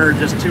corner.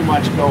 Just too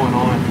much going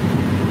on,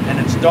 and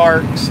it's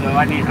dark, so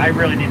I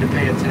really need to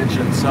pay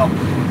attention. So,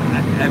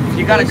 if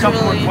you got a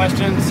couple more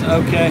questions,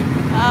 okay.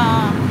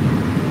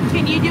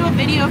 Can you do a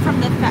video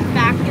from the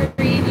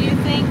factory, do you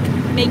think,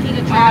 making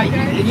a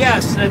tractor?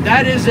 Yes,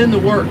 that is in the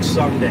works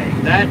someday.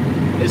 That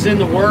is in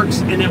the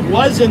works, and it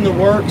was in the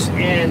works,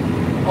 and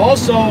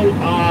also,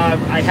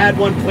 I had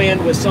one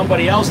planned with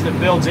somebody else that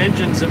builds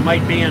engines that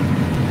might be in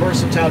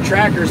versatile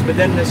tractors, but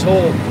then this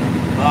whole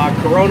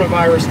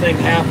coronavirus thing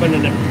happened,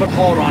 and it put a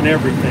halt on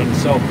everything.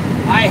 So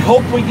I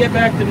hope we get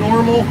back to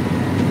normal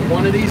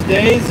one of these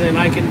days, and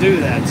I can do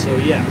that. So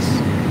yes.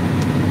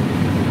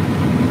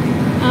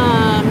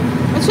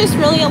 It's just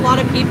really a lot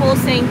of people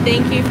saying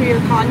thank you for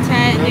your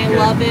content, and they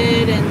love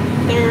it, and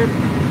they're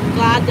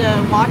glad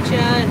to watch you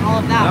and all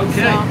of that.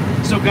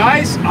 Okay. So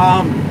guys,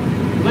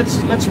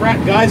 let's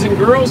wrap, guys and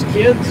girls,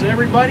 kids,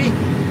 everybody.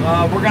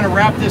 We're going to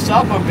wrap this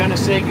up. I'm going to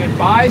say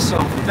goodbye. So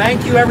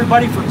thank you,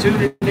 everybody, for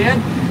tuning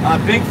in.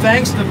 Big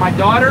thanks to my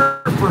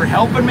daughter for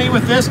helping me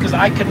with this, because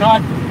I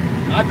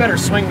better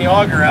swing the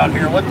auger out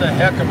here. What the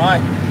heck am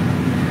I?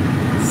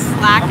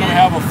 Slacking. I'm going to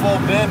have a full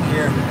bin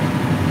here.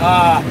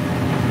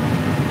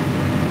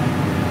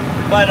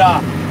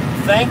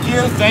 Thank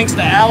you. Thanks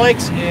to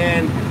Alex.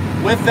 And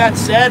with that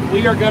said,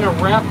 we are going to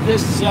wrap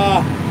this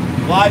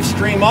live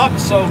stream up.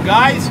 So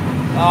guys,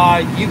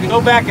 you can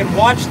go back and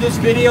watch this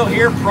video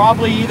here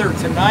probably either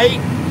tonight,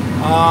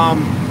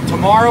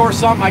 tomorrow or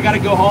something. I got to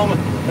go home,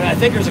 and I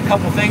think there's a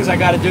couple things I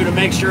got to do to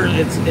make sure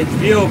it's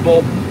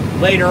viewable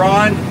later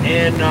on.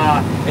 And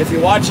if you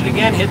watch it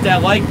again, hit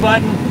that like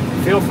button.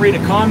 Feel free to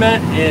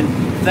comment, and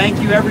thank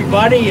you,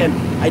 everybody. And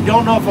I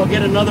don't know if I'll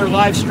get another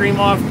live stream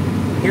off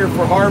here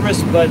for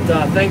harvest, but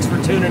thanks for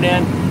tuning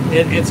in.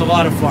 It's a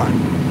lot of fun.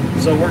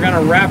 So we're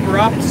gonna wrap her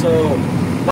up. So